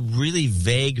just a really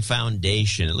vague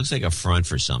foundation. It looks like a front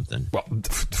for something. Well,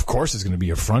 of course it's going to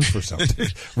be a front for something.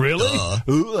 Really?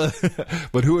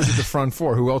 But who is it the front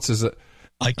for? Who else is it?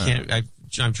 I can't.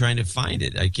 I'm trying to find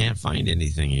it. I can't find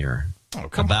anything here. Oh,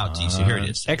 come about on. DC. Here it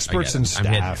is. Experts and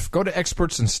staff. Go to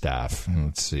experts and staff.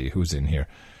 Let's see who's in here.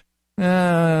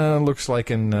 Looks like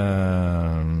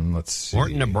let's see.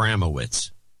 Morton Abramowitz.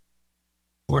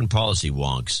 Foreign policy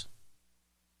wonks.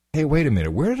 Hey, wait a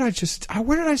minute. Where did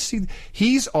I see?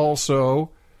 He's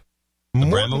also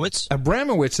Abramowitz.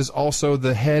 Abramowitz is also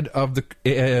the head of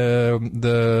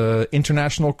the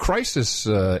International Crisis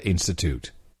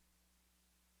Institute.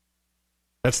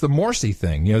 That's the Morsi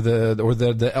thing,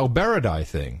 the El Baradei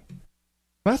thing.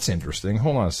 That's interesting.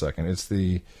 Hold on a second. It's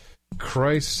the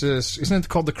Crisis. Isn't it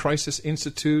called the Crisis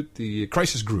Institute? The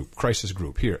Crisis Group. Crisis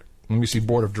Group. Here. Let me see.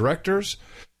 Board of Directors.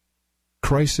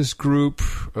 Crisis Group,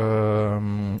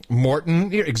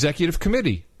 Morton, here, Executive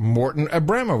Committee, Morton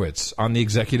Abramowitz on the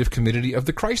Executive Committee of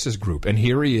the Crisis Group. And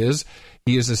here he is.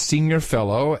 He is a senior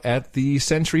fellow at the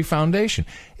Century Foundation.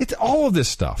 It's all of this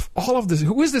stuff. All of this.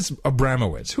 Who is this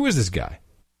Abramowitz? Who is this guy?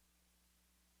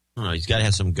 Oh, he's got to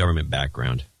have some government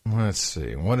background. Let's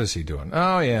see. What is he doing?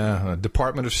 Oh, yeah.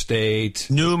 Department of State.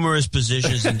 Numerous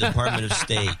positions in Department of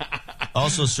State.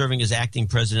 Also serving as acting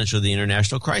presidential of the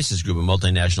International Crisis Group, a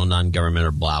multinational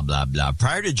non-governmental blah, blah, blah.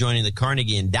 Prior to joining the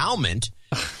Carnegie Endowment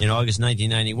in August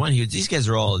 1991, these guys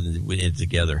are all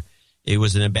together. He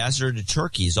was an ambassador to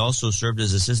Turkey. He's also served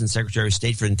as Assistant Secretary of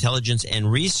State for Intelligence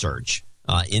and Research,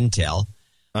 Intel.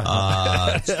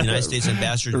 United States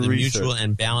Ambassador to the Mutual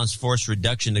and Balanced Force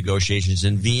Reduction negotiations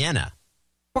in Vienna.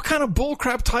 What kind of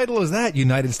bullcrap title is that,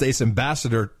 United States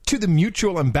Ambassador to the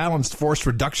Mutual and Balanced Force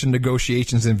Reduction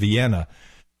negotiations in Vienna?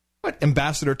 What,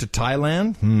 ambassador to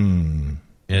Thailand?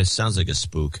 Yeah, it sounds like a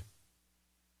spook.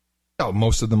 Oh,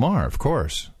 most of them are, of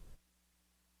course.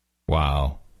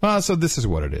 Wow. So this is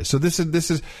what it is. So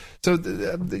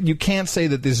you can't say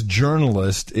that this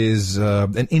journalist is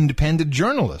an independent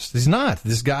journalist. He's not.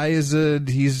 This guy is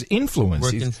he's influenced.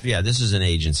 This is an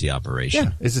agency operation.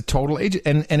 Yeah, it's a total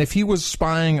agent. And if he was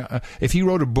spying, if he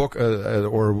wrote a book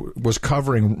or was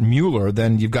covering Mueller,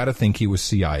 then you've got to think he was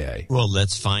CIA. Well,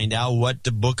 let's find out what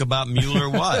the book about Mueller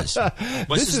was.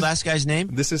 What's his last guy's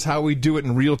name? This is how we do it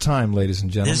in real time, ladies and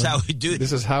gentlemen. This is how we do it.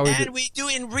 This is how we do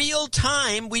in real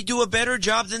time. We do a better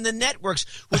job than the networks,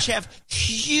 which have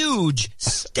huge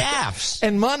staffs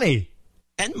and money.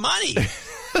 Got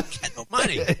no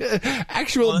money.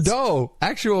 Actual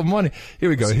money. Here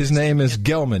we go. His name is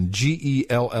Gelman,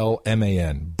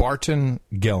 Gellman, Barton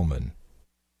Gelman.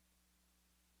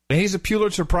 And he's a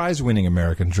Pulitzer Prize-winning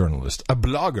American journalist, a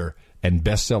blogger, and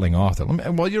best-selling author.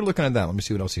 While you're looking at that, let me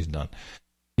see what else he's done.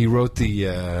 He wrote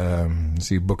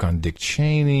the book on Dick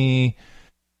Cheney.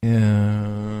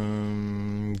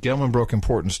 Gelman broke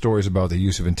important stories about the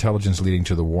use of intelligence leading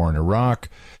to the war in Iraq,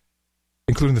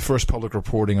 including the first public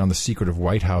reporting on the secretive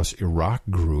White House Iraq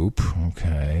group.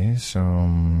 Okay, so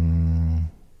I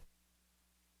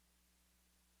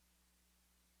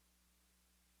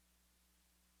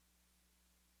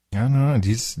don't know.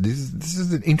 This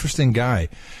is an interesting guy.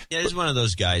 Yeah, he's one of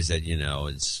those guys that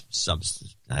it's some.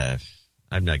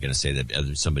 I'm not going to say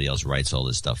that somebody else writes all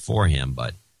this stuff for him,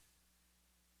 but.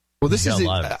 Well, this is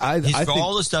I think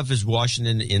all the stuff is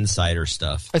Washington Insider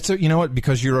stuff. So you know what?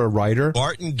 Because you're a writer,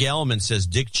 Barton Gelman says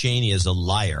Dick Cheney is a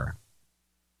liar.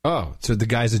 Oh, so the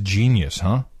guy's a genius,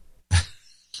 huh?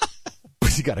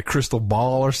 He got a crystal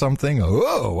ball or something?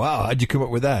 Oh, wow. How'd you come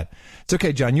up with that? It's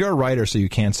okay, John. You're a writer, so you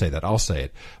can't say that. I'll say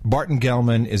it. Barton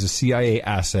Gelman is a CIA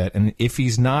asset, and if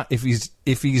he's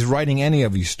writing any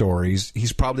of these stories,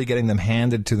 he's probably getting them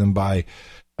handed to them by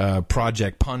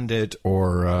Project Pundit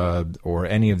or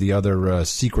any of the other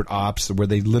secret ops where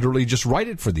they literally just write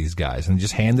it for these guys and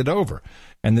just hand it over.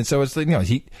 And then so it's like,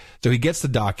 he gets the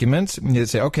documents and they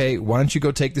say, okay, why don't you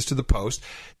go take this to the Post?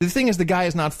 The thing is, the guy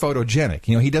is not photogenic.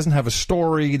 He doesn't have a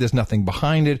story. There's nothing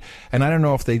behind it. And I don't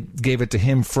know if they gave it to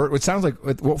him first. It sounds like,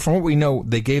 from what we know,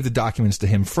 they gave the documents to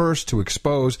him first to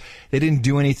expose. They didn't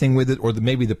do anything with it, or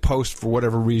maybe the Post, for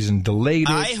whatever reason, delayed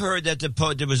it. I heard that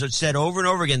it was said over and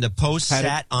over again, the Post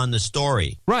sat on the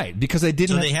story. Right, because they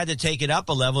didn't. So they had to take it up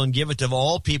a level and give it to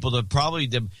all people that probably,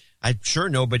 I'm sure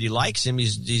nobody likes him.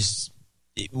 He's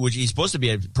which he's supposed to be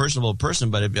a personable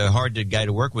person, but a hard guy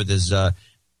to work with is,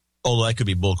 although that could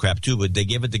be bullcrap too, but they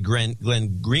give it to Glenn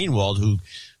Greenwald,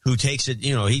 who takes it,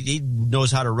 he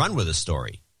knows how to run with a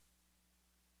story.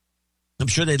 I'm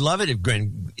sure they'd love it if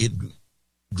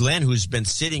Glenn, who's been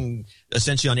sitting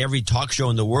essentially on every talk show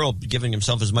in the world, giving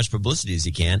himself as much publicity as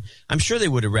he can, I'm sure they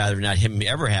would have rather not him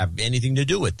ever have anything to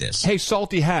do with this. Hey,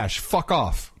 Salty Hash, fuck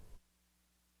off.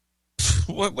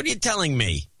 What are you telling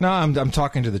me? No, I'm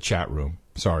talking to the chat room.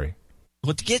 Sorry.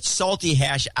 Well, to get Salty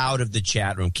Hash out of the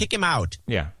chat room, kick him out.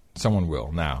 Yeah, someone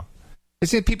will now.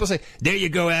 People say, there you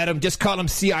go, Adam, just call him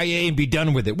CIA and be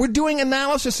done with it. We're doing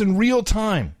analysis in real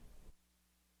time.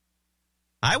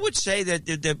 I would say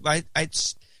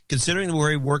that considering where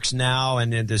he works now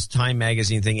and this Time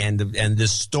magazine thing and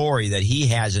this story that he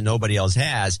has and nobody else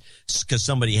has because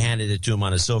somebody handed it to him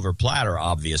on a silver platter,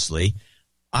 obviously,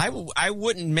 I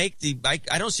wouldn't make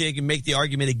I don't see I can make the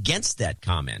argument against that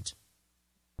comment.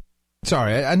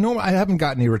 Sorry, I know I haven't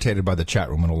gotten irritated by the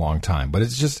chat room in a long time, but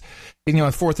it's just, on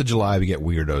 4th of July we get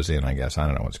weirdos in, I guess. I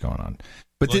don't know what's going on.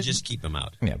 But just keep them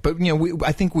out. Yeah, but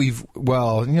I think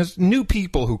new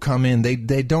people who come in, they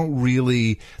don't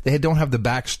have the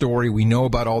backstory. We know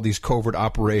about all these covert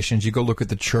operations. You go look at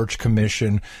the Church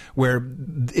Commission, where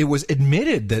it was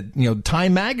admitted that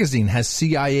Time magazine has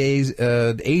CIA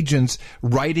agents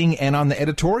writing and on the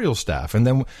editorial staff. And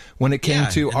then when it came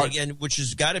to which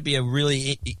has got to be a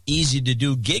really easy to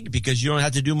do gig because you don't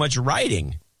have to do much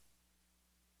writing.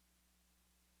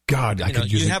 God, I could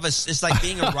use it's like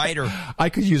being a writer. I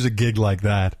could use a gig like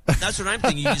that. That's what I'm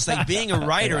thinking. It's like being a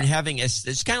writer and having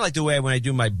it's kind of like the way when I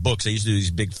do my books. I used to do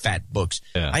these big fat books.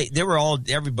 Yeah.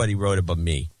 Everybody wrote about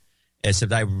me,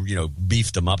 except I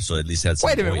beefed them up so at least had some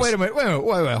Wait a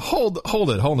minute. Hold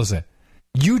a second.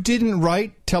 You didn't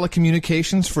write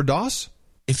telecommunications for DOS?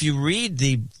 If you read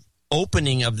the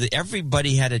opening of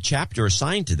everybody had a chapter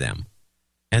assigned to them,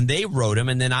 and they wrote them,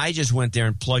 and then I just went there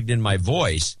and plugged in my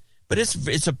voice. But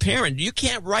it's apparent. You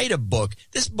can't write a book.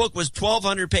 This book was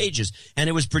 1,200 pages, and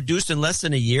it was produced in less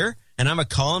than a year. And I'm a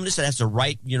columnist that has to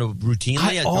write,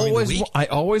 routinely during the week. I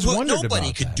always wondered about that.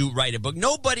 Nobody could write a book.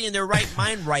 Nobody in their right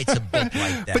mind writes a book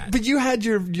like that. But you had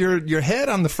your head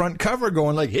on the front cover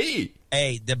going like, hey.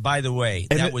 Hey, by the way,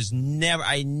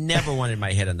 I never wanted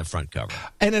my head on the front cover.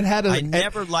 And it had I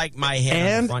never liked my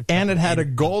head on the front cover. And it had a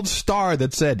gold star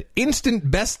that said,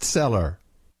 instant bestseller.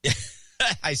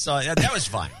 I saw it. That was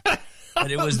fine. But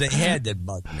it was the head that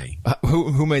bugged me.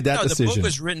 Who made that decision? The book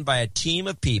was written by a team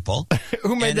of people.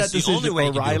 Who made that decision? The only way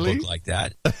O'Reilly? to do a book like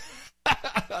that.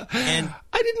 And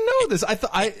I didn't know this.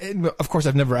 Of course,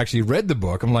 I've never actually read the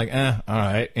book. I'm like, all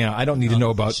right. I don't need to know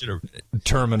about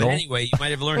Terminal. But anyway, you might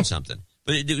have learned something.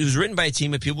 But it was written by a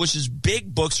team of people, which is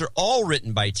big books are all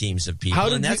written by teams of people.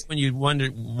 And that's when you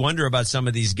wonder about some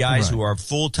of these guys who are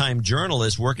full-time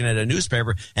journalists working at a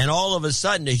newspaper, and all of a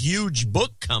sudden a huge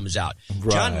book comes out.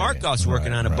 John Markoff's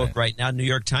working on a book right now, New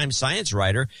York Times science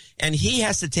writer, and he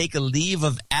has to take a leave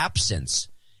of absence.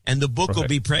 And the book will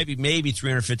be maybe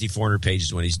 350, 400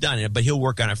 pages when he's done. But he'll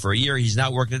work on it for a year. He's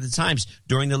not working at the Times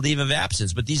during the leave of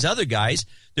absence. But these other guys,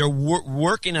 they're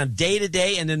working on day to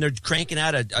day, and then they're cranking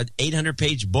out an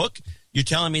 800-page book. You're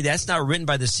telling me that's not written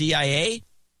by the CIA?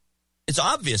 It's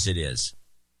obvious it is.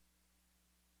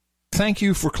 Thank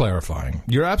you for clarifying.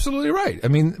 You're absolutely right. I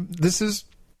mean, this is...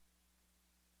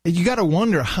 You got to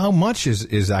wonder how much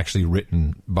is actually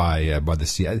written by the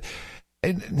CIA.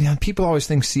 And people always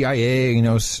think CIA,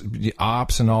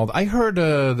 ops and all. I heard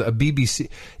a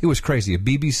BBC. It was crazy. A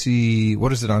BBC.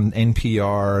 What is it on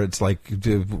NPR? It's like,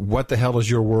 what the hell is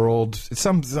your world? It's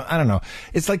I don't know.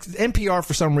 It's like NPR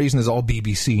for some reason is all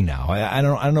BBC now. I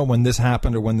don't know when this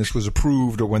happened or when this was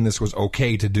approved or when this was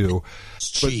okay to do.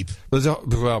 It's cheap.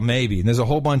 Maybe. And there's a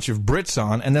whole bunch of Brits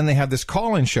on, and then they have this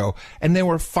call-in show, and there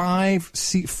were 5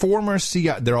 former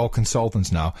CIA. They're all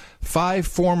consultants now. 5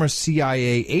 former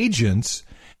CIA agents.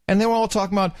 And they were all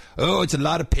talking about, it's a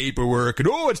lot of paperwork, and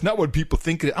it's not what people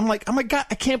think. I'm like, oh my God,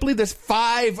 I can't believe there's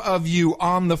 5 of you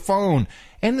on the phone.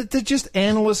 And they're just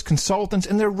analysts, consultants,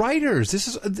 and they're writers.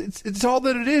 It's all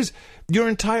that it is. Your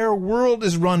entire world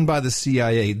is run by the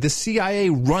CIA. The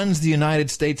CIA runs the United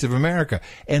States of America,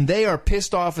 and they are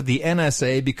pissed off at the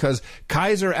NSA because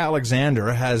Kaiser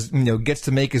Alexander gets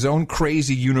to make his own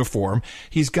crazy uniform.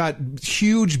 He's got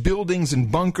huge buildings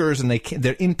and bunkers, and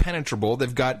they're impenetrable.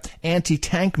 They've got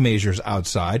anti-tank measures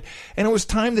outside, and it was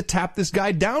time to tap this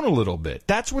guy down a little bit.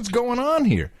 That's what's going on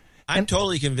here. I'm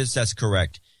totally convinced that's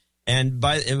correct. And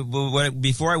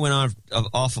before I went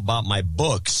off about my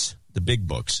books, the big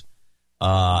books,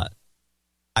 I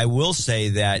will say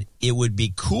that it would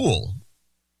be cool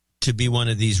to be one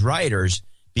of these writers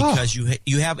because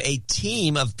you have a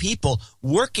team of people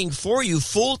working for you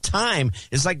full time.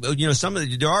 It's like,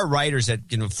 there are writers that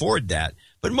can afford that,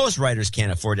 but most writers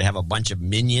can't afford to have a bunch of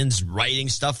minions writing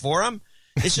stuff for them.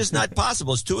 It's just not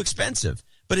possible. It's too expensive.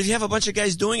 But if you have a bunch of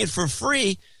guys doing it for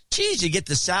free, geez, you get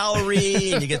the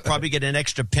salary and you probably get an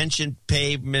extra pension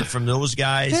payment from those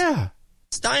guys. Yeah.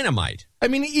 It's dynamite. I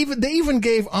mean, they even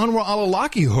gave Anwar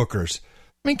al-Awlaki hookers.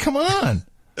 I mean, come on.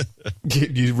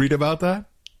 You read about that?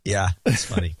 Yeah, it's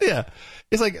funny. Yeah.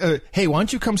 It's like, hey, why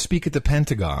don't you come speak at the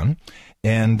Pentagon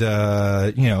and,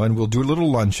 and we'll do a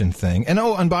little luncheon thing.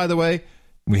 And by the way,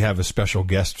 we have a special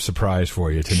guest surprise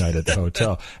for you tonight at the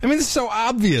hotel. I mean, it's so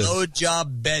obvious. No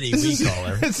job Betty, we call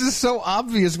her. This is so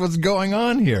obvious what's going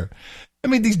on here. I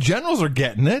mean, these generals are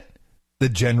getting it. The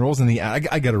generals and I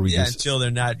got to read this. Until they're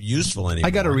not useful anymore.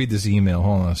 I got to read this email.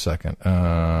 Hold on a second.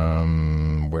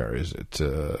 Where is it?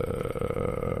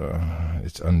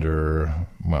 It's under,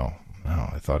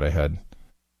 I thought I had,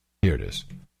 here it is.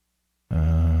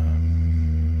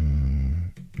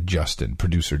 Justin,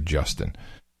 producer Justin.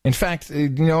 In fact, you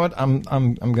know what? I'm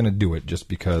going to do it just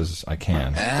because I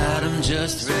can. Adam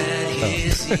just read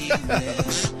his email.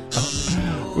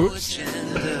 Oops.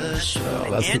 That's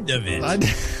the end of it.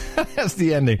 That's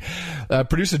the ending.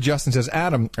 Producer Justin says,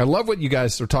 Adam, I love what you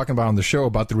guys are talking about on the show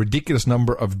about the ridiculous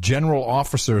number of general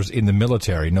officers in the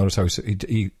military. Notice how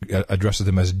he addresses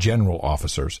them as general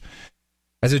officers.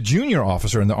 As a junior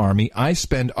officer in the Army, I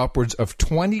spend upwards of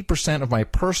 20% of my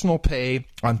personal pay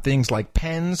on things like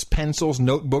pens, pencils,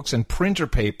 notebooks, and printer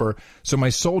paper so my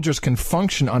soldiers can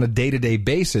function on a day-to-day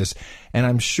basis. And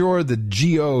I'm sure the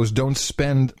GOs don't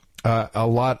spend a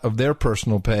lot of their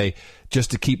personal pay just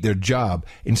to keep their job.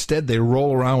 Instead, they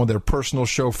roll around with their personal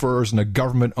chauffeurs and their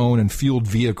government-owned and fueled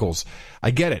vehicles. I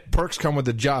get it. Perks come with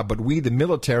the job, but we, the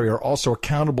military, are also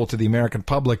accountable to the American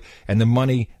public and the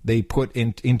money they put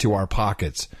into our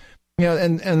pockets.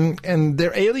 And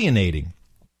they're alienating.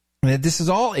 And this is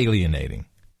all alienating.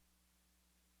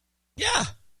 Yeah.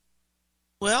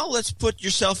 Well, let's put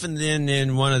yourself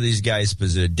in one of these guys'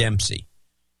 position, Dempsey.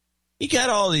 You got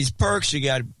all these perks. You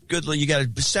got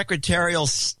a secretarial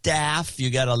staff.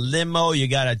 You got a limo. You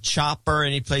got a chopper.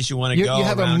 Any place you want to go you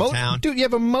have around town. Dude, you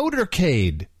have a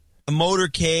motorcade. A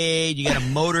motorcade. You got a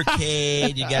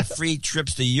motorcade. You got free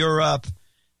trips to Europe.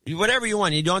 Whatever you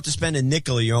want. You don't have to spend a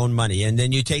nickel of your own money. And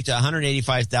then you take the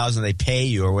 $185,000 they pay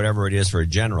you or whatever it is for a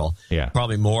general. Yeah.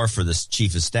 Probably more for the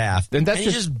chief of staff. And you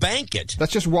just bank it.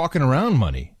 That's just walking around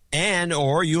money.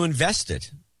 Or you invest it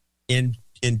in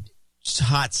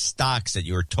hot stocks that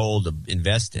you were told to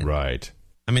invest in. Right.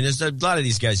 I mean, there's a lot of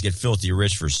these guys get filthy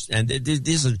rich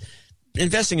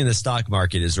investing in the stock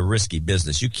market is a risky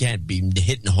business. You can't be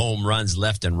hitting home runs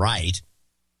left and right.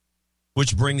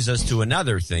 Which brings us to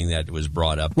another thing that was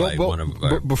brought up by one of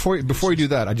our... Before you do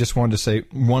that, I just wanted to say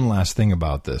one last thing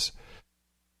about this.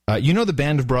 You know the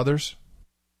Band of Brothers?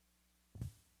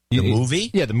 The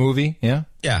movie? Yeah, the movie, yeah.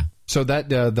 Yeah. So that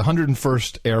the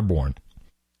 101st Airborne,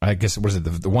 I guess, what is it,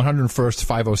 the 101st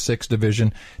 506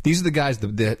 Division? These are the guys,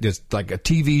 there's like a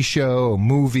TV show, a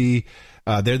movie.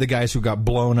 They're the guys who got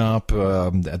blown up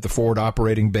at the forward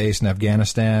operating base in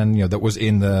Afghanistan, that was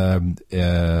in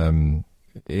the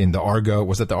Argo.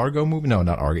 Was that the Argo movie? No,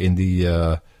 not Argo. In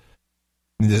the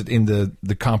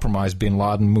compromised Bin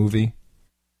Laden movie.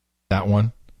 That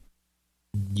one?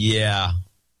 Yeah.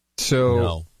 So...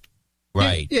 No.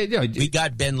 Right. Yeah. We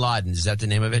Got Bin Laden. Is that the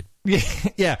name of it?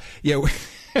 Yeah. Yeah,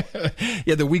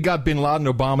 the We Got Bin Laden,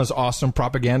 Obama's awesome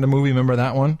propaganda movie. Remember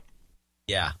that one?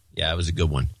 Yeah, it was a good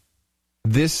one.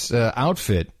 This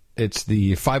outfit, it's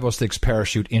the 506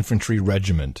 Parachute Infantry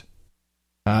Regiment.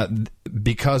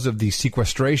 Because of the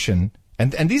sequestration,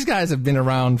 and these guys have been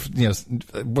around,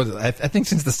 I think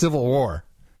since the Civil War.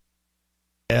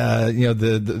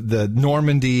 The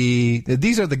Normandy.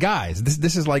 These are the guys.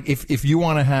 This is like if you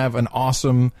want to have an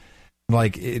awesome,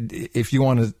 like if you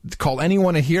want to call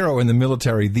anyone a hero in the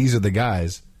military, these are the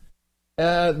guys.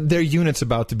 Their unit's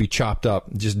about to be chopped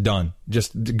up, just done,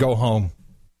 just go home.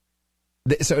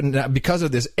 So now, because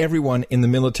of this, everyone in the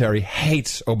military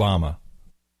hates Obama.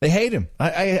 They hate him.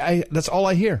 I that's all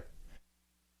I hear.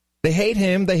 They hate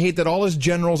him. They hate that all his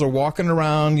generals are walking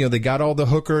around. They got all the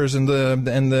hookers and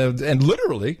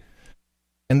literally,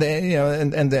 and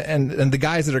the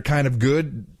guys that are kind of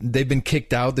good, they've been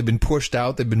kicked out. They've been pushed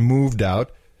out. They've been moved out.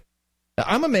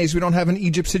 I'm amazed we don't have an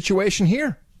Egypt situation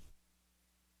here.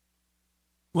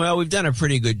 Well, we've done a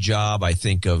pretty good job, I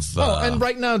think, of and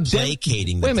right now,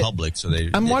 placating the public, so they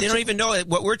don't even know it.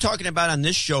 What we're talking about on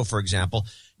this show, for example.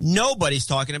 Nobody's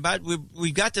talking about.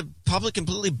 We've got the public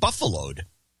completely buffaloed.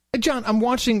 Hey, John, I'm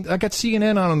watching. I got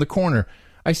CNN on in the corner.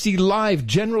 I see live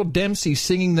General Dempsey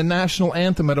singing the national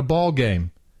anthem at a ball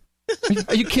game.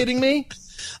 Are you kidding me?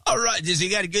 All right, does he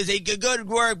got good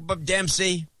work,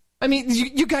 Dempsey? I mean,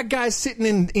 you got guys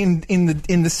sitting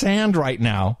in the sand right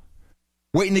now,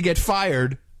 waiting to get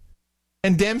fired,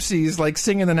 and Dempsey's like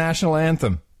singing the national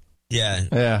anthem.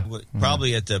 Yeah.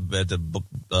 Probably at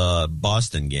the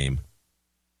Boston game.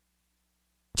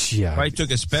 Yeah. Probably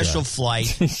took a special flight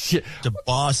to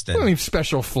Boston. What do you mean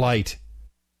special flight?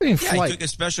 He took a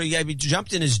special. Yeah, he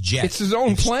jumped in his jet. It's his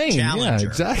own plane. Challenger. Yeah,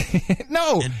 exactly.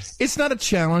 No, it's not a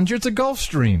Challenger. It's a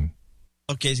Gulfstream.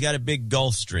 Okay, he's got a big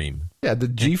Gulfstream. Yeah, the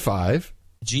G5.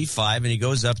 G5, and he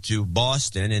goes up to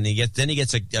Boston, and he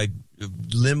gets a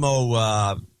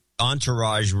limo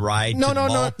entourage ride. No.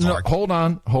 Hold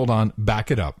on.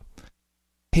 Back it up.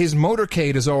 His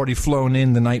motorcade has already flown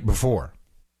in the night before.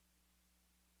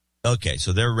 Okay,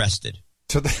 so they're rested.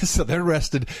 So they're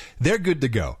rested. They're good to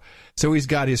go. So he's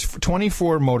got his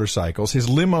 24 motorcycles. His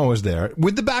limo is there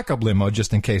with the backup limo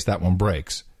just in case that one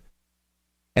breaks.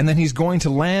 And then he's going to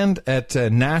land at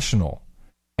National,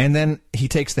 and then he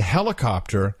takes the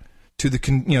helicopter to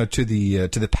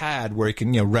the pad where he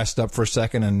can rest up for a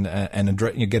second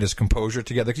and get his composure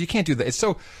together. Because you can't do that. It's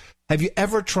so. Have you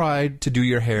ever tried to do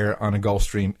your hair on a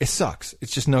Gulfstream? It sucks.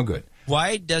 It's just no good.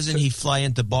 Why doesn't he fly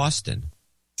into Boston?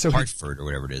 Hartford or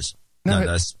whatever it is.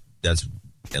 No, that's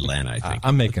Atlanta, I think.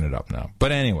 I'm making it up now.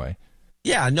 But anyway.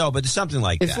 Yeah, no, but it's something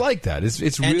like that. It's like that. It's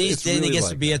really. And then he gets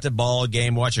to be at the ball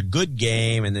game, watch a good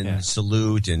game, and then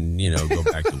salute and go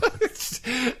back to work.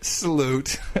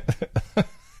 Salute.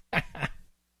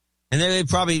 And then they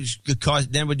probably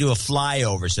would do a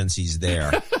flyover since he's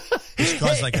there. Which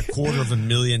costs like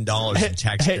 $250,000 in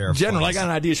taxpayer. General, I got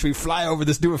an idea. Should we fly over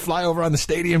this? Do a flyover on the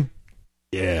stadium?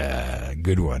 Yeah,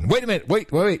 good one. Wait a minute.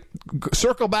 Wait.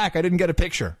 Circle back. I didn't get a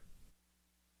picture.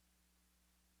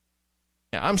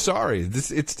 Yeah, I'm sorry.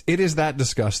 It is that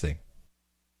disgusting.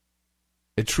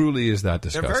 It truly is that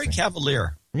disgusting. They're very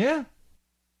cavalier. Yeah.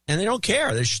 And they don't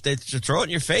care. They throw it in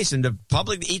your face, and the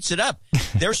public eats it up.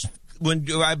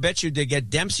 I bet you they get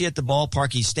Dempsey at the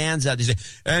ballpark, he stands up. He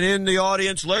says, "And in the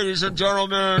audience, ladies and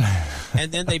gentlemen,"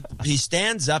 and then he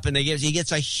stands up, and he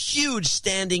gets a huge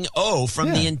standing O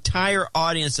from the entire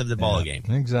audience of the ball game.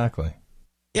 Exactly.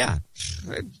 Yeah,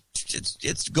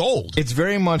 it's gold. It's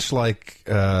very much like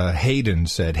Hayden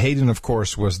said. Hayden, of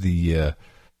course, was the.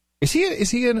 Is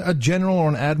he a general or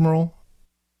an admiral?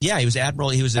 Yeah, he was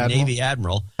admiral. He was a Navy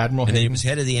admiral. Admiral, and then he Hayden. was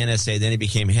head of the NSA. Then he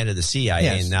became head of the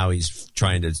CIA, and now he's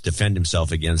trying to defend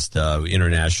himself against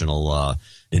international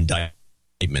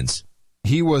indictments.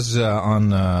 He was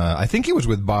on. I think he was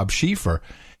with Bob Schieffer,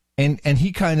 and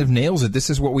he kind of nails it. This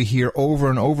is what we hear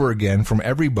over and over again from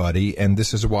everybody, and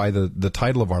this is why the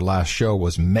title of our last show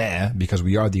was "Meh," because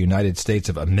we are the United States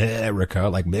of America.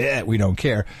 Like meh, we don't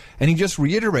care. And he just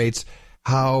reiterates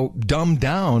how dumbed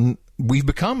down we've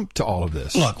become to all of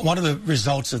this. Look, one of the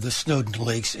results of the Snowden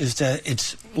leaks is that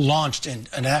it's launched in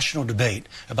a national debate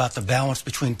about the balance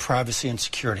between privacy and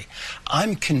security.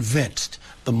 I'm convinced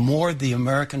the more the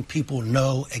American people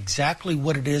know exactly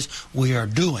what it is we are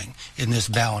doing in this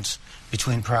balance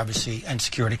between privacy and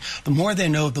security, the more they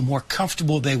know, the more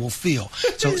comfortable they will feel.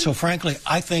 So frankly,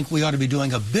 I think we ought to be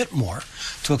doing a bit more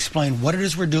to explain what it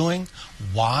is we're doing,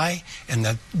 why, and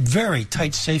the very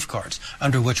tight safeguards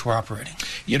under which we're operating.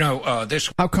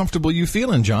 How comfortable are you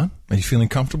feeling, John? Are you feeling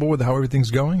comfortable with how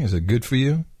everything's going? Is it good for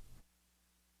you?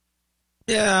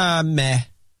 Yeah, meh.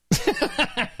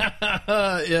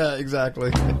 Yeah,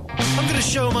 exactly. I'm going to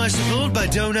show my support by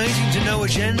donating to No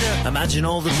Agenda. Imagine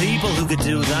all the people who could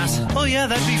do that. Oh yeah,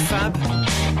 that'd be fab.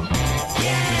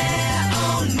 Yeah,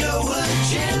 on No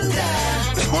Agenda.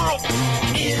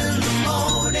 In the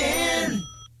morning.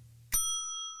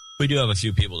 We do have a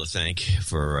few people to thank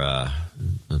for a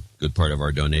good part of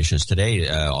our donations today.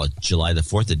 July the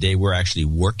 4th, the day we're actually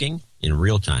working in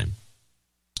real time.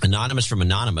 Anonymous from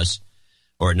Anonymous,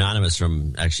 or Anonymous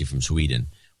from Sweden,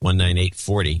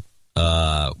 19840.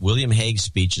 William Hague's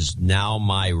speech is now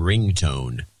my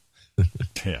ringtone.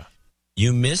 Yeah.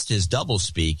 You missed his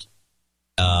doublespeak.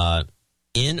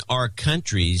 In our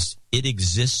countries, it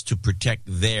exists to protect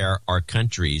our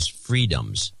country's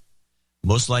freedoms.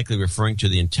 Most likely referring to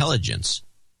the intelligence.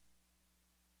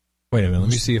 Wait a minute. Let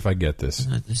me see if I get this.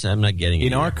 I'm not getting it.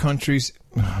 In our countries,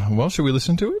 well, should we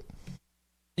listen to it?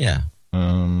 Yeah.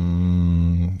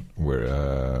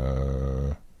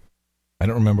 I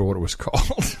don't remember what it was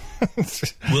called.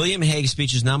 William Hague's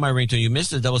speech is now my ringtone. You missed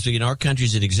the doublespeak. In our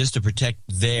countries, it exists to protect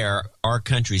our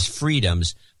country's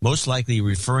freedoms, most likely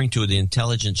referring to the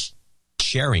intelligence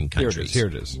sharing countries. Here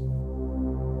it is.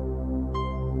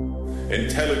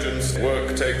 Intelligence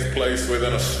work takes place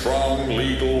within a strong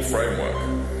legal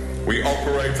framework. We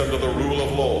operate under the rule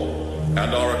of law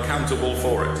and are accountable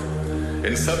for it.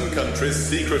 In some countries,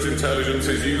 secret intelligence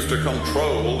is used to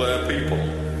control their people.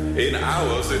 In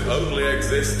ours, it only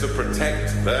exists to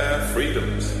protect their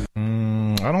freedoms.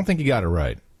 I don't think you got it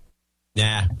right.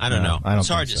 Nah, I don't know. I don't it's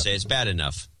hard think to so. say. It's bad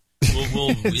enough.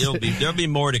 There'll be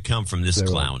more to come from this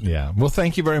clown. Yeah. Well,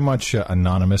 thank you very much,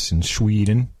 Anonymous in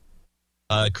Sweden.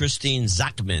 Christine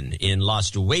Zachman in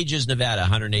Lost Wages, Nevada,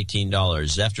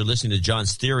 $118. After listening to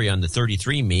John's theory on the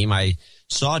 33 meme, I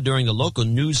saw during the local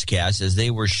newscast as they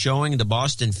were showing the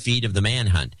Boston feed of the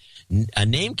manhunt. A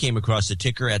name came across the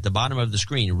ticker at the bottom of the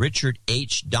screen, Richard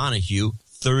H. Donahue,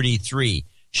 33,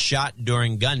 shot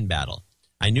during gun battle.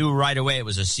 I knew right away it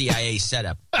was a CIA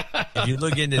setup. If you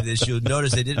look into this, you'll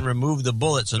notice they didn't remove the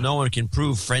bullet so no one can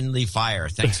prove friendly fire.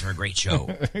 Thanks for a great show.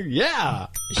 Yeah.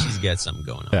 She's got something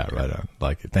going on. Yeah, right on.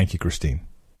 Like it. Thank you, Christine.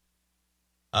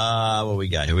 What we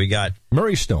got here? We got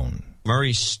Murray Stone.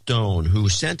 Murray Stone, who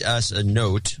sent us a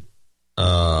note.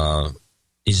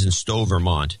 He's in Stowe,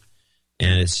 Vermont.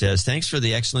 And it says, thanks for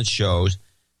the excellent shows.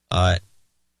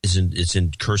 It's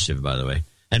in cursive, by the way.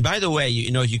 And by the way,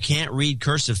 you can't read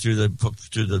cursive through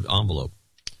the envelope.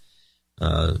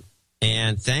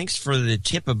 And thanks for the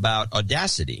tip about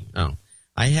Audacity. Oh,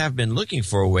 I have been looking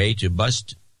for a way to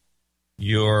bust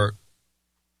your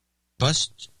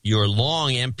long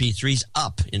MP3s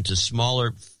up into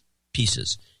smaller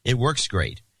pieces. It works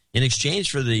great. In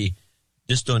exchange for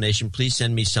this donation, please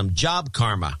send me some job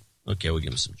karma. Okay, we'll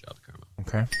give him some job karma.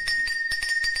 Okay.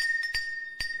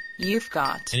 You've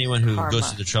got anyone who karma.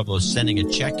 goes to the trouble of sending a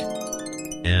check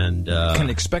and can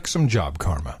expect some job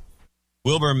karma.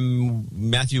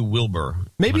 Matthew Wilbur,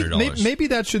 maybe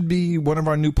that should be one of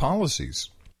our new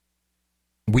policies.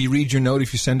 We read your note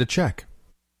if you send a check.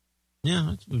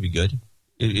 Yeah, that would be good.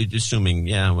 Assuming,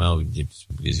 he's going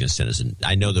to send us.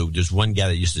 I know there's one guy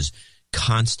that used to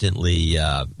constantly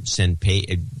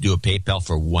do a PayPal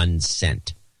for 1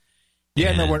 cent.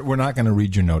 Yeah, no, we're not going to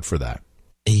read your note for that.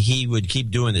 He would keep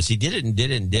doing this. He did it,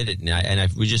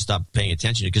 and we just stopped paying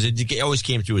attention because it always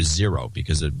came through as zero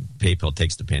because the PayPal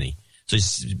takes the penny. So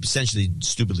he's essentially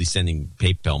stupidly sending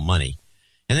PayPal money.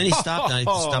 And then he stopped, and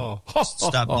I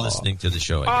stopped listening to the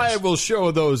show, I guess. I will show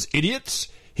those idiots.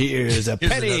 Here's a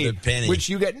penny, which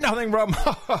you get nothing from.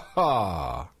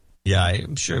 Yeah,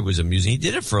 I'm sure it was amusing. He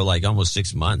did it for like almost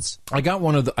 6 months. I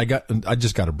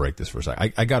just got to break this for a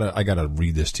second. I gotta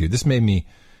read this to you. This made me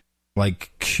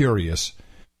curious.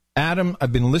 Adam,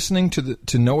 I've been listening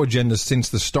to No Agenda since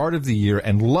the start of the year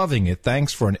and loving it.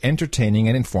 Thanks for an entertaining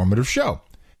and informative show.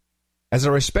 As I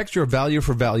respect your value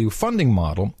for value funding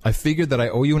model, I figured that I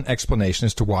owe you an explanation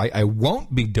as to why I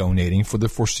won't be donating for the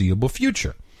foreseeable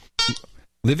future.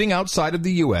 Living outside of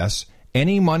the U.S.,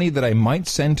 any money that I might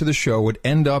send to the show would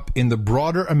end up in the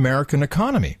broader American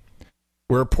economy,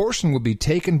 where a portion would be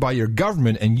taken by your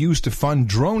government and used to fund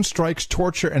drone strikes,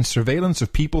 torture, and surveillance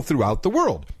of people throughout the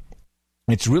world.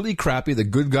 It's really crappy that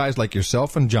good guys like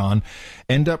yourself and John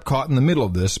end up caught in the middle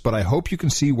of this, but I hope you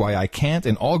can see why I can't,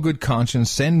 in all good conscience,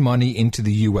 send money into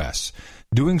the U.S.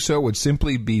 Doing so would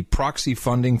simply be proxy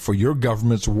funding for your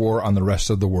government's war on the rest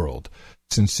of the world.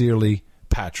 Sincerely,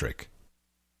 Patrick.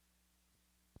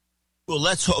 Well,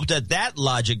 let's hope that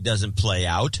logic doesn't play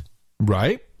out.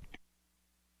 Right?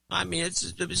 I mean,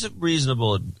 it's a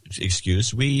reasonable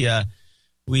excuse. Whatever.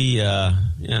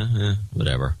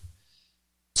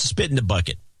 Spit in the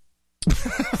bucket.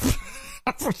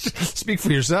 Speak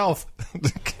for yourself.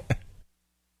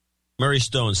 Murray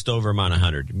Stone, Stowe, Vermont,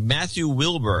 100. Matthew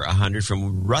Wilbur, 100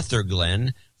 from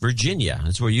Rutherglen, Virginia.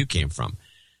 That's where you came from.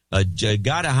 Got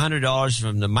 $100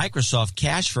 from the Microsoft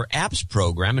Cash for Apps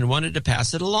program and wanted to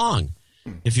pass it along.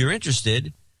 If you're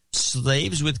interested,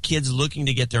 slaves with kids looking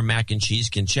to get their mac and cheese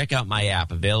can check out my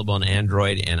app, available on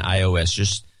Android and iOS.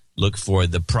 Just look for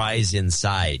The Prize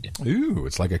Inside. Ooh,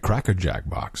 it's like a Cracker Jack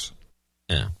box.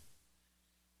 Yeah.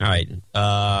 All right.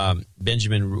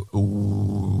 Benjamin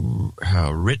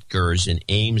Ritgers in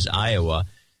Ames, Iowa,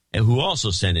 who also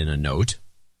sent in a note.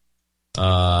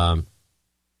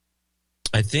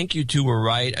 I think you two were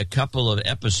right a couple of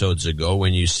episodes ago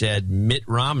when you said Mitt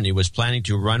Romney was planning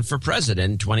to run for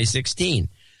president in 2016.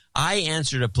 I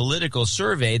answered a political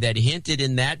survey that hinted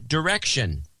in that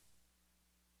direction.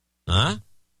 Huh?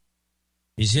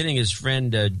 He's hitting his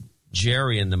friend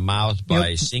Jerry in the mouth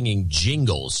by singing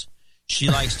jingles. She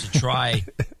likes to try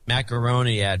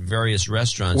macaroni at various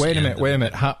restaurants. Wait a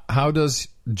minute. How is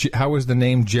the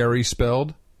name Jerry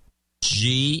spelled?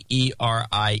 Gerie.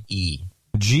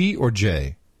 G or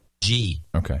J? G.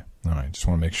 Okay. All right. Just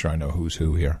want to make sure I know who's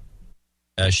who here.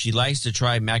 She likes to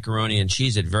try macaroni and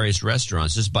cheese at various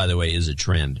restaurants. This, by the way, is a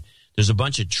trend. There's a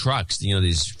bunch of trucks,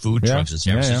 these food trucks in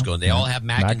San Francisco, and they all have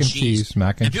mac and cheese.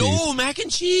 Mac and cheese. Oh, mac and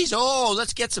cheese. Oh,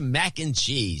 let's get some mac and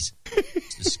cheese.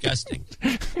 It's disgusting.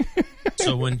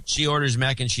 So when she orders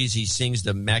mac and cheese, he sings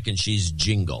the mac and cheese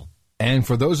jingle. And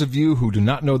for those of you who do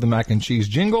not know the mac and cheese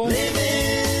jingle...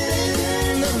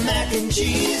 Living the mac and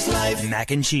cheese life.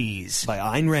 Mac and Cheese by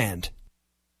Ayn Rand.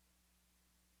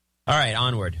 All right,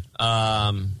 onward.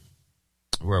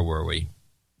 Where were we?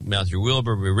 Matthew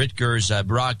Wilbur, Ritgers,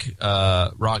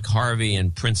 Rock Harvey,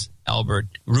 and Prince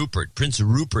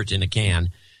Rupert in a can,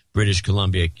 British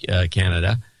Columbia,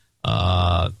 Canada.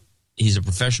 He's a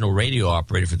professional radio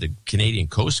operator for the Canadian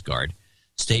Coast Guard.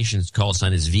 Station's call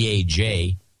sign is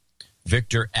VAJ,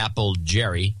 Victor Apple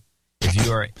Jerry. If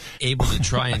you are able to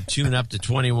try and tune up to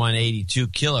 2182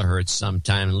 kilohertz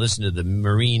sometime and listen to the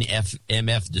Marine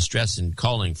MF distress and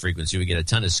calling frequency, we get a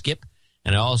ton of skip.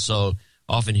 And I also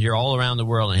often hear all around the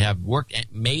world and have worked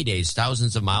at Maydays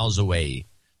thousands of miles away.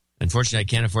 Unfortunately, I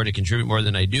can't afford to contribute more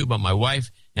than I do, but my wife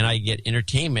and I get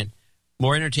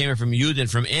more entertainment from you than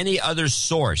from any other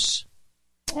source.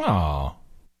 Oh.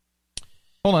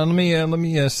 Hold on, let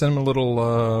me send him a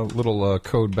little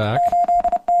code back.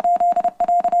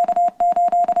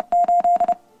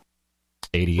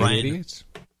 8888.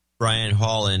 Brian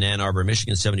Hall in Ann Arbor,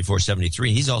 Michigan,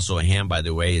 7473. He's also a ham, by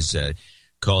the way. His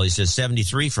call, he says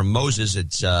 73 from Moses.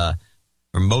 It's from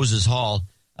Moses Hall.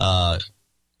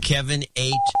 Kevin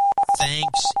 8,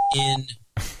 thanks in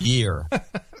year.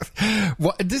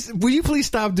 Will you please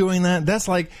stop doing that? That's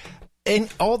like, and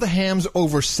all the hams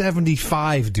over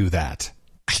 75 do that.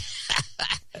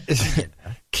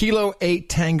 Kilo 8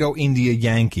 Tango India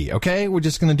Yankee. Okay, we're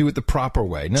just going to do it the proper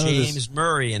way. James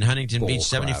Murray in Huntington Beach,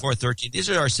 7413. These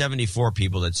are our 74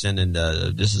 people that send in.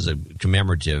 This is a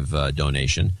commemorative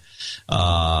donation.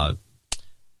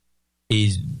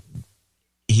 He's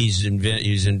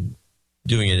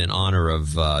doing it in honor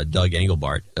of Doug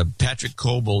Engelbart. Patrick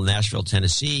Coble, Nashville,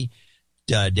 Tennessee.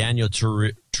 Daniel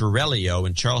Torello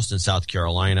in Charleston, South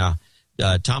Carolina.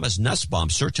 Thomas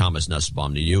Nussbaum, Sir Thomas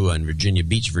Nussbaum to you in Virginia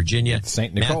Beach, Virginia.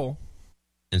 St. Nicole.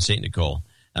 St. Nicole.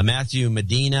 Matthew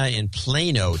Medina in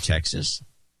Plano, Texas,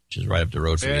 which is right up the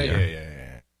road from me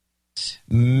there.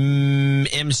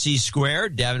 MC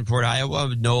Squared, Davenport,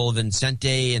 Iowa. Noel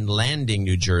Vincente in Landing,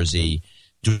 New Jersey.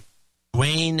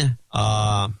 Dwayne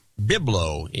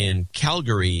Biblo in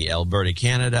Calgary, Alberta,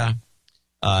 Canada.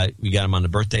 We got him on the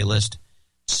birthday list.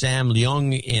 Sam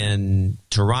Leung in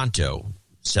Toronto,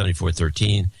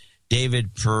 7413.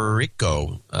 David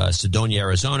Perico, Sedonia,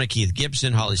 Arizona. Keith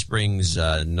Gibson, Holly Springs,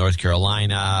 North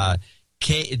Carolina.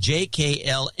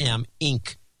 JKLM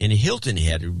Inc. in Hilton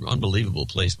Head, unbelievable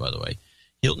place, by the way.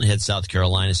 Hilton Head, South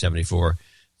Carolina,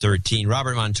 7413.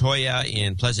 Robert Montoya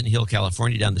in Pleasant Hill,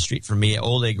 California, down the street from me.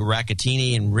 Oleg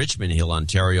Rakatini in Richmond Hill,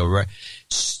 Ontario.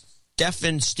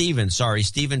 Stephen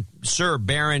Sir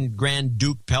Baron Grand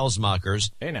Duke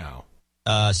Pelsmakers. Hey now.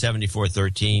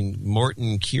 7413.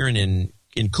 Morton Kieran in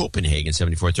Copenhagen,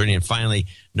 7413. And finally,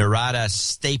 Narada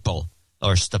Stapel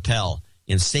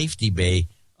in Safety Bay,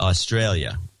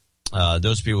 Australia.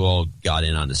 Those people all got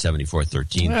in on the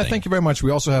 7413 thing. Thank you very much. We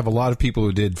also have a lot of people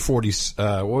who did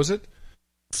 4713.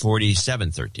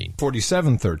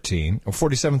 4713 or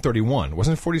 4731.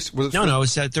 Wasn't it 40? Was it no, it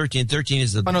said 13. 13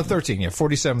 is the... Oh, no, 13, yeah.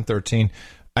 4713.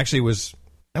 Actually, it was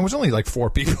only like 4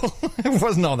 people. It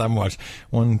wasn't all that much.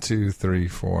 1, 2, 3,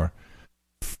 4,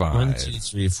 5. 1, 2,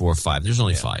 3, 4, 5. There's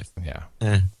only 5. Yeah.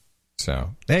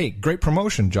 So, hey, great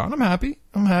promotion, John. I'm happy.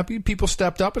 People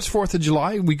stepped up. It's 4th of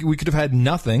July. We could have had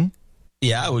nothing.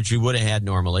 Yeah, which we would have had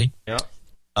normally. Yeah.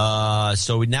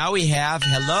 So now we have,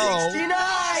 hello.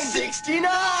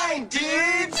 69,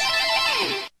 dudes.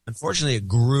 Unfortunately, it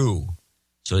grew,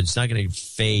 so it's not going to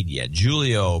fade yet.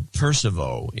 Julio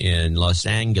Percivo in Los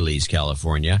Angeles,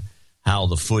 California. Hal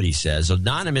the Footy says.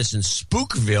 Anonymous in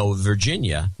Spookville,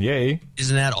 Virginia. Yay.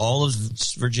 Isn't that all of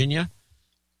Virginia?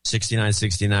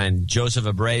 6969. Joseph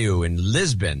Abreu in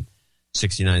Lisbon.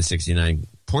 6969.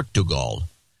 Portugal.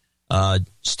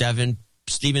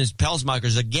 Stevens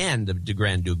Pelsmakers again. The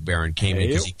Grand Duke Baron came in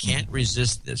because he can't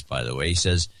resist this. By the way, he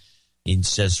says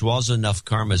swallows enough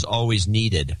karma is always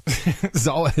needed. It's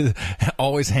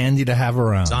always handy to have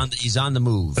around. He's on the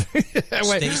move.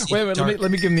 wait.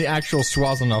 Let me give him the actual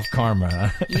swallows enough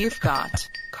karma. You've got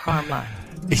karma.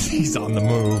 He's on the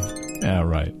move. Yeah,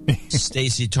 right.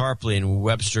 Stacy Tarpley in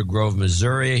Webster Grove,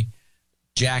 Missouri.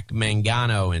 Jack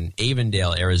Mangano in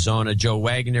Avondale, Arizona. Joe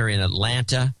Wagner in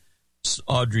Atlanta.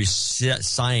 Audrey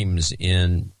Symes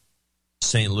in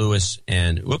St. Louis.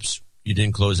 And, whoops, you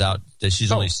didn't close out.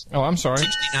 She's only... Oh, I'm sorry.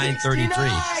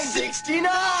 6933.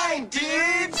 69,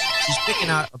 dude.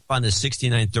 picking up on the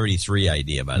 6933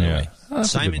 idea, by the way. Oh,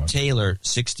 Simon Taylor,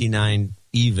 69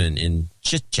 even in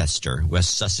Chichester,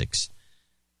 West Sussex.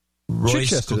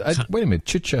 Chichester. Wait a minute,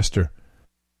 Chichester.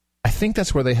 I think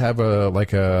that's where they have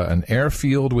an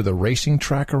airfield with a racing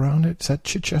track around it. Is that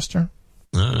Chichester?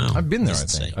 I don't know. I've been there, I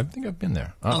think. I think I've been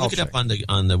there. I'll look it up on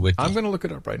the wiki. I'm going to look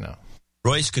it up right now.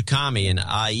 Royce Kakami in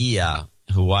Aiea,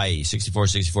 Hawaii,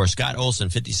 64-64. Scott Olson,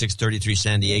 56-33,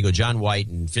 San Diego. John White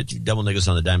and 50 double nickels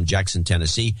on the dime, Jackson,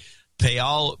 Tennessee.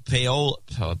 Paolo.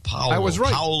 I was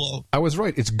right. Paolo. I was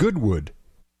right. It's Goodwood.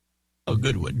 Oh,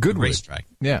 Goodwood. Goodwood. Racetrack.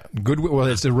 Yeah, Goodwood. Well,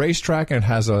 it's a racetrack, and it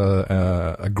has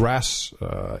a grass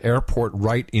airport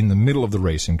right in the middle of the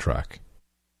racing track.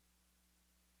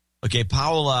 Okay,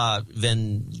 Paola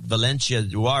Valencia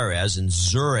Juarez in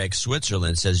Zurich,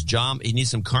 Switzerland says, John, he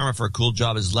needs some karma for a cool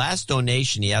job. His last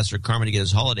donation, he asked for karma to get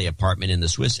his holiday apartment in the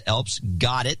Swiss Alps.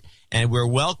 Got it, and we're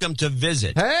welcome to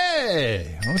visit.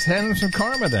 Hey, let's hand him some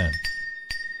karma then.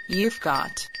 You've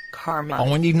got karma.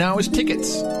 All we need now is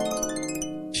tickets.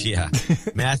 Yeah.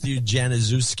 Matthew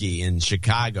Januszewski in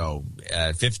Chicago,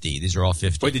 50. These are all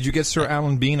 50. Wait, did you get Sir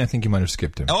Alan Bean? I think you might have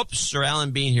skipped him. Oh, Sir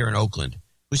Alan Bean here in Oakland.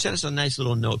 Who sent us a nice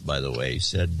little note, by the way. He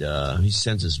said he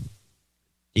sends us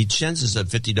a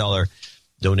 $50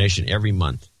 donation every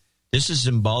month. This is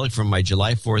symbolic from my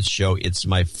July 4th show. It's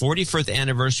my 41st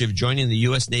anniversary of joining the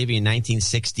U.S. Navy in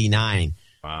 1969.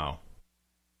 Wow.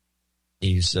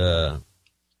 He's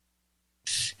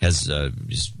has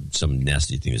some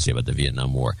nasty thing to say about the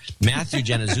Vietnam War. Matthew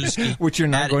Januszewski. Which you're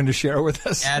not going to share with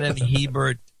us. Adam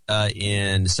Hebert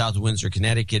in South Windsor,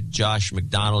 Connecticut. Josh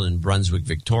McDonald in Brunswick,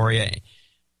 Victoria.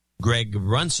 Greg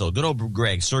Runsell, good old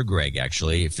Greg, Sir Greg,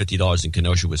 actually, $50 in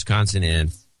Kenosha, Wisconsin.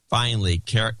 And finally,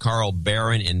 Carl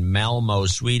Barron in Malmo,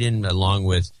 Sweden, along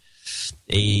with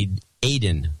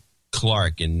Aidan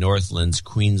Clark in North Lakes,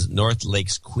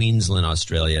 Queensland,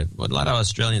 Australia. Well, a lot of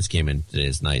Australians came in today.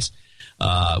 It's nice.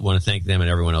 I want to thank them and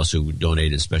everyone else who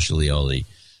donated, especially all the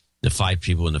 5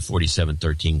 people in the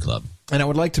 4713 Club. And I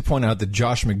would like to point out that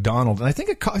Josh McDonald, and I think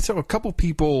a couple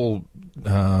people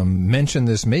mentioned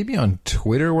this, maybe on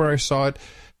Twitter where I saw it.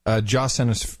 Josh sent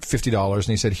us $50, and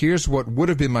he said, here's what would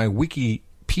have been my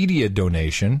Wikipedia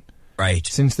donation. Right.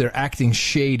 Since they're acting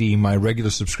shady, my regular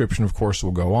subscription, of course,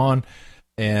 will go on.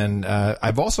 And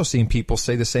I've also seen people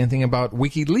say the same thing about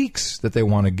WikiLeaks, that they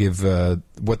want to give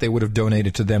what they would have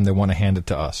donated to them, they want to hand it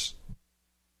to us.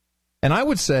 And I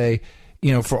would say,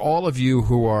 for all of you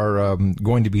who are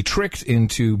going to be tricked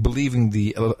into believing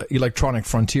the Electronic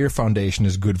Frontier Foundation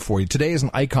is good for you, today is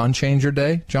an icon changer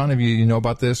day. John, have you know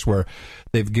about this, where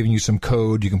they've given you some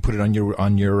code, you can put it on your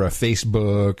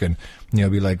Facebook, and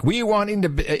be like, we want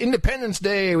Independence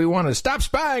Day, we want to stop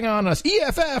spying on us,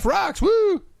 EFF rocks,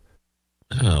 woo!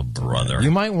 Oh, brother. You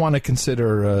might want to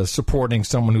consider supporting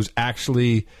someone who's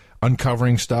actually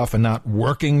uncovering stuff and not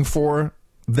working for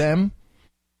them.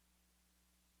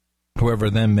 Whoever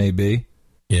them may be.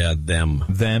 Yeah, them.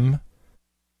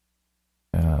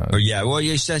 Well,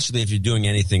 essentially, if you're doing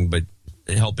anything but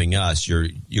helping us,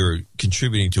 you're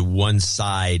contributing to one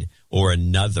side or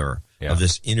another of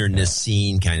this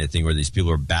internecine kind of thing where these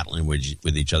people are battling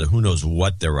with each other. Who knows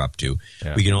what they're up to?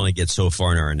 Yeah. We can only get so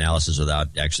far in our analysis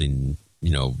without actually,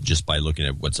 just by looking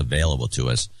at what's available to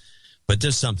us. But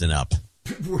there's something up.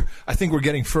 I think we're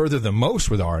getting further than most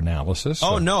with our analysis.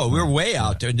 Oh, no, we're way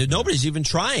out there. Nobody's even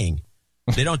trying.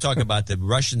 They don't talk about the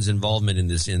Russians' involvement in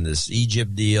this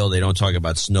Egypt deal. They don't talk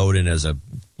about Snowden as a,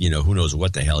 who knows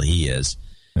what the hell he is,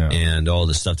 and all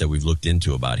the stuff that we've looked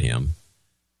into about him.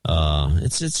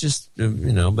 It's just,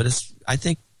 but I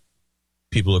think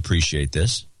people appreciate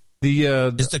this.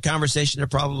 It's the conversation they're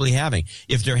probably having.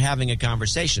 If they're having a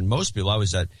conversation, most people, I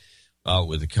was out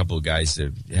with a couple of guys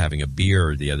having a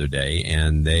beer the other day,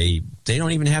 and they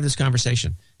don't even have this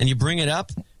conversation. And you bring it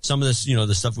up, some of this,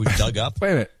 the stuff we've dug up.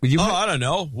 Wait a minute. I don't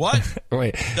know. What?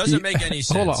 Wait. Doesn't make any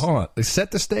sense. Hold on.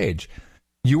 Set the stage.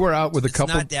 You were out with a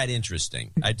couple. It's not that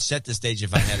interesting. I'd set the stage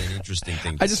if I had an interesting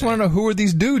thing to I just want to know, who are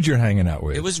these dudes you're hanging out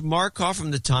with? It was Markoff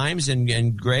from the Times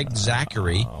and Greg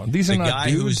Zachary, these are the not guy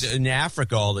dudes. who's in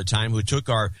Africa all the time, who took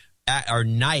our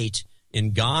night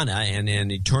in Ghana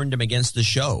and he turned him against the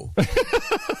show.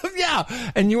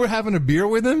 Yeah, and you were having a beer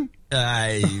with him?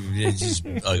 It just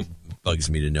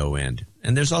bugs me to no end.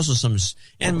 And there's also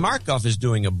and Markoff is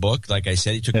doing a book. Like I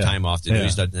said, he took time off to do.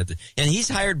 And he's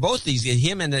hired both these,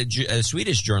 him and the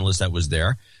Swedish journalist that was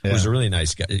there, who was a really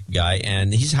nice guy,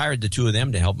 and he's hired the two of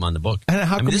them to help him on the book. And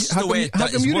how come you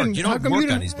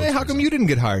didn't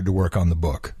get hired to work on the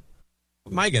book?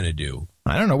 What am I going to do?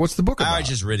 I don't know. What's the book about? I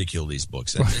just ridicule these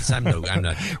books. I'm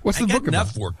not. What's the book about?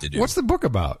 Enough work to do. What's the book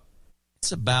about?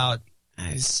 It's about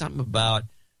something about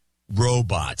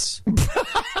robots.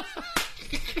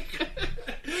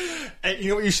 And you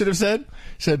know what you should have said? You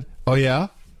said, "Oh yeah,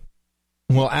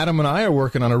 well, Adam and I are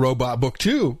working on a robot book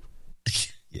too."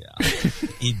 Yeah,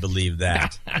 he'd believe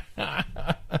that.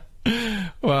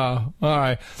 Wow. All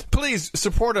right. Please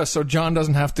support us so John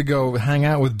doesn't have to go hang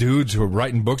out with dudes who are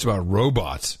writing books about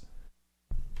robots.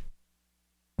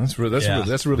 That's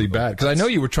really bad. Because I know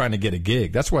you were trying to get a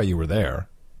gig. That's why you were there.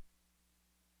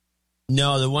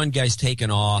 No, the one guy's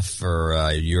taken off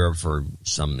for Europe for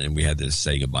something, and we had to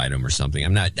say goodbye to him or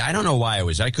something. I don't know why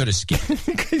I could have skipped.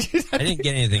 I didn't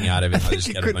get anything out of it. I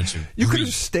just got a bunch of You could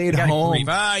have stayed home.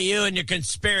 Oh, you and your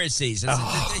conspiracies.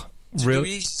 It's the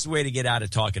easiest way to get out of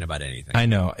talking about anything. I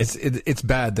know. It's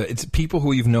bad. It's people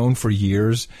who you've known for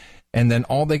years, and then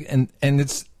all they and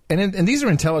these are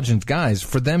intelligent guys.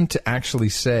 For them to actually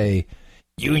say,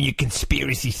 "You and your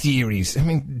conspiracy theories." I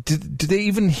mean, do they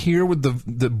even hear with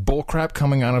the bullcrap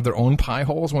coming out of their own pie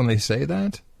holes when they say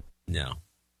that? No,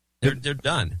 they're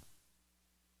done.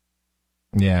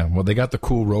 Yeah, well, they got the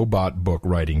cool robot book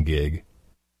writing gig.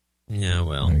 Yeah,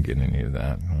 well, I didn't get any of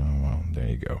that. Oh, well, there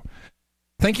you go.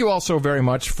 Thank you all so very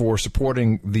much for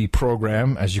supporting the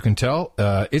program. As you can tell,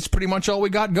 it's pretty much all we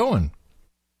got going.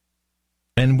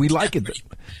 And we like it.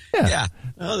 Yeah.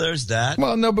 Oh, there's that.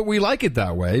 Well, no, but we like it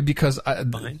that way because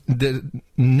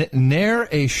ne'er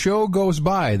a show goes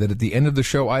by that at the end of the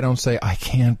show I don't say, "I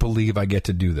can't believe I get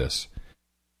to do this."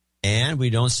 And we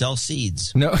don't sell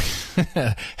seeds. No.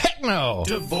 Heck no.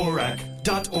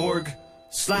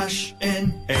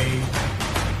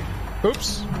 Dvorak.org/NA.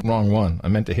 Oops. Wrong one. I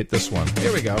meant to hit this one.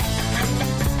 Here we go.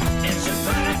 It's your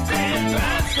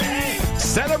birthday.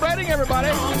 Celebrating, everybody.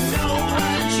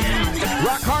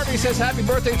 Rock Harvey says happy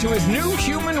birthday to his new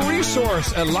human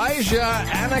resource, Elijah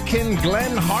Anakin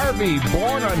Glenn Harvey,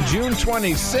 born on June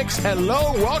 26.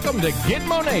 Hello, welcome to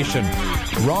Gitmo Nation.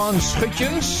 Ron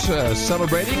Schutjens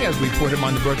celebrating as we put him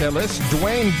on the birthday list.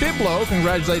 Dwayne Biblo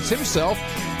congratulates himself.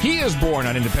 He is born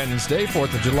on Independence Day,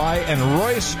 4th of July. And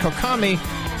Royce Kokami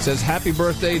says happy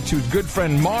birthday to good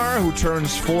friend Mar, who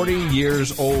turns 40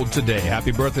 years old today.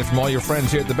 Happy birthday from all your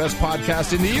friends here at the best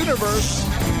podcast in the universe.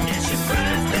 It's your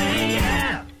birthday,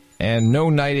 yeah. And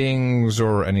no knightings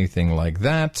or anything like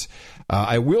that.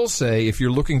 I will say, if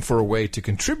you're looking for a way to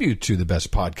contribute to the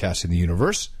best podcast in the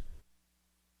universe,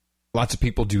 lots of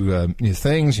people do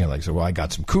things, like, so, well, I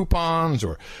got some coupons,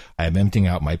 or I'm emptying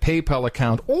out my PayPal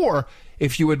account, or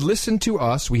if you had listened to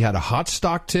us, we had a hot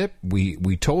stock tip.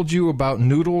 We told you about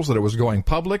Noodles, that it was going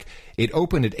public. It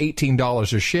opened at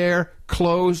 $18 a share,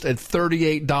 closed at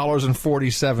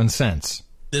 $38.47.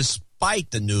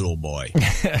 Despite the Noodle Boy.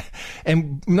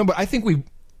 And no, but I think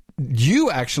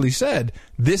you actually said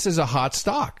this is a hot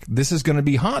stock. This is going to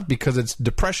be hot because it's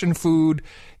depression food,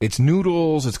 it's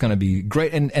noodles, it's going to be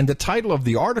great. And the title of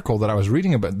the article that I was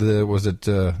reading about was at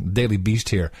Daily Beast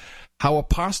here, how a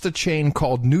pasta chain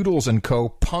called Noodles & Co.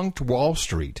 punked Wall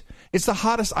Street. It's the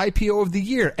hottest IPO of the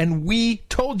year, and we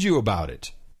told you about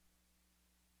it.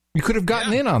 You could have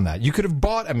gotten in on that. You could have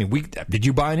bought. I mean, did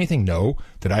you buy anything? No.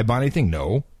 Did I buy anything?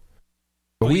 No.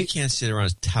 But you can't sit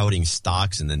around touting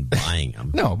stocks and then buying them.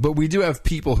 No, but we do have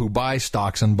people who buy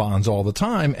stocks and bonds all the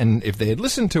time, and if they had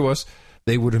listened to us,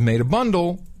 they would have made a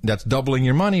bundle. That's doubling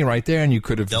your money right there, and you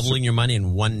could have... Doubling your money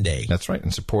in one day. That's right,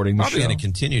 and supporting the show. Probably going to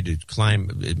continue to climb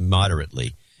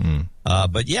moderately.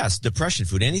 But yes, depression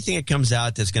food. Anything that comes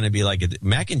out that's going to be like a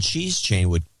mac and cheese chain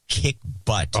would kick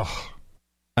butt. Oh,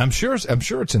 I'm sure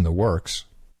it's in the works.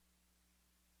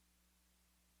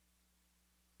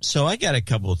 So I got a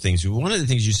couple of things. One of the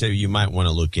things you said you might want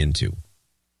to look into.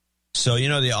 So,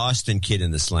 the Austin kid in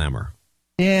the Slammer.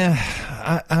 Yeah,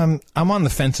 I'm on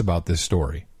the fence about this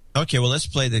story. Okay, well, let's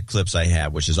play the clips I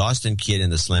have, which is Austin Kid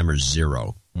in the Slammer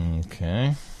 0.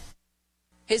 Okay.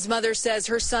 His mother says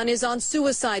her son is on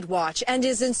suicide watch and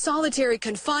is in solitary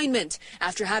confinement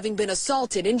after having been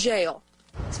assaulted in jail.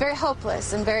 It's very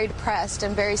hopeless and very depressed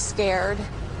and very scared.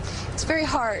 It's very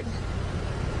hard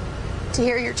to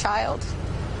hear your child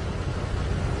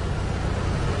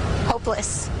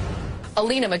hopeless.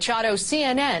 Alina Machado,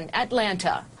 CNN,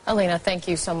 Atlanta. Alina, thank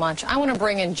you so much. I want to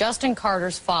bring in Justin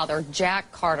Carter's father,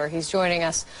 Jack Carter. He's joining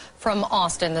us from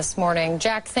Austin this morning.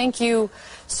 Jack, thank you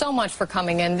so much for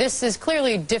coming in. This is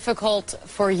clearly difficult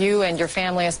for you and your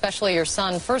family, especially your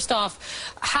son. First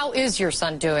off, how is your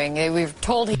son doing? We've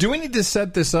told... Do we need to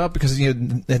set this up? Because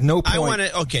at no point... I want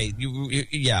to... Okay,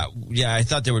 yeah, I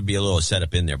thought there would be a little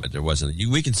setup in there, but there wasn't.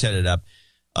 We can set it up.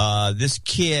 This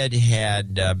kid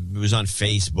was on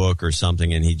Facebook or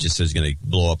something, and he just says he's going to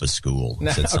blow up a school.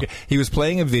 Okay. He was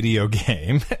playing a video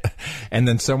game, and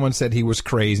then someone said he was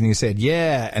crazy, and he said,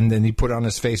 yeah, and then he put on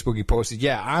his Facebook, he posted,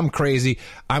 yeah, I'm crazy.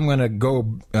 I'm going to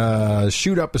go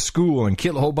shoot up a school and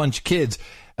kill a whole bunch of kids.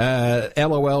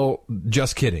 LOL,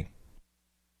 just kidding.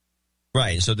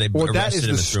 Right, so they that arrested is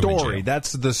him the and threw him in story. jail.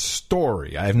 That's the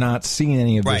story. I have not seen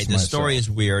any of this Right, the myself. story is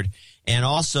weird. And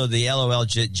also the LOL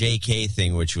JK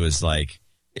thing, which was like,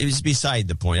 it was beside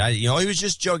the point. He was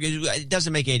just joking. It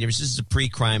doesn't make any difference. This is a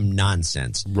pre-crime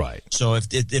nonsense. Right. So if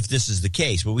this is the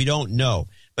case, but we don't know.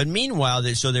 But meanwhile,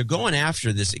 they're going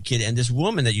after this kid, and this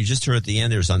woman that you just heard at the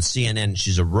end there is on CNN.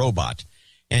 She's a robot.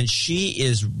 And she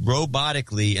is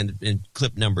robotically, in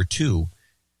clip number 2,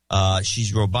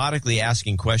 she's robotically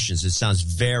asking questions. It sounds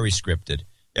very scripted.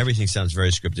 Everything sounds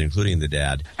very scripted, including the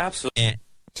dad. Absolutely.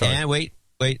 And wait.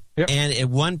 Yep. And at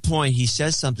one point, he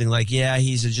says something like, yeah,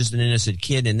 he's just an innocent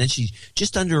kid. And then she,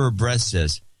 just under her breath,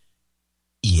 says,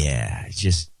 yeah.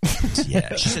 She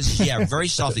says, yeah, very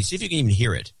softly. See if you can even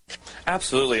hear it.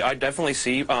 Absolutely. I definitely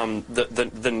see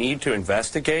the need to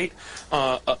investigate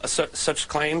such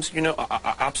claims,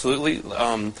 absolutely.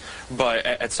 But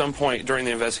at some point during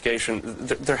the investigation,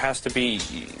 there has to be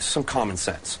some common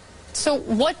sense. So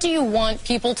what do you want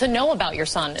people to know about your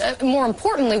son? More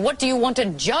importantly, what do you want a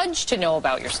judge to know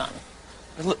about your son?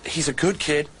 Look, he's a good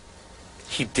kid.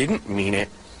 He didn't mean it.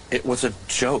 It was a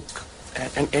joke.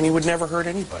 And he would never hurt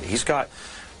anybody. He's got,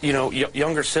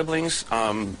 younger siblings,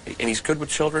 and he's good with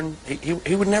children.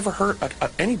 He would never hurt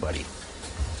anybody.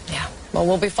 Yeah. Well,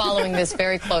 we'll be following this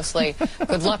very closely.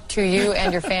 Good luck to you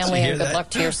and your family, and good luck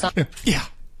to your son. Yeah.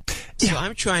 So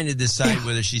I'm trying to decide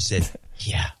whether she said,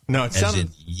 yeah. No, it sounded...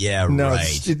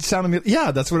 right. It sounded...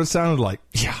 Yeah, that's what it sounded like.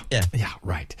 Yeah,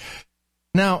 right.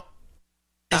 Now...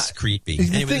 It's creepy.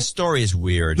 Anyway, the story is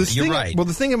weird. You're right. Well,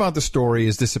 the thing about the story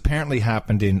is this apparently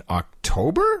happened in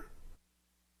October?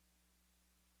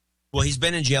 Well, he's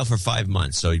been in jail for 5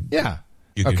 months, so... Yeah.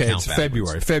 You can count it's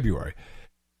backwards. February.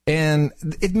 And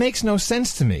it makes no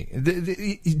sense to me.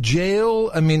 The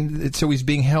jail, so he's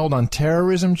being held on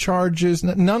terrorism charges.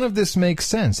 None of this makes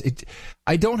sense.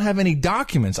 I don't have any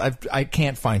documents. I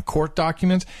can't find court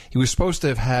documents. He was supposed to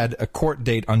have had a court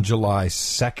date on July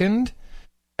 2nd.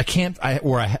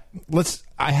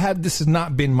 This has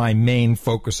not been my main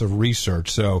focus of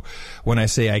research. So when I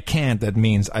say I can't, that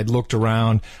means I looked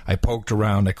around, I poked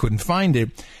around, I couldn't find it.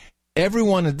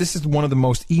 This is one of the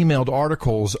most emailed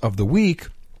articles of the week.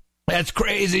 That's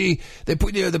crazy. They're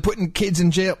putting kids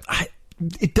in jail.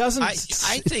 It doesn't. I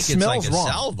think it's like a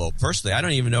salvo. Personally, I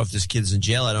don't even know if this kid's in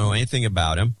jail. I don't know anything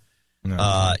about him.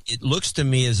 No. It looks to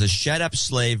me as a shut up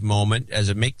slave moment, as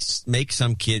it makes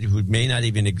some kid who may not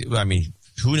even.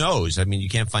 Who knows? You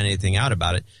can't find anything out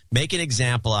about it. Make an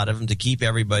example out of him to keep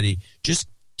everybody. Just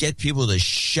get people to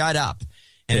shut up.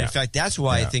 And in fact, that's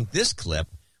why I think this clip,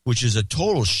 which is a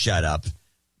total shut up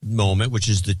moment, which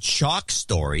is the chalk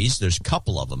stories. There's a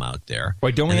couple of them out there.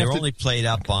 Wait, they're only played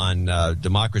up on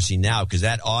Democracy Now! Because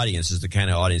that audience is the kind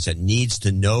of audience that needs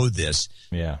to know this.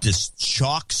 Yeah. This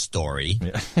chalk story.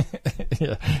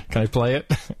 Yeah. Can I play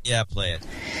it? Yeah, play it.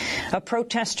 A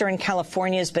protester in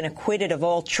California has been acquitted of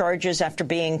all charges after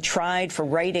being tried for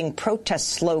writing protest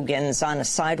slogans on a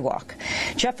sidewalk.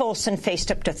 Jeff Olson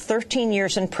faced up to 13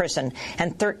 years in prison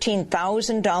and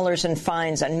 $13,000 in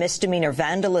fines on misdemeanor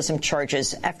vandalism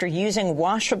charges after using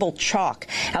washable chalk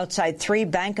outside 3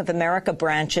 Bank of America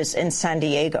branches in San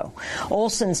Diego.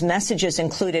 Olson's messages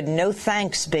included "No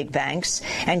thanks, big banks,"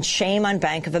 and "Shame on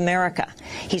Bank of America."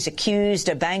 He's accused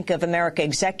a Bank of America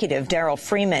executive, Darrell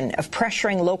Freeman, of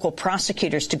pressuring local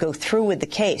prosecutors to go through with the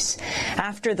case.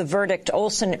 After the verdict,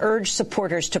 Olson urged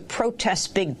supporters to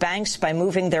protest big banks by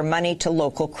moving their money to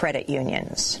local credit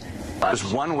unions.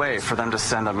 There's one way for them to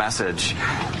send a message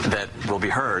that will be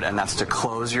heard, and that's to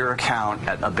close your account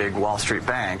at a big Wall Street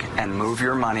bank and move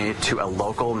your money to a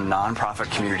local nonprofit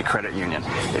community credit union.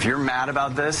 If you're mad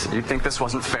about this, you think this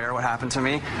wasn't fair, what happened to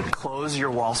me, close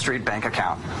your Wall Street bank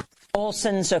account.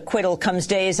 Olson's acquittal comes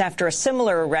days after a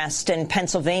similar arrest in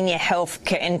Pennsylvania.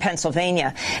 Healthcare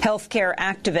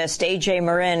activist A.J.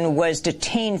 Marin was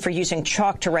detained for using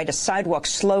chalk to write a sidewalk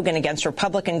slogan against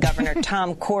Republican Governor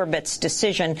Tom Corbett's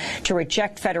decision to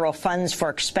reject federal funds for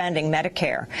expanding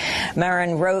Medicare.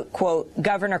 Marin wrote, quote,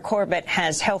 "Governor Corbett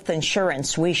has health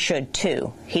insurance. We should,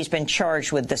 too." He's been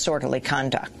charged with disorderly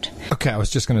conduct. Okay, I was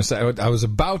just going to say, I was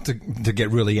about to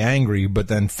get really angry, but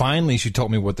then finally she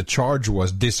told me what the charge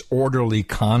was, disorderly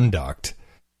conduct.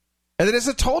 And it is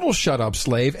a total shut-up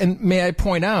slave. And may I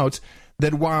point out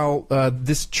that while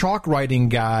this chalk writing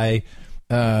guy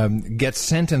gets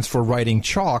sentenced for writing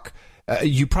chalk,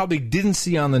 You probably didn't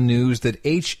see on the news that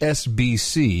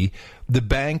HSBC, the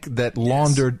bank that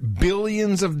laundered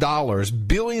billions of dollars,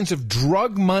 billions of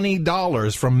drug money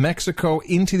dollars from Mexico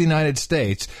into the United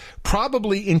States,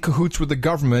 probably in cahoots with the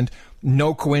government.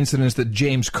 No coincidence that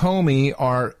James Comey,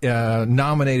 our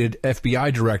nominated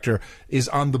FBI director, is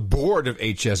on the board of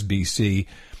HSBC.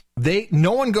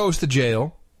 No one goes to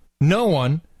jail. No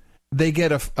one. They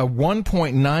get a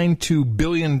 $1.92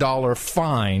 billion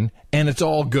fine, and it's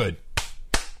all good.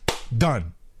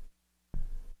 Done.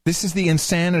 This is the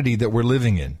insanity that we're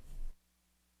living in.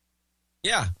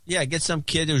 Yeah. Get some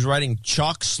kid who's writing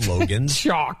chalk slogans.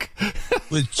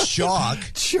 With chalk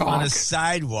on a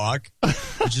sidewalk,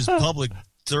 which is public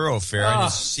thoroughfare. And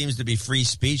it seems to be free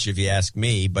speech, if you ask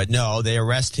me. But no, they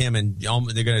arrest him and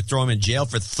they're going to throw him in jail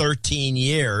for 13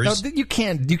 years. No, you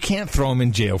can't throw him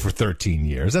in jail for 13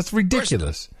 years. That's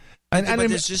ridiculous. But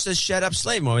it's just a shut-up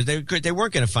slave moment. They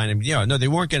weren't going to find him. No, they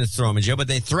weren't going to throw him in jail, but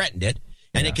they threatened it.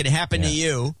 And it could happen to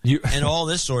you and all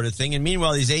this sort of thing. And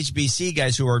meanwhile, these HBC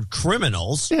guys who are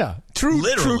criminals. Yeah, true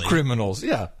criminals,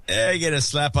 yeah. They get a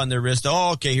slap on their wrist.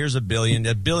 Oh, okay, here's $1 billion.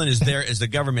 $1 billion is there as the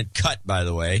government cut, by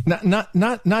the way.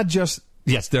 Not just,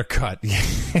 yes, they're cut.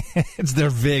 It's their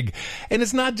VIG. And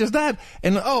it's not just that.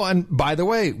 And by the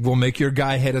way, we'll make your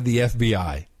guy head of the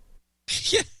FBI.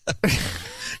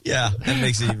 Yeah, that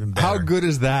makes it even better. How good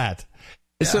is that?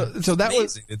 Yeah, so that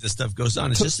was that this stuff goes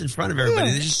on. It's just in front of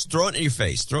everybody. They just throw it in your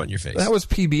face. That was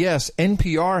PBS.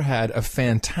 NPR had a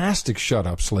fantastic shut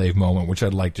up slave moment, which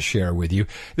I'd like to share with you.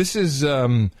 This is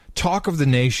Talk of the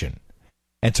Nation.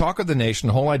 And Talk of the Nation,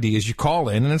 the whole idea is you call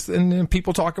in and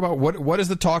people talk about what is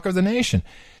the talk of the nation.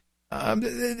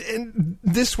 And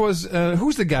this was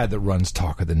who's the guy that runs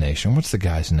Talk of the Nation? What's the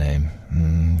guy's name?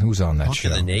 Who's on that show?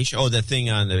 Talk of the Nation? Oh, the thing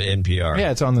on the NPR.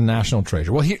 Yeah, it's on the National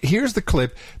Treasure. Well, here's the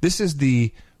clip. This is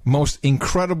the most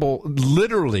incredible,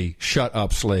 literally shut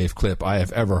up slave clip I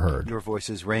have ever heard. Your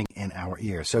voices ring in our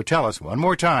ears. So tell us one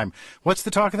more time, what's the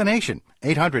talk of the nation?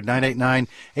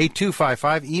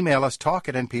 800-989-8255. Email us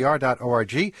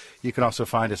talk@npr.org. You can also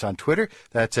find us on Twitter.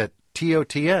 That's at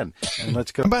TOTN. And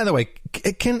let's go. And by the way,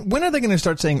 when are they going to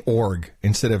start saying org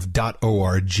instead of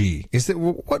 .org?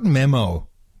 What memo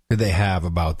do they have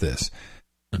about this?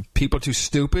 People too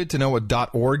stupid to know what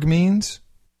 .org means?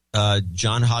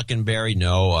 John Hockenberry,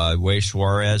 no. Way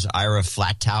Suarez, Ira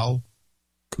Flatow.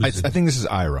 I think this is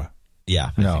Ira.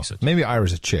 Yeah. No, I think so too. Maybe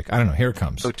Ira's a chick. I don't know. Here it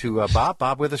comes. Go to Bob.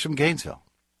 Bob with us from Gainesville.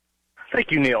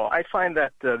 Thank you, Neil. I find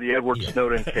that the Edward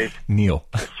Snowden case Neil.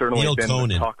 has certainly Neil been Conan.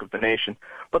 the talk of the nation.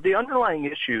 But the underlying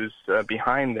issues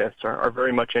behind this are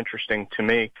very much interesting to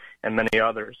me and many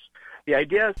others. The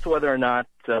idea as to whether or not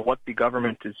what the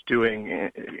government is doing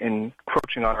in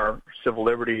encroaching on our civil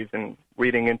liberties and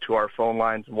reading into our phone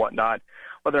lines and whatnot,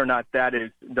 whether or not that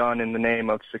is done in the name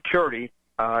of security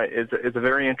is a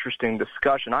very interesting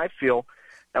discussion. I feel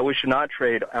that we should not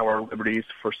trade our liberties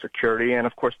for security. And,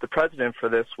 of course, the precedent for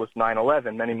this was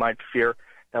 9/11. Many might fear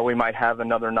that we might have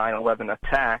another 9/11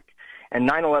 attack. And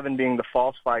 9/11 being the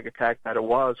false flag attack that it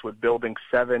was, with Building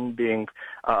 7 being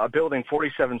a building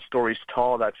 47 stories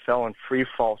tall that fell in free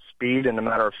fall speed in a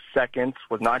matter of seconds,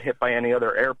 was not hit by any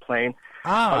other airplane.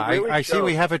 I see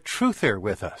we have a truther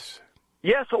with us.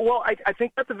 Yes, well, I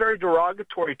think that's a very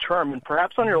derogatory term, and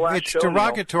perhaps on your last show, it's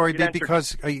derogatory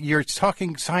because you're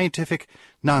talking scientific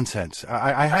nonsense.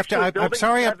 I'm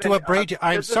sorry to upbraid you.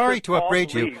 I am sorry to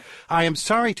upbraid you. I am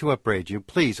sorry to upbraid you.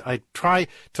 Please, I try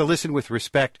to listen with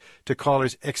respect to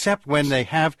callers, except when they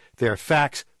have their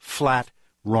facts flat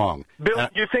wrong. Do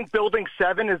you think Building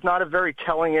 7 is not a very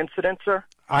telling incident, sir?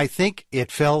 I think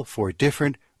it fell for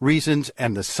different reasons,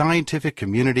 and the scientific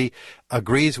community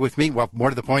agrees with me. Well, more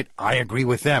to the point, I agree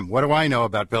with them. What do I know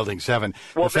about Building 7?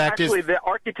 Well, the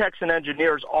architects and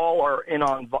engineers all are in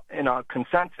on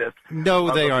consensus. No,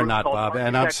 they are not, Bob,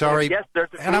 and I'm sorry. Yes, there's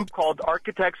a group called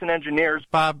Architects and Engineers.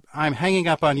 Bob, I'm hanging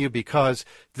up on you because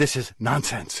this is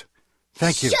nonsense.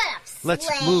 Thank you. Shut up, Let's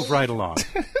slave. move right along.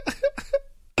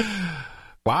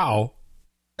 Wow.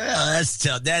 Well,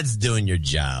 that's doing your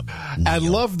job. I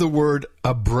love the word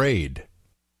upbraid.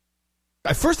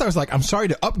 At first, I was like, I'm sorry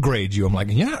to upgrade you. I'm like,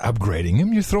 you're not upgrading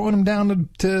him. You're throwing him down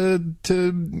to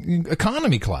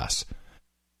economy class.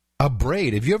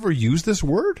 Upbraid. Have you ever used this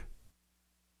word?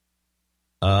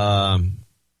 No,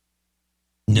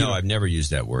 I've never used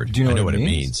that word. Do you know what it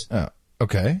means?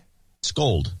 Okay.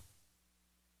 Scold.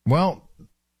 Well,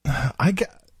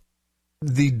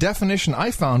 the definition I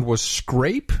found was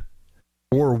scrape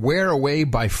or wear away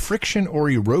by friction or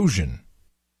erosion.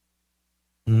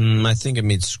 I think it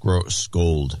means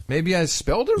scold. Maybe I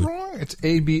spelled it wrong. It's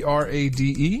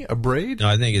A-B-R-A-D-E, abrade? No,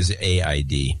 I think it's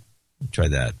A-I-D. Try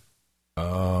that.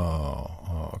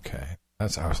 Oh, Okay. I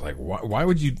was like, why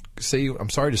would you say, I'm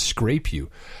sorry to scrape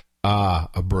you?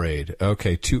 A braid.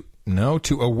 Okay. To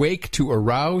awake, to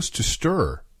arouse, to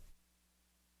stir.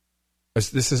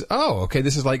 This is, okay.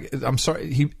 This is like, I'm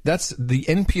sorry. That's the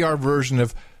NPR version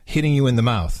of hitting you in the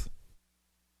mouth,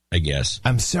 I guess.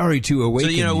 I'm sorry to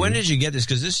awaken you. So, when did you get this?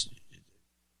 Because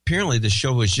apparently the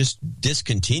show was just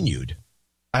discontinued.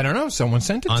 I don't know. Someone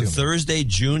sent it to me. On Thursday,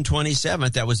 June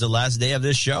 27th, that was the last day of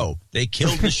this show. They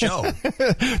killed the show.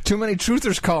 Too many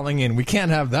truthers calling in. We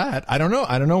can't have that. I don't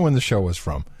know when the show was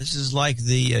from. This is like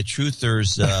the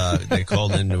truthers that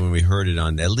called in when we heard it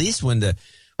on, at least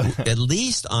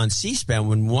on C-SPAN,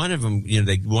 when one of them,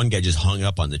 one guy just hung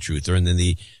up on the truther, and then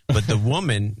but the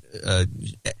woman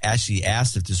actually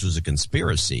asked if this was a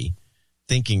conspiracy,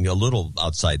 thinking a little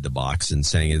outside the box and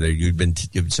saying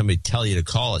that somebody tell you to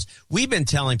call us. We've been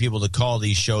telling people to call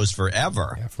these shows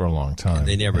forever. Yeah, for a long time. And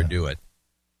they never do it.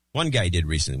 One guy did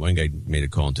recently. One guy made a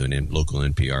call into local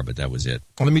NPR, but that was it.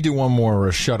 Let me do one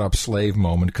more shut up slave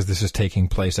moment, because this is taking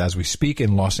place as we speak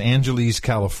in Los Angeles,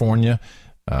 California.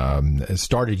 It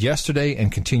started yesterday and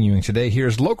continuing today.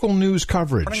 Here's local news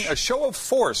coverage. A show of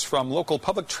force from local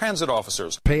public transit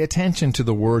officers. Pay attention to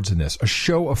the words in this. A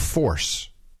show of force.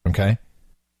 Okay?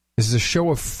 This is a show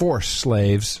of force,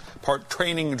 slaves. Part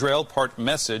training drill, part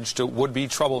message to would-be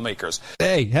troublemakers.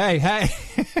 Hey.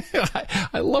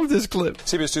 I love this clip.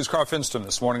 CBS News' Carr Finston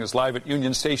this morning is live at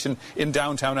Union Station in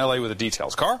downtown L.A. with the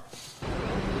details. Carr?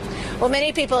 Well,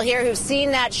 many people here who've seen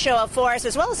that show of force,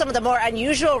 as well as some of the more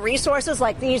unusual resources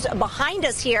like these behind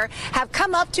us here, have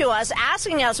come up to us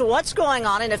asking us what's going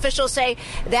on, and officials say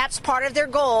that's part of their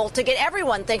goal to get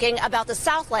everyone thinking about the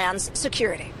Southland's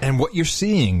security. And what you're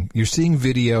seeing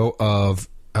video of...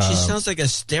 she sounds like a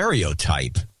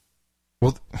stereotype.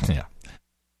 Well, yeah.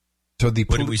 So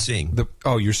what are we seeing?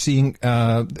 You're seeing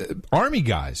Army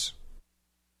guys.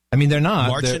 I mean, they're not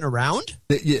marching around.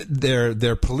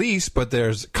 They're police, but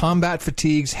there's combat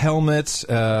fatigues, helmets,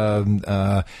 M4s,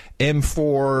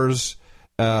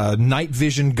 night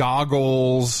vision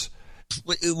goggles.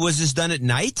 Was this done at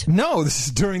night? No, this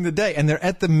is during the day, and they're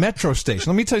at the metro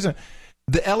station. Let me tell you something.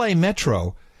 The L.A.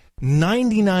 Metro,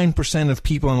 99% of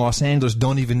people in Los Angeles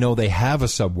don't even know they have a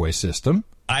subway system.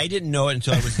 I didn't know it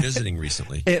until I was visiting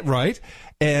recently. Right.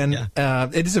 And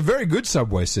it is a very good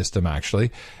subway system,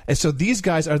 actually. And so these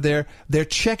guys are there. They're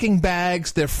checking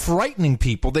bags. They're frightening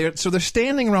people. They're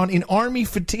standing around in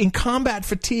in combat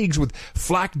fatigues with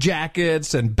flak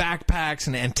jackets and backpacks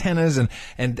and antennas and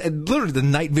literally the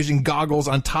night vision goggles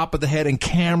on top of the head and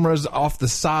cameras off the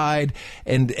side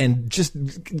and just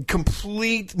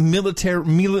complete militaristic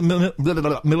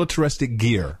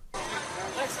gear.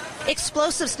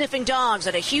 Explosive sniffing dogs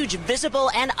and a huge visible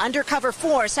and undercover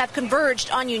force have converged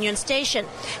on Union Station.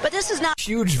 But this is not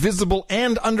huge visible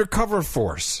and undercover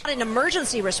force. Not an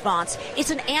emergency response. It's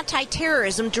an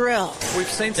anti-terrorism drill. We've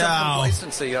seen some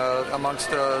complacency amongst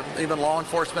even law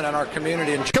enforcement and our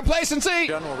community in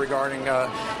general regarding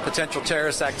potential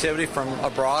terrorist activity from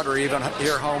abroad or even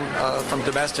here home from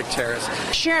domestic terrorists.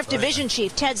 Sheriff Division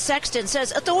Chief Ted Sexton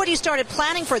says authorities started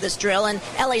planning for this drill in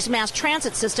LA's mass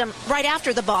transit system right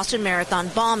after the Boston Marathon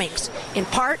bombings, in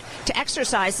part to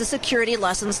exercise the security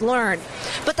lessons learned.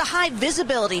 But the high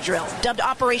visibility drill, dubbed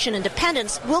Operation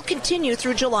Independence, will continue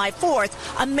through July 4th,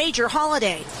 a major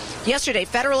holiday. Yesterday,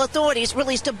 federal authorities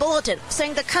released a bulletin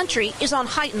saying the country is on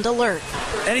heightened alert.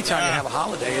 Anytime you have a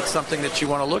holiday, it's something that you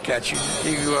want to look at.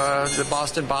 The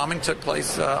Boston bombing took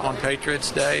place on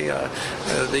Patriots Day.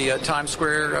 The Times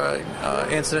Square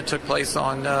incident took place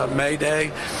on May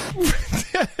Day.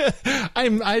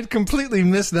 I completely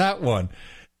missed that one.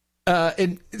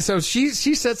 And so she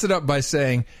sets it up by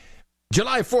saying,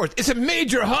 July 4th, it's a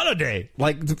major holiday.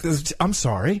 Like, I'm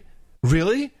sorry,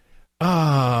 really?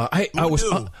 I was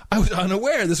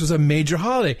unaware this was a major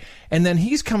holiday. And then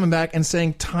he's coming back and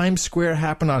saying Times Square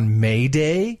happened on May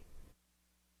Day.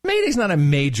 May Day's not a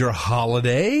major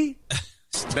holiday.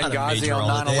 It's not a major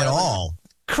holiday at all.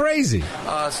 Crazy.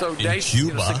 So dates,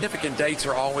 significant dates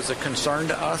are always a concern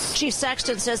to us. Chief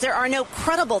Sexton says there are no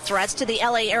credible threats to the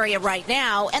LA area right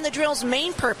now, and the drill's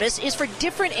main purpose is for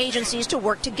different agencies to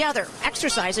work together,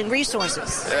 exercising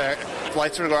resources.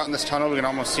 Lights are going to go out in this tunnel. We can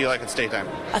almost see like it's daytime.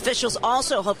 Officials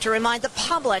also hope to remind the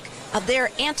public of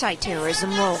their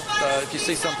anti-terrorism role. If you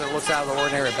see something that looks out of the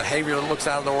ordinary, behavior that looks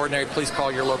out of the ordinary, please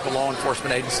call your local law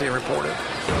enforcement agency and report it.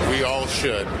 We all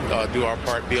should do our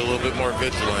part, be a little bit more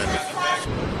vigilant.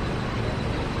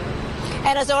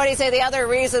 And as authorities say, the other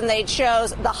reason they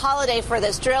chose the holiday for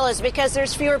this drill is because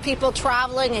there's fewer people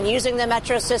traveling and using the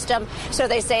metro system, so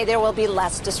they say there will be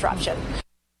less disruption.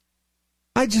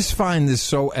 I just find this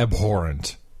so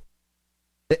abhorrent.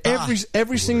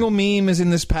 Every single meme is in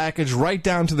this package, right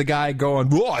down to the guy going,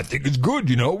 "Well, I think it's good,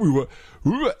 you know."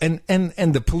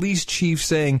 And the police chief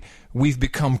saying we've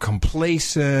become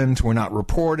complacent, we're not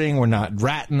reporting, we're not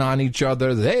ratting on each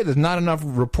other. Hey, there's not enough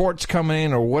reports coming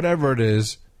in, or whatever it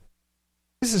is.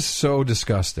 This is so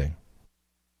disgusting.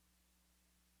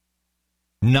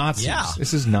 Nazis. Yeah.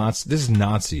 This is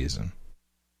Nazism.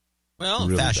 Well,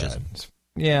 really fascism. Bad.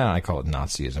 Yeah, I call it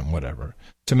Nazism. Whatever.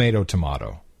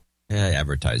 Tomato. Yeah,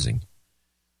 advertising.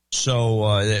 So,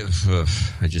 I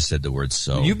just said the word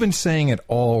so. You've been saying it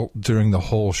all during the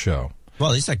whole show.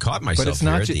 Well, at least I caught myself. But it's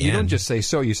not. Here at the You end. don't just say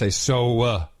so. You say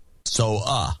so. It's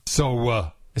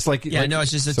like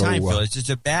it's just a time filler. It's just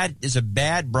a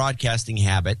bad broadcasting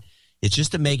habit. It's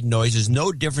just to make noise. There's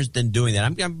no difference than doing that.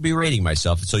 I'm berating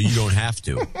myself, so you don't have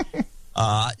to.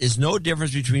 There's no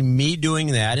difference between me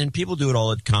doing that, and people do it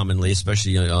all commonly,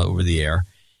 especially over the air.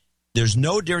 There's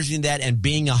no difference between that and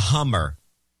being a hummer.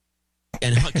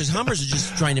 And because hummers are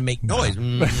just trying to make noise.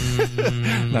 I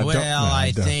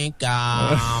think.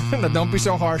 No, don't be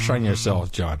so harsh on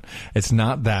yourself, John. It's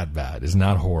not that bad. It's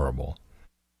not horrible.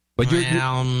 But could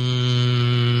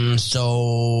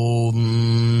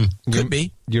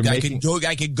be.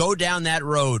 I could go down that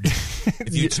road.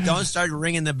 If you don't start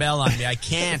ringing the bell on me, I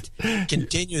can't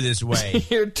continue this way.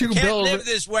 You're too can't live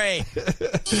this way.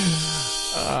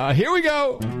 Here we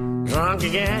go. Drunk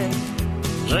again.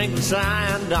 Drinking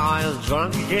Diane, Diane's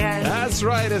drunk again. That's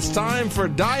right. It's time for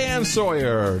Diane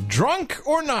Sawyer. Drunk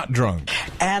or not drunk?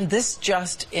 And this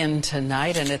just in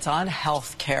tonight, and it's on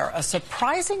health care. A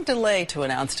surprising delay to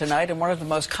announce tonight in one of the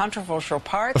most controversial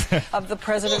parts of the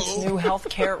president's new health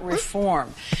care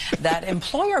reform. That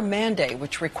employer mandate,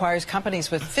 which requires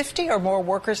companies with 50 or more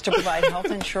workers to provide health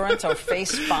insurance or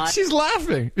face fines. She's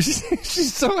laughing.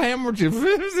 She's so hammered.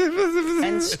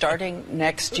 And starting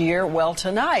next year, well,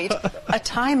 tonight, a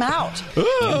timeout.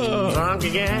 Drunk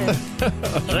again.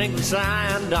 Drinking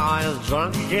Diane, Diane's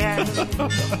drunk again.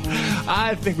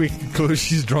 I think we can conclude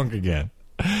she's drunk again.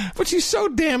 But she's so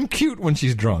damn cute when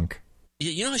she's drunk.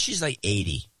 You know, she's like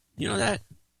 80. You know that?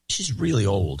 She's really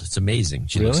old. It's amazing.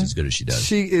 She looks as good as she does.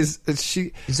 She's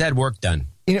had work done.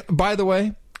 You know, by the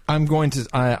way,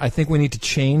 I think we need to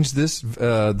change this,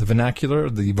 the vernacular,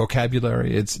 the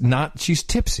vocabulary. It's not, she's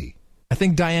tipsy. I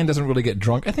think Diane doesn't really get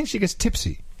drunk. I think she gets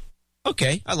tipsy.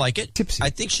 Okay, I like it. Tipsy. I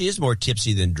think she is more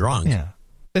tipsy than drunk. Yeah.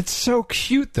 It's so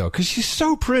cute, though, because she's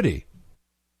so pretty.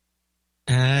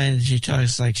 And she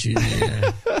talks like she...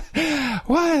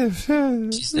 What?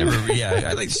 She's never... Yeah,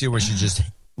 I like to see where she just...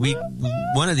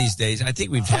 One of these days, I think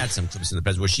we've had some clips in the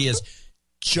past where she is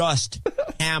just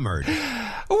hammered.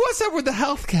 What's up with the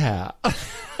health care?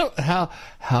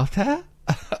 Health care?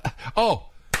 Oh,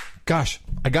 gosh,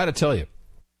 I got to tell you.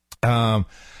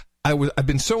 I've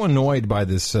been so annoyed by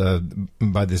this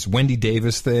Wendy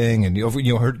Davis thing, and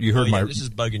you heard my. This is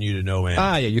bugging you to no end.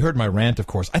 Yeah, you heard my rant, of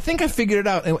course. I think I figured it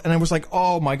out, and I was like,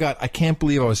 oh my god, I can't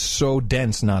believe I was so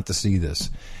dense not to see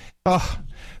this. Oh,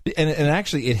 and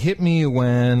actually, it hit me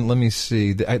when, let me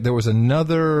see, there was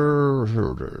another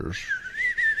report.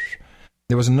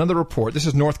 This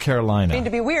is North Carolina. I mean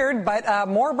to be weird, but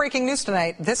more breaking news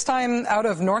tonight. This time out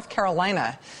of North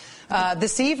Carolina.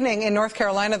 This evening in North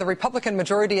Carolina, the Republican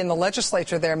majority in the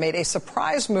legislature there made a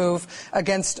surprise move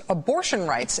against abortion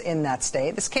rights in that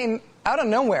state. This came out of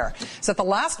nowhere. So at the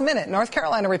last minute, North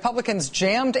Carolina Republicans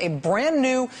jammed a brand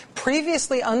new,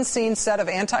 previously unseen set of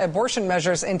anti-abortion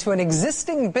measures into an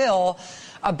existing bill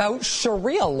about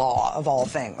Sharia law, of all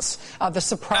things. The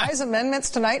surprise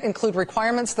amendments tonight include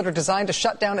requirements that are designed to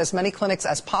shut down as many clinics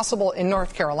as possible in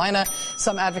North Carolina.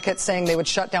 Some advocates saying they would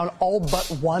shut down all but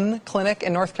one clinic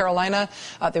in North Carolina.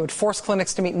 They would force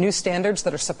clinics to meet new standards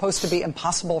that are supposed to be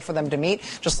impossible for them to meet,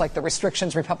 just like the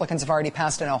restrictions Republicans have already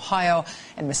passed in Ohio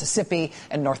and Mississippi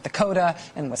and North Dakota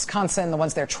and Wisconsin, the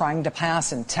ones they're trying to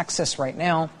pass in Texas right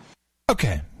now.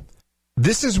 Okay.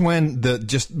 This is when the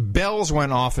just bells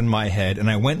went off in my head, and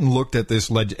I went and looked at this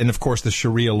and of course the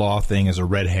Sharia law thing is a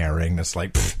red herring. That's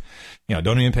like,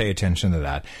 don't even pay attention to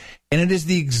that. And it is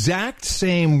the exact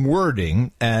same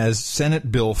wording as Senate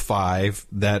Bill 5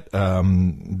 that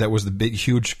was the big,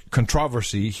 huge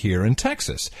controversy here in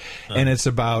Texas. And it's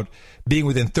about being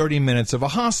within 30 minutes of a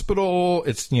hospital.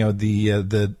 It's,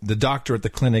 the doctor at the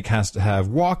clinic has to have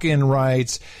walk-in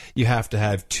rights. You have to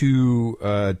have two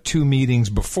meetings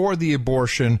before the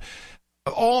abortion.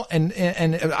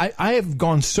 I have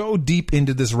gone so deep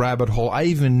into this rabbit hole. I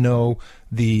even know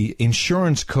the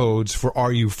insurance codes for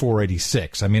RU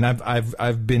 486. I mean,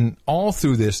 I've been all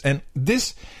through this, and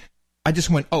this I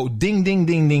just went, oh, ding, ding,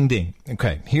 ding, ding, ding.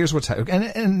 Okay, here's what's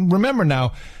happening. And remember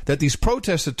now that these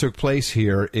protests that took place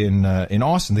here in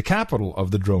Austin, the capital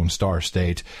of the Drone Star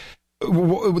State,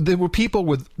 there were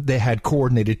people they had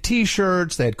coordinated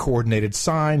T-shirts, they had coordinated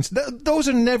signs. Those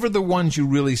are never the ones you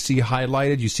really see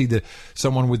highlighted. You see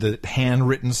someone with a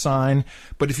handwritten sign,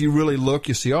 but if you really look,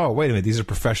 you see, oh, wait a minute, these are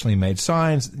professionally made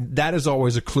signs. That is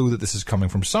always a clue that this is coming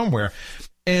from somewhere.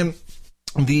 And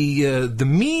the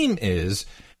meme is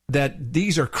that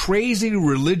these are crazy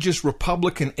religious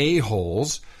Republican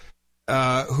a-holes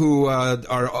who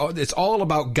are. It's all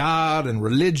about God and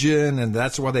religion, and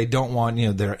that's why they don't want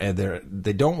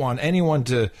they don't want anyone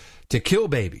to kill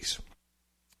babies.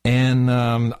 And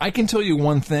I can tell you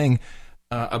one thing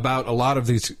about a lot of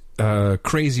these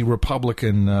crazy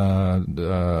Republican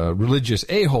religious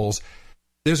a-holes.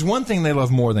 There's one thing they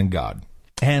love more than God,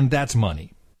 and that's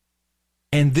money.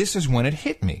 And this is when it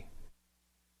hit me.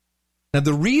 Now,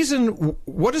 the reason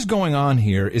what is going on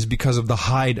here is because of the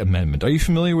Hyde Amendment. Are you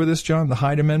familiar with this, John, the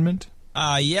Hyde Amendment?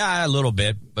 Yeah, a little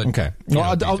bit. But okay.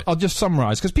 Well, I'll just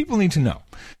summarize because people need to know.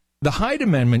 The Hyde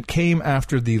Amendment came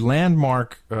after the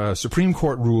landmark Supreme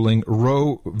Court ruling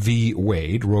Roe v.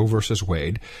 Wade, Roe versus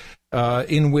Wade,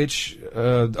 in which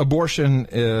abortion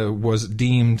was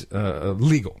deemed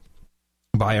legal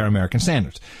by our American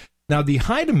standards. Now, the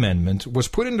Hyde Amendment was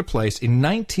put into place in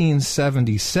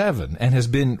 1977 and has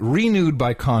been renewed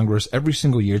by Congress every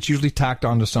single year. It's usually tacked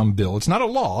onto some bill. It's not a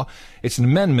law. It's an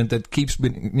amendment that keeps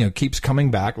coming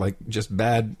back like just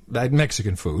bad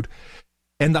Mexican food.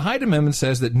 And the Hyde Amendment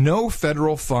says that no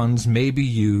federal funds may be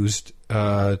used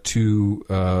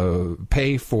to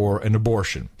pay for an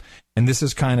abortion. And this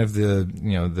is kind of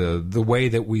the way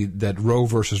that Roe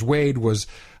versus Wade was.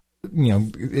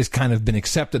 It's kind of been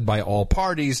accepted by all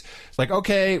parties. It's like,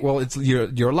 okay, well,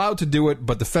 you're allowed to do it,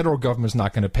 but the federal government's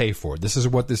not going to pay for it. This is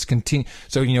what this continue.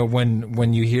 So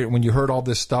when you heard all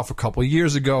this stuff a couple of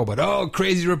years ago about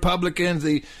crazy Republicans,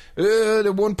 they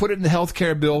won't put it in the health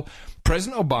care bill.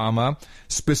 President Obama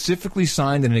specifically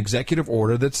signed an executive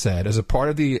order that said, as a part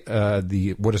of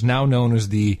the what is now known as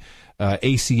the ACA,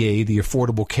 the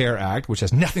Affordable Care Act, which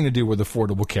has nothing to do with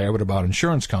affordable care, but about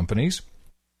insurance companies.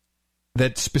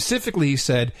 That specifically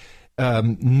said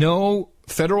no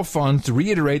federal funds, to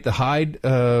reiterate, the Hyde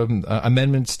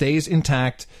Amendment stays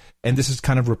intact, and this has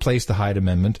kind of replaced the Hyde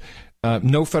Amendment.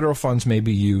 No federal funds may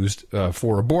be used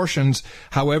for abortions.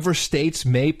 However, states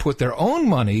may put their own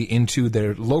money into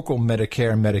their local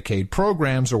Medicare and Medicaid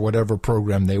programs or whatever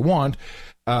program they want.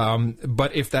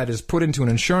 But if that is put into an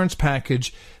insurance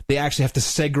package, they actually have to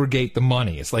segregate the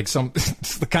money. It's like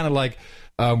it's kind of like,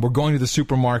 we're going to the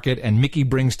supermarket and Mickey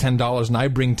brings $10 and I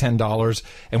bring $10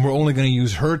 and we're only going to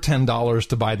use her $10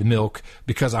 to buy the milk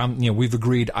because we've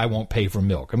agreed I won't pay for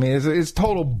milk. I mean, it's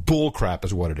total bullcrap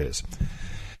is what it is.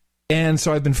 And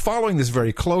so I've been following this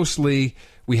very closely.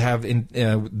 We have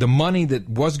the money that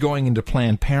was going into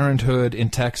Planned Parenthood in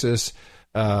Texas.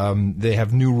 They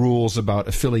have new rules about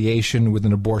affiliation with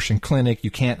an abortion clinic.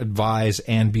 You can't advise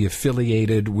and be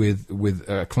affiliated with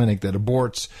a clinic that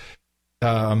aborts.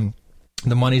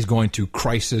 The money's going to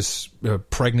crisis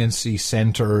pregnancy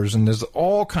centers, and there's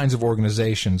all kinds of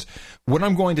organizations. What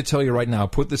I'm going to tell you right now,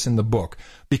 put this in the book,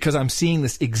 because I'm seeing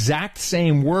this exact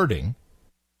same wording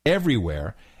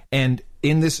everywhere, and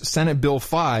in this Senate Bill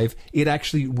 5, it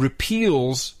actually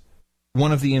repeals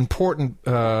one of the important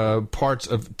parts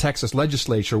of Texas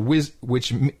legislature,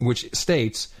 which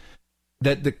states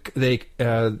that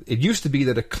it used to be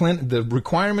that the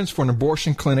requirements for an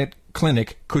abortion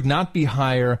clinic could not be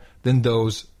higher than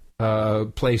those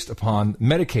placed upon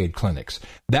Medicaid clinics.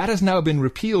 That has now been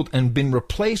repealed and been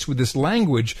replaced with this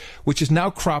language, which is now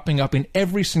cropping up in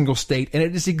every single state, and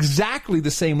it is exactly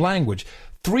the same language.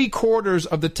 3/4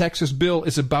 of the Texas bill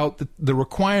is about the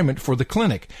requirement for the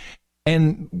clinic.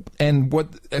 And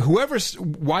whoever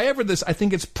this, I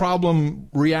think it's problem,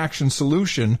 reaction,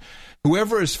 solution.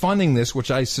 Whoever is funding this, which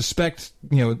I suspect,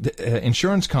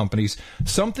 insurance companies,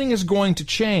 something is going to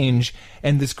change,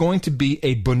 and there's going to be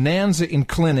a bonanza in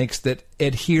clinics that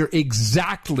adhere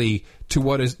exactly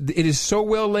to it is so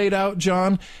well laid out,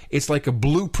 John. It's like a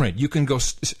blueprint. You can go,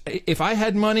 if I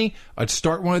had money, I'd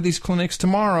start one of these clinics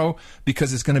tomorrow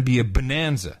because it's going to be a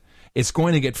bonanza. It's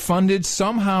going to get funded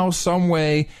somehow, some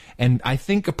way, and I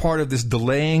think a part of this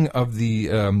delaying of the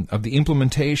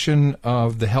implementation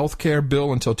of the health care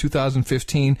bill until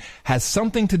 2015 has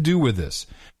something to do with this.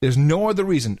 There's no other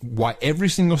reason why every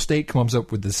single state comes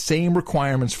up with the same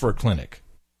requirements for a clinic.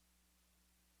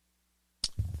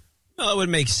 Well, it would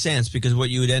make sense because what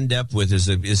you would end up with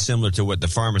is similar to what the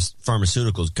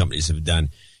pharmaceutical companies have done.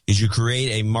 Is you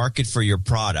create a market for your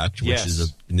product, which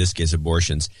is in this case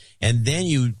abortions, and then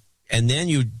you and then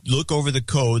you look over the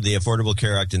code, the Affordable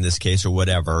Care Act in this case, or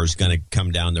whatever is going to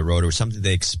come down the road, or something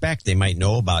they expect. They might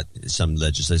know about some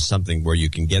legislation, something where you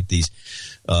can get these,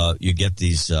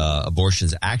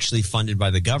 abortions actually funded by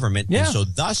the government. Yeah. And so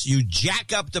thus you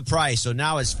jack up the price. So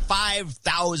now it's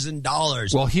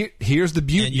 $5,000. Well, here's the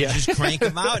beauty. And you just crank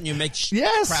them out and you make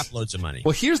crap loads of money.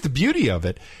 Well, here's the beauty of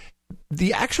it.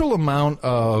 The actual amount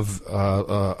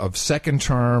of second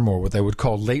term, or what they would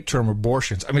call late term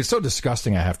abortions. I mean, it's so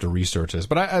disgusting. I have to research this,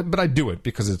 but I do it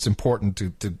because it's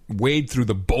important to wade through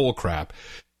the bull crap.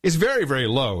 It's very, very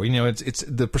low. You know, it's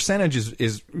the percentage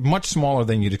is much smaller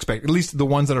than you'd expect. At least the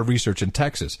ones that are researched in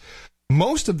Texas.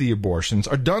 Most of the abortions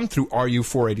are done through RU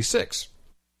 486,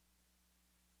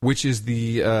 which is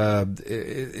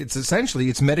it's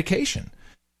essentially medication.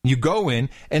 You go in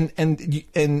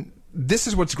and this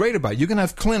is what's great about it. You can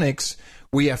have clinics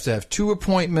where you have to have 2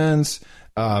 appointments.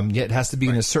 Yet it has to be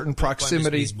in a certain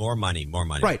proximity. Means more money.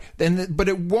 Right. But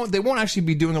they won't actually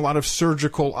be doing a lot of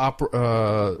surgical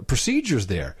procedures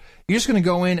there. You're just going to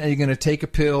go in and you're going to take a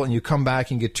pill and you come back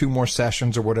and get 2 more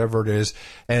sessions or whatever it is,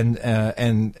 and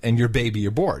your baby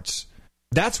aborts.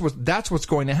 That's what's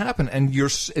going to happen. And you're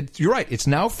right. It's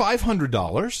now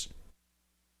 $500.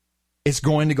 It's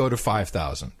going to go to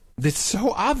 $5,000. It's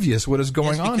so obvious what is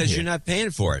going on here. Because you're not paying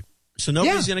for it. So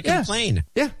nobody's going to complain.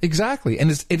 Yeah, exactly.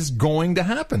 And it's going to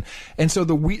happen. And so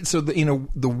the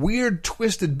weird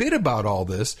twisted bit about all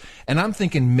this, and I'm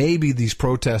thinking maybe these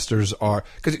protesters are,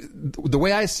 because the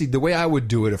way I would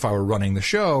do it if I were running the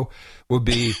show would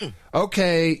be,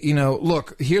 okay,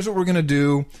 look, here's what we're going to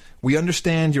do. We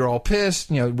understand you're all pissed.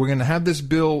 We're going to have this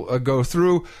bill go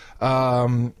through, but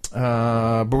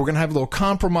we're going to have a little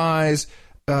compromise.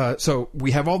 So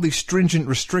we have all these stringent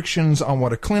restrictions on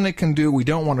what a clinic can do. We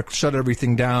don't want to shut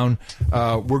everything down.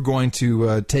 We're going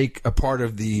to take a part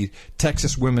of the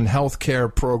Texas Women Health Care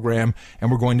Program,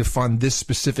 and we're going to fund this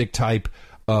specific type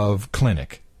of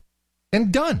clinic.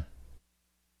 And done.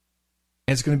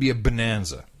 And it's going to be a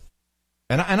bonanza.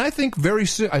 And I think very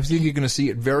soon, I think you're going to see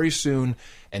it very soon,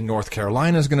 and North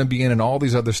Carolina is going to be in, and all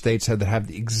these other states that have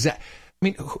the exact... I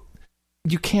mean...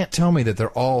 You can't tell me that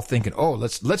they're all thinking, oh,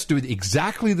 let's do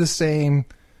exactly the same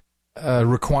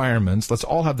requirements. Let's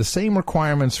all have the same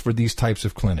requirements for these types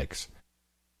of clinics.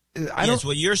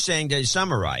 What you're saying, to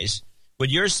summarize, what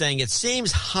you're saying, it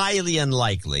seems highly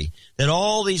unlikely that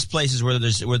all these places where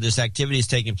this activity is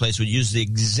taking place would use the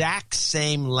exact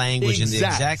same language and the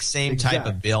exact same type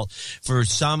of bill for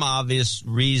some obvious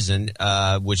reason,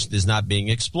 which is not being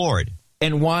explored.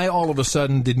 And why all of a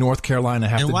sudden did North Carolina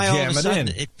have to jam it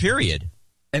in? Period.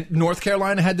 And North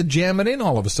Carolina had to jam it in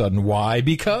all of a sudden. Why?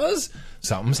 Because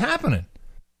something's happening.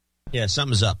 Yeah,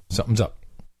 something's up. Something's up.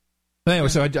 Anyway,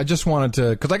 so I just wanted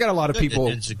to, because I got a lot of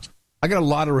people, I got a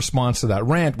lot of response to that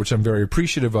rant, which I'm very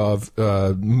appreciative of,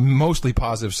 mostly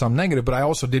positive, some negative. But I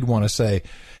also did want to say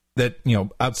that,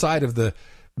 outside of the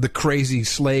crazy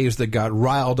slaves that got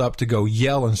riled up to go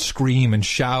yell and scream and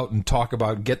shout and talk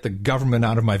about get the government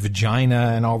out of my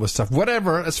vagina and all this stuff.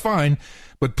 Whatever, that's fine.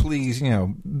 But please,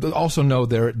 also know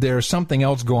there's something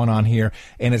else going on here,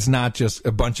 and it's not just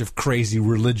a bunch of crazy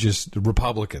religious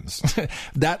Republicans.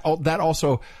 That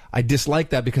also, I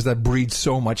dislike that because that breeds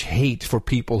so much hate for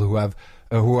people who have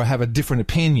a different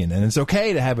opinion, and it's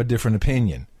okay to have a different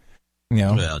opinion.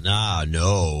 Well,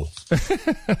 no.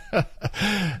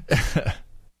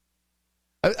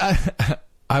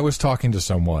 I was talking to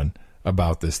someone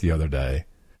about this the other day,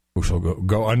 who shall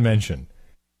go unmentioned,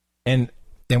 and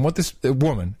what the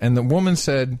woman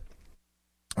said,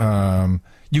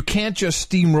 you can't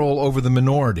just steamroll over the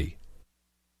minority.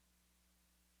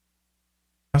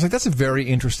 I was like, that's a very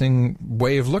interesting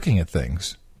way of looking at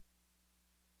things.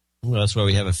 Well, that's why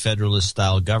we have a federalist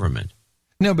style government.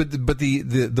 No, but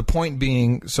the point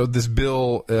being, so this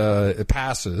bill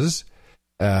passes.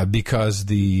 Because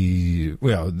the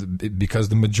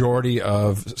majority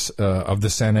of the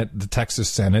Senate, the Texas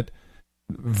Senate,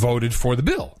 voted for the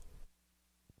bill.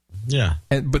 Yeah.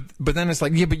 But then it's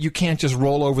like, but you can't just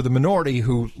roll over the minority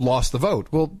who lost the vote.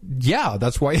 Well, yeah,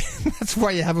 that's why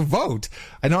you have a vote.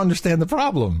 I don't understand the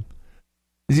problem.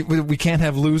 We can't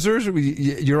have losers.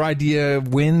 Your idea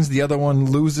wins, the other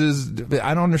one loses.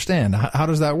 I don't understand. How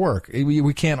does that work?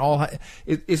 We can't all.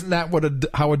 Isn't that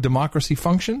how a democracy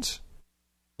functions?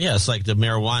 Yeah, it's like the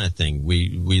marijuana thing.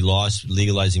 We lost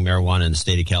legalizing marijuana in the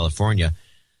state of California.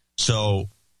 So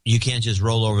you can't just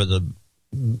roll over the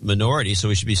minority, so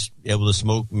we should be able to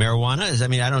smoke marijuana? I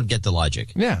mean, I don't get the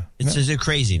logic. Yeah. It's a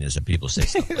craziness that people say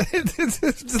stuff like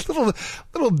it's a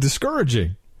little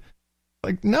discouraging.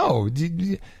 Like, no,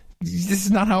 this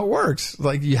is not how it works.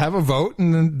 Like, you have a vote,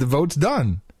 and then the vote's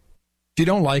done. you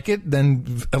don't like it,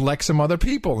 then elect some other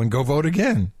people and go vote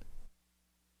again.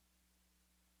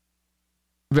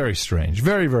 Very strange.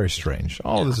 Very, very strange.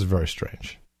 All of this is very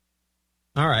strange.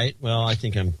 All right. Well, I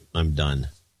think I'm done.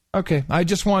 Okay. I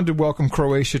just wanted to welcome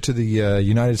Croatia to the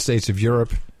United States of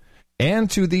Europe and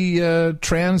to the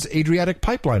Trans-Adriatic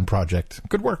Pipeline Project.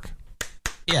 Good work.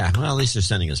 Yeah. Well, at least they're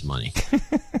sending us money.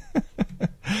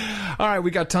 All right,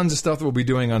 we got tons of stuff that we'll be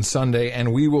doing on Sunday,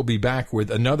 and we will be back with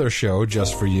another show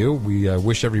just for you. We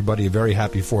wish everybody a very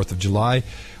happy 4th of July.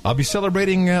 I'll be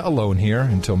celebrating alone here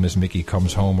until Miss Mickey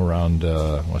comes home around,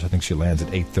 I think she lands at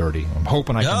 8:30. I'm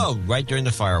hoping I can... Oh, right during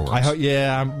the fireworks.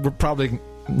 We're probably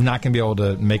not going to be able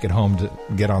to make it home to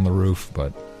get on the roof,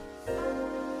 but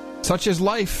such is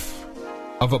life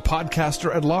of a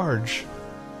podcaster at large.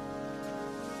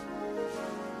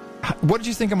 What did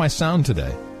you think of my sound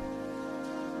today?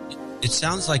 It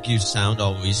sounds like you sound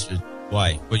always...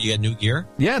 Why? What, you got new gear?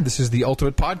 Yeah, this is the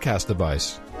ultimate podcast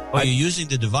device. Oh, you're using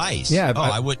the device? Yeah. Oh,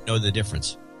 I wouldn't know the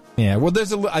difference. Yeah, well,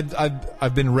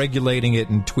 I've been regulating it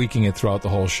and tweaking it throughout the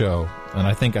whole show, and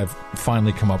I think I've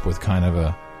finally come up with kind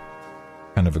of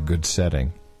a good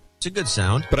setting. It's a good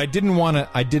sound, but I didn't want to.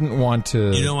 You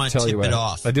don't want to tip it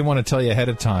off. I didn't want to tell you ahead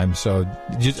of time. So,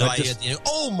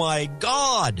 oh my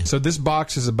God! So this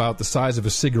box is about the size of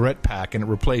a cigarette pack, and it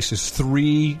replaces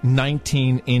 3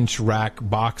 19-inch rack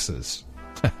boxes.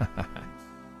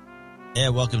 Yeah,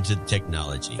 welcome to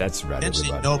technology. That's right. Eventually,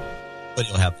 everybody.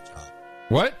 nobody will have a job.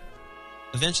 What?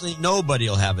 Eventually, nobody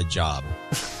will have a job.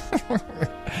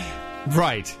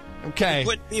 Right. Okay. You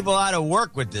put people out of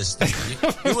work with this thing.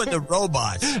 You and the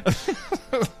robots.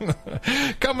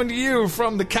 Coming to you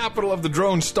from the capital of the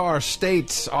Drone Star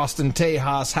States, Austin,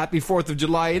 Tejas. Happy 4th of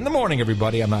July in the morning,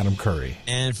 everybody. I'm Adam Curry.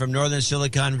 And from northern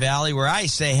Silicon Valley, where I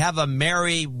say have a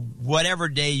merry whatever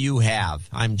day you have,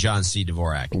 I'm John C.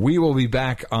 Dvorak. We will be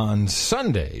back on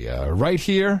Sunday, right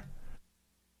here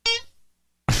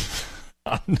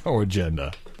on No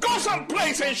Agenda. Go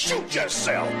someplace and shoot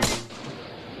yourself.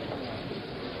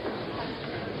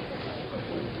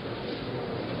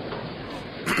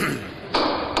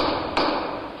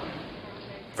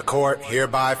 The court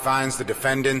hereby finds the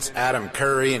defendants Adam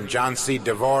Curry and John C.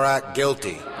 Dvorak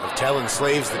guilty of telling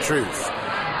slaves the truth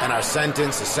and are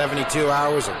sentenced to 72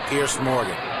 hours of Pierce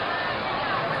Morgan.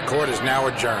 The court is now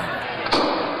adjourned.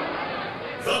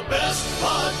 The best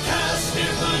podcast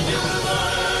in the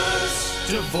universe.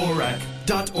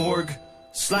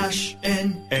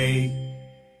 Dvorak.org/NA